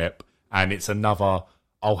sidestep, and it's another.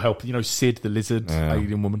 I'll help. You know, Sid, the lizard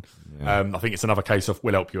alien woman. I think it's another case of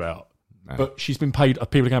we'll help you out. But she's been paid.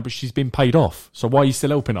 People are going, but she's been paid off. So why are you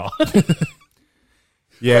still helping her?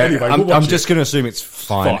 Yeah, anyway, we'll watch I'm it. just going to assume it's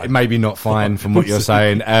fine. Fine. Maybe not fine from what you're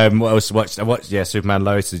saying. What else watched? I watched, Superman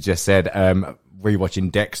Lois has just said,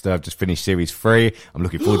 rewatching Dexter. I've just finished series 3. I'm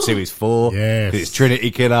looking forward to series 4. Yes. It's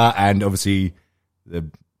Trinity Killer and obviously the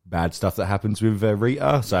bad stuff that happens with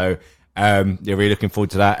Rita. So, really looking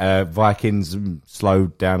forward to that. Vikings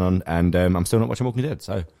slowed down on, and I'm still not watching Walking Dead.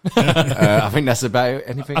 So, I think that's about it.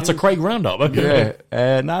 Anything? That's a Craig roundup. Okay.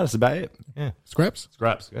 Yeah. No, that's about it. Yeah. Scraps?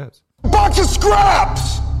 Scraps. Yes. Bunch of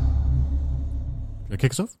scraps! Can I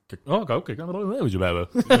kick us off? Oh, go. That was your better.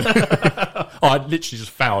 I literally just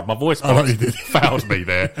fouled. My voice Oh, box you did. fouled me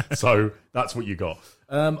there. So that's what you got.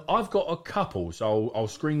 I've got a couple, so I'll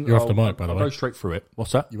screen. You're off the mic, by the I'll way. go straight through it.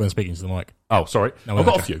 What's that? You weren't speaking to the mic. Oh, sorry. No, I've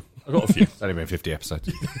got okay. a few. I've got a few. It's only been 50 episodes.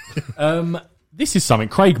 This is something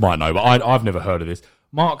Craig might know, but I've never heard of this.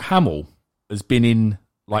 Mark Hamill has been in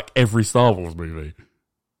like every Star Wars movie,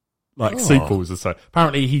 like sequels and so.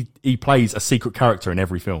 Apparently, he plays a secret character in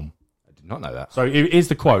every film. I did not know that. So here's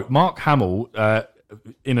the quote: Mark Hamill,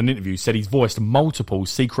 in an interview, said he's voiced multiple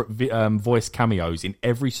secret voice cameos in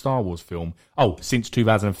every Star Wars film. Oh, since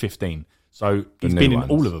 2015. So he's new been ones.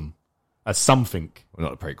 in all of them. as something. Well,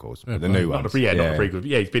 not the prequels, but the new ones. Not the prequels.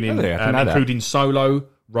 Yeah, he's been in, I didn't know that. including Solo,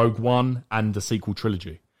 Rogue One, and the sequel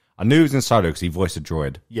trilogy. I knew he was in Solo because he voiced a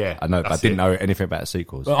droid. Yeah, I know, but I didn't know anything about the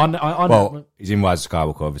sequels. But I well, he's in Rise of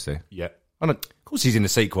Skywalker, obviously. Yeah. Of course he's in the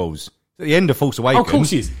sequels. At the end of Force Awakens. Oh, of course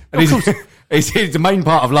he is. And he's the main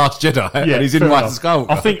part of Last Jedi, and he's in Rise of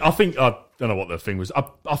Skywalker. I think I don't know what the thing was.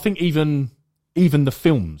 I think even the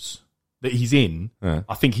films that he's in,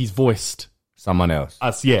 I think he's voiced someone else.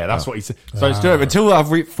 That's what he said. So it's until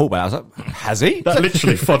I've thought about it, I was like, has he? That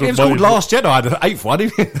literally fuddled. It was called Last Jedi, the 8th one,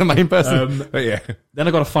 the main person. But yeah. Then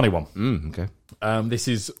I got a funny one. Okay. This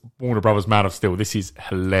is Warner Brothers Man of Steel. This is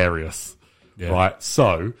hilarious. Yeah. Right.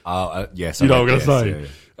 So, yes, you know what I'm going to say.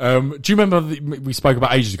 Yeah. Do you remember we spoke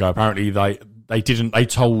about ages ago? Apparently, they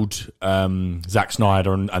told Zack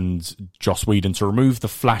Snyder and Joss Whedon to remove the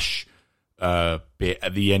Flash bit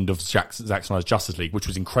at the end of Zack Snyder's Justice League, which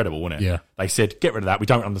was incredible, wasn't it? Yeah. They said, get rid of that. We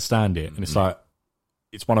don't understand it. And it's like,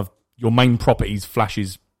 it's one of your main properties. Flash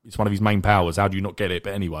is, it's one of his main powers. How do you not get it?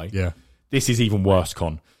 But anyway, this is even worse,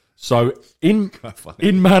 Con. So in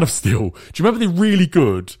Man of Steel, do you remember the really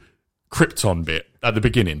good Krypton bit at the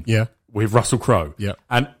beginning? Yeah. With Russell Crowe. Yeah.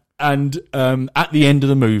 And at the end of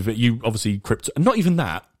the movie, you obviously Krypton, and not even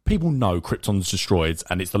that, people know Krypton's destroyed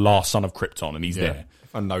and it's the last son of Krypton and he's there.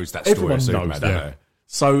 Everyone knows that story. Everyone knows that. Yeah.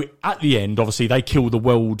 So at the end, obviously, they kill the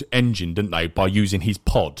world engine, didn't they, by using his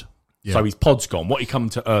pod. Yeah. So his pod's gone. What he come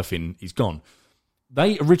to Earth in, he's gone.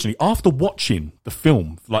 They originally, after watching the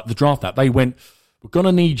film, like the draft that, they went, we're going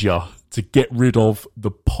to need you to get rid of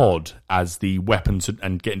the pod as the weapons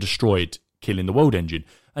and getting destroyed, killing the world engine.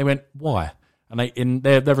 They went, why? And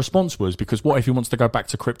their response was, because what if he wants to go back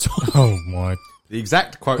to Krypton? Oh, my. The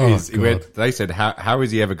exact quote is, they said, how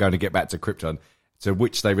is he ever going to get back to Krypton? To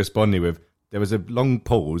which they responded with, there was a long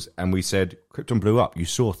pause and we said, Krypton blew up. You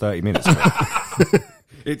saw 30 minutes of it.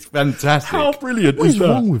 It's fantastic. How brilliant What is that?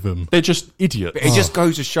 wrong with them? They're just idiots. But it just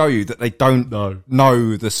goes to show you that they don't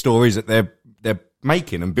know the stories that they're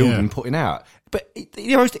making and building and putting out. But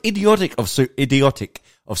the most idiotic of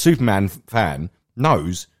Superman fan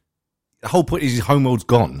knows the whole point is his homeworld's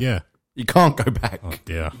gone. Yeah. You can't go back. Oh,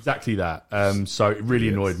 yeah. Exactly that. So it really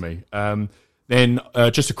annoyed me. Then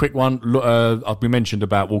just a quick one. We mentioned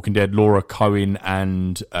about Walking Dead, Laura Cohen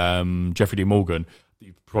and Jeffrey D. Morgan.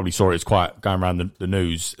 You probably saw it's quite going around the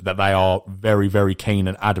news that they are very, very keen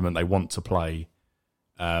and adamant they want to play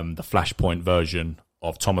the Flashpoint version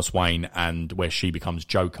of Thomas Wayne and where she becomes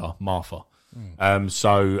Joker, Martha.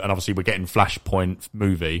 So, and obviously we're getting Flashpoint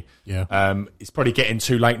movie. Yeah. It's probably getting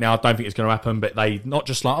too late now. I don't think it's going to happen, but they not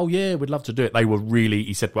just like, oh yeah, we'd love to do it. They were really,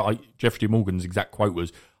 he said, well, Jeffrey D. Morgan's exact quote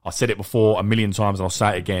was, I said it before a million times and I'll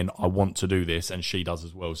say it again. I want to do this. And she does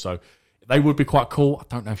as well. So they would be quite cool. I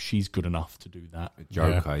don't know if she's good enough to do that.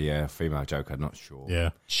 Joker, female Joker, not sure. Yeah.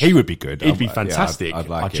 He would be good. He'd be fantastic. Yeah, I'd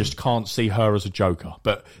like I him. just can't see her as a Joker.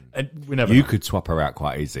 But we never You know. could swap her out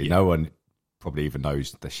quite easily. No one probably even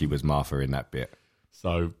knows that she was Martha in that bit.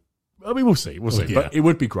 So, I mean, we'll see. Yeah. But it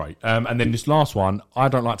would be great. And then this last one, I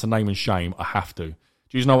don't like to name and shame. I have to.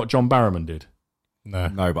 Do you know what John Barrowman did? No.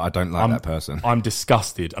 No, but I don't like that person. I'm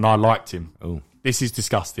disgusted, and I liked him. Oh. This is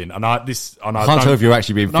disgusting, and I can't tell if you're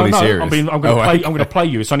actually being fully serious. I'm going to play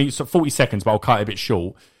you. It's only 40 seconds, but I'll cut it a bit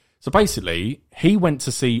short. So basically, he went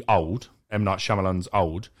to see M. Night Shyamalan's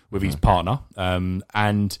Old with his partner,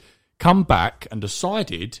 and come back and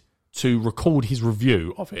decided to record his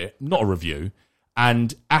review of it, not a review,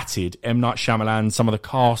 and atted M. Night Shyamalan, some of the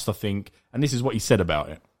cast, I think, and this is what he said about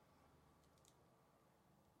it.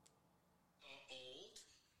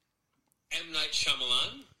 M. Night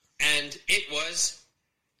Shyamalan, and it was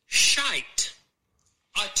shite.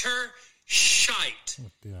 Utter shite. Oh,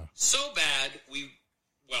 dear. So bad,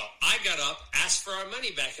 I got up, asked for our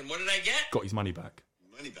money back, and what did I get? Got his money back.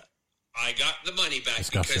 Money back. I got the money back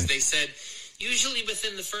Disgusting. because they said, usually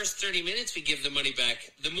within the first 30 minutes we give the money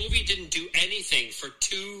back. The movie didn't do anything for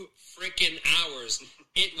 2 freaking hours.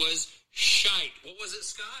 It was shite. What was it,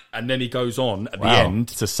 Scott? And then he goes on at the end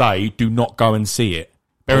to say, do not go and see it.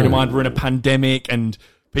 Bearing in mind we're in a pandemic and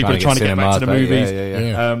people are trying to get back to the movies.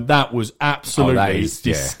 Yeah. That was absolutely that is,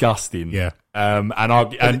 disgusting. Yeah. And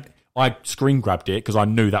I screen grabbed it because I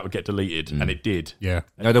knew that would get deleted, and it did. Yeah.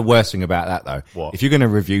 You know the worst thing about that, though? What? If you're going to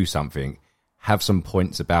review something, have some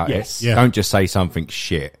points about Yes. it. Yeah. Don't just say something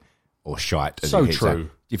shit or shite. as So you keep true. saying.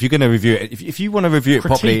 If you're going to review it, if you want to review it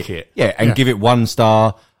Critique properly, it. and give it 1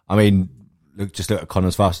 star. I mean, just look at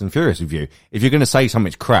Connor's Fast and Furious review. If you're going to say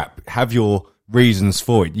something's crap, have your reasons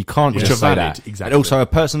for it. You can't Which just are say valid, that. exactly. And also, a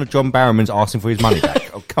person of John Barrowman's asking for his money back.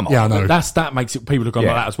 Oh, come on. Yeah, I know. That makes it, people have gone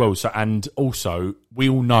like that as well. So, and also, we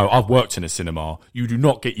all know, I've worked in a cinema, you do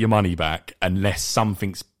not get your money back unless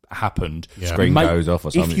something's happened. Screen goes off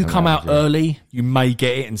or something. If you come out early, you may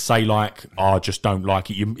get it and say like, "Oh, I just don't like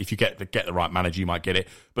it." If you get the right manager, you might get it.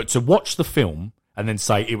 But to watch the film and then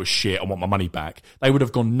say it was shit, I want my money back, they would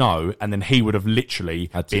have gone no, and then he would have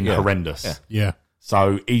literally been horrendous. Yeah.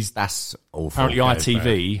 So that's awful. Apparently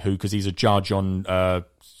ITV, because he's a judge on Dance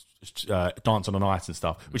on the Night and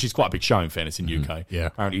stuff, which is quite a big show in fairness in UK. Yeah.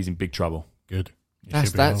 Apparently he's in big trouble. Good.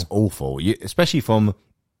 That's awful. Especially from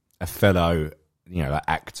a fellow, like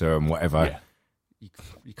actor and whatever. Yeah.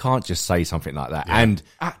 You can't just say something like that. Yeah. And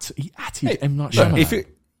he atted M. Night Shyamalan.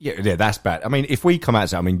 Yeah, that's bad. I mean, if we come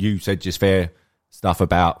out and say, you said just fair stuff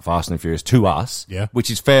about Fast and Furious to us,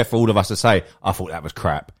 which is fair for all of us to say, I thought that was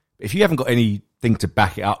crap. If you haven't got anything to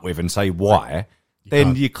back it up with and say why,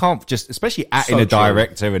 then you can't just, especially in a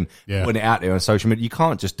director and putting it out there on social media, you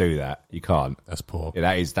can't just do that. You can't. That's poor. Yeah,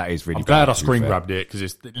 that is really I'm glad bad, I screen grabbed it, because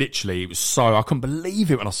it was so, I couldn't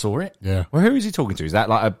believe it when I saw it. Yeah. Well, who is he talking to? Is that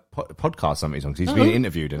like a podcast something he's on? 'Cause he's been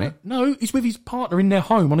interviewed, isn't he? No, he's with his partner in their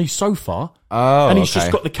home on his sofa. Oh, and he's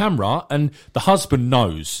just got the camera, and the husband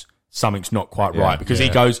knows something's not quite right, because he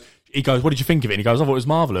goes, what did you think of it? And he goes, I thought it was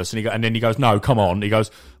marvellous. And then he goes, no, come on. He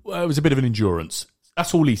goes, well, it was a bit of an endurance.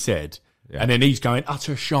 That's all he said. Yeah. And then he's going,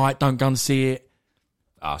 utter shite, don't go and see it.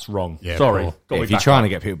 That's wrong. Yeah, sorry. If you're trying to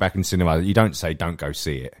get people back in cinema, you don't say don't go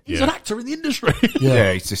see it. He's an actor in the industry.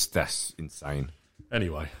 It's just, that's insane.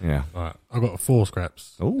 Anyway. Yeah. Right, I've got 4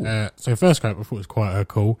 scraps. Ooh. So first scrap I thought was quite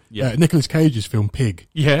cool. Yeah. Nicolas Cage's film Pig.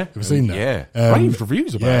 Yeah. Have you seen that? Yeah. Raved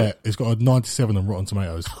reviews about it. Yeah, it's got a 97 on Rotten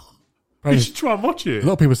Tomatoes. You should try and watch it. A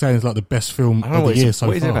lot of people saying it's like the best film of the year so far.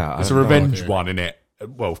 What is it about? It's a revenge one, isn't it?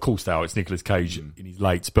 Well, of course they are. It's Nicolas Cage in his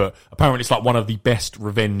lates, but apparently it's like one of the best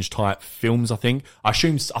revenge type films, I think. I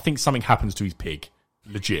think something happens to his pig.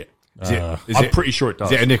 Legit. I'm pretty sure it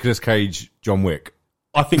does. Is it a Nicolas Cage John Wick?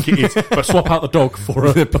 I think it is, but swap out the dog for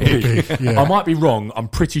a pig. Yeah. I might be wrong. I'm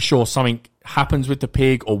pretty sure something happens with the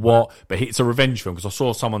pig or what, but it's a revenge film, because I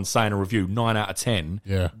saw someone saying a review 9 out of 10.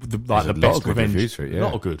 Yeah, the best revenge. For it,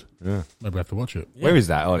 Not good. Yeah, maybe I have to watch it. Yeah. Where is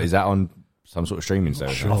that on? Is that on some sort of streaming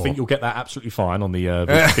service? Sure. I think you'll get that absolutely fine on the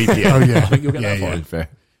VPN. Oh yeah, I think you'll get that fine. Fair.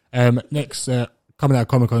 Next, coming out of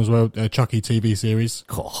Comic-Con as well, Chucky TV series,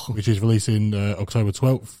 which is releasing October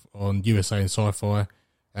 12th on USA and Sci-Fi.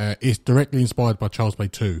 It's directly inspired by Child's Play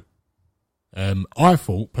 2. I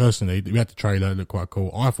thought, personally, that we had the trailer, it looked quite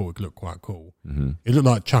cool. I thought it looked quite cool. Mm-hmm. It looked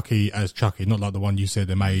like Chucky as Chucky, not like the one you said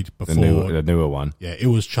they made before. The newer one. Yeah, it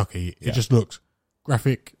was Chucky. It just looked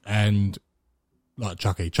graphic and like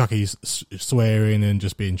Chucky. Chucky's swearing and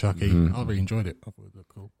just being Chucky. Mm-hmm. I really enjoyed it. I thought it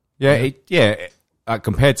looked cool. Yeah,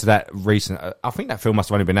 compared to that recent, I think that film must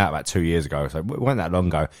have only been out about 2 years ago, so it wasn't that long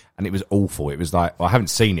ago, and it was awful. It was like, well, I haven't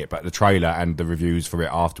seen it, but the trailer and the reviews for it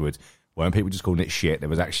afterwards weren't people just calling it shit. There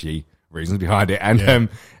was actually reasons behind it, and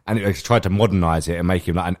it tried to modernise it and make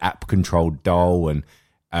him like an app-controlled doll, and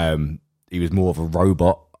he was more of a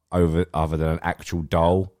robot other than an actual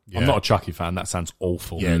doll. Yeah. I'm not a Chucky fan. That sounds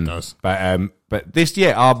awful. Yeah, it does. But this,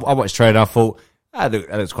 I watched the trailer. I thought that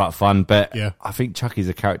looks quite fun. But I think Chucky's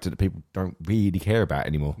a character that people don't really care about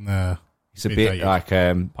anymore. Nah, it's a bit like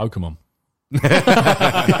Pokemon.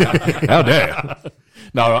 How dare?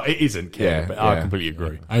 No, it isn't. But I completely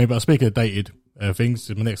agree. I mean, but speaking of dated things,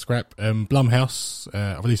 my next scrap, Blumhouse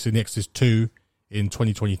released The Exorcist 2 in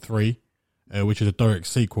 2023, which is a direct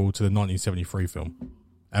sequel to the 1973 film.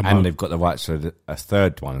 And they've got the rights for a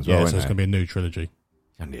third one as well. Yeah, so it's going to be a new trilogy.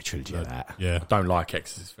 Going to be a trilogy of that. Yeah. I don't like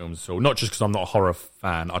Exorcist films at all. Not just because I'm not a horror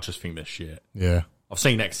fan. I just think they're shit. Yeah. I've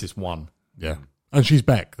seen Exorcist 1. Yeah. And she's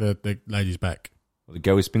back. The lady's back. Well, the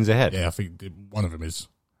girl who spins her head? Yeah, I think one of them is.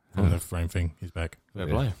 From the frame thing. He's back. Fair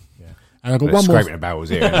play. Yeah. And I've got one more. Scraping the barrels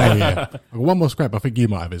here. I've got one more scrap. I think you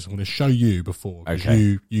might have it. So I'm going to show you before.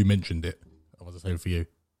 Okay. You mentioned it. I was the same for you.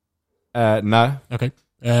 No. Okay.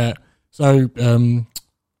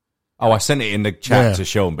 I sent it in the chat to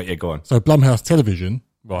Sean, but go on. So Blumhouse Television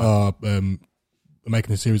are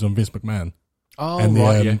making a series on Vince McMahon. Oh, and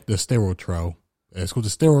the Steroid Trial. It's called the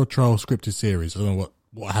Steroid Trial scripted series. I don't know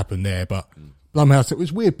what happened there, but Blumhouse, it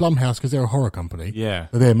was weird Blumhouse because they're a horror company. Yeah.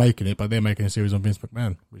 So they're making it, but they're making a series on Vince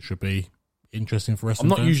McMahon, which should be interesting for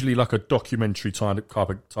wrestling. I'm not usually like a documentary type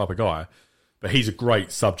of guy, but he's a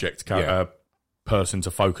great subject person to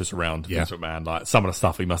focus around Vince McMahon. Like some of the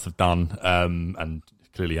stuff he must have done, and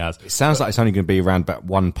clearly has. It sounds like it's only going to be around about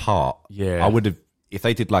one part. Yeah. I would have, if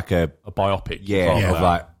they did like a biopic. Of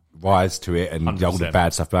like rise to it and all the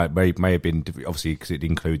bad stuff, but it may have been, obviously, because it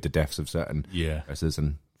included the deaths of certain wrestlers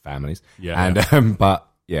and families. Yeah. And, but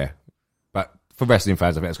for wrestling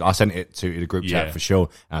fans, I sent it to the group chat for sure,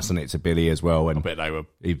 and I sent it to Billy as well. And I bet they were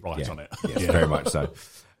right on it. Yes, very much so.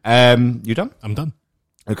 You done? I'm done.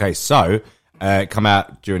 Okay, so come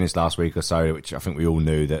out during this last week or so, which I think we all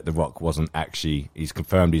knew that The Rock wasn't actually. He's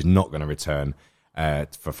confirmed he's not going to return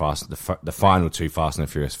for the final 2 Fast and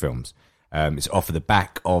the Furious films. It's off of the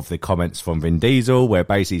back of the comments from Vin Diesel, where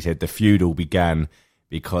basically he said the feud all began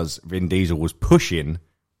because Vin Diesel was pushing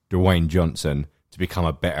Dwayne Johnson to become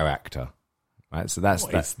a better actor. Right, so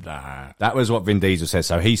that was what Vin Diesel said.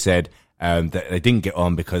 So he said that they didn't get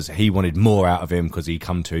on because he wanted more out of him because he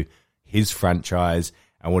come to his franchise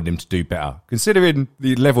and wanted him to do better. Considering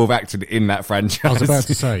the level of acting in that franchise, I was about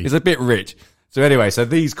to say, it's a bit rich. So anyway, so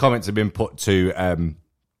these comments have been put to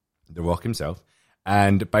The Rock himself,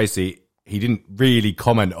 and basically he didn't really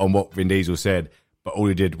comment on what Vin Diesel said, but all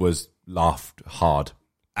he did was laughed hard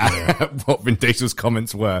at what Vin Diesel's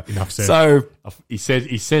comments were. Enough said. So he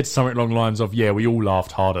said something along the lines of, "Yeah, we all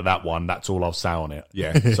laughed hard at that one. That's all I'll say on it."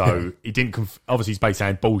 Yeah. So he didn't. Obviously, he's basically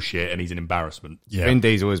saying bullshit, and he's an embarrassment. Yeah. Vin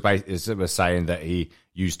Diesel was saying that he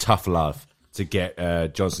used tough love to get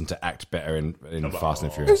Johnson to act better in Fast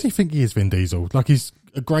and Who Furious. does he think he is, Vin Diesel? Like he's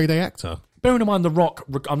a grade A actor. Bearing in mind, The Rock.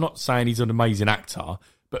 I'm not saying he's an amazing actor,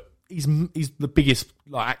 but he's the biggest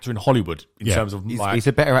actor in Hollywood in terms of He's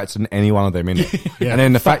a better actor than any one of them, isn't he? And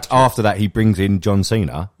then the fact after that he brings in John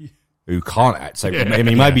Cena, who can't act. So I mean,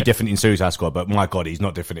 he may be different in Suicide Squad, but my God, he's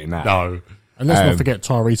not different in that. No. And let's not forget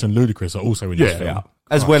Tyrese and Ludacris are also in this film. Yeah.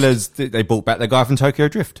 As well as they brought back the guy from Tokyo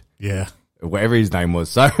Drift. Yeah. Whatever his name was.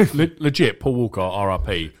 So Legit, Paul Walker,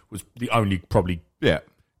 RIP, was the only probably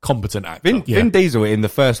competent actor. Vin Diesel in the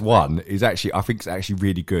first one is actually, I think, is actually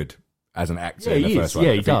really good as an actor in the first one.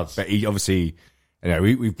 Yeah, he does. But he obviously,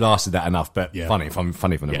 we've blasted that enough. But funny from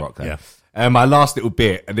The Rock. There. Yeah. My last little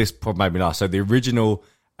bit, and this probably made me laugh. So the original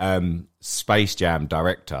Space Jam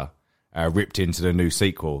director ripped into the new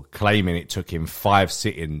sequel, claiming it took him 5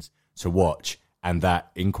 sittings to watch, and that,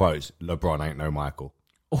 in quotes, LeBron ain't no Michael.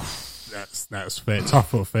 That's fair.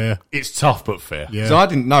 Tough but fair. It's tough but fair. Yeah. So I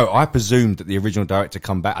didn't know. I presumed that the original director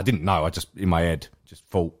come back. I didn't know. I just, in my head, just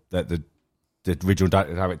thought that the original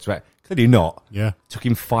director, clearly not. Yeah. Took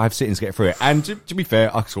him 5 sittings to get through it. And to be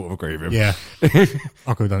fair, I sort of agree with him. Yeah. I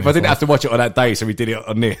could have done it. If I didn't have to watch it on that day, so we did it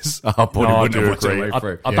on this, I probably No, I wouldn't do have watched it all agree. the way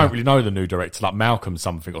through. I don't really know the new director, like Malcolm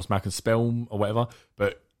something, or Malcolm Spellman or whatever.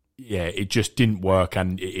 But yeah, it just didn't work,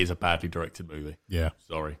 and it is a badly directed movie. Yeah.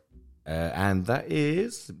 Sorry. And that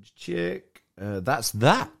is, check. That's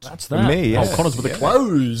that. That's for that. me. Yeah. Oh, Connor's with the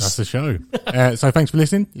clothes. That's the show. So thanks for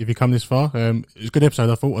listening. If you come this far, it was a good episode.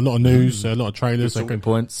 I thought a lot of news, a lot of trailers. Good talking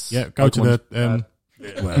points. Yeah, go to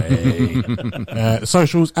the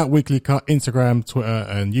socials at Weekly Cut, Instagram, Twitter,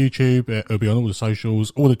 and YouTube. It'll be on all the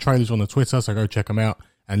socials. All the trailers on the Twitter, so go check them out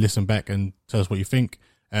and listen back and tell us what you think.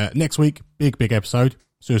 Next week, big episode,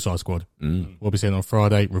 Suicide Squad. We'll be seeing on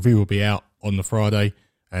Friday. Review will be out on the Friday,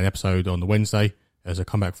 an episode on the Wednesday. As a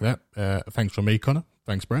comeback for that. Thanks from me, Connor.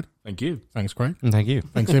 Thanks, Brad. Thank you. Thanks, Craig. Thank you.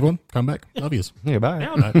 Thanks, everyone. Come back. Love yous. Yeah, bye.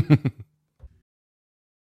 Bye.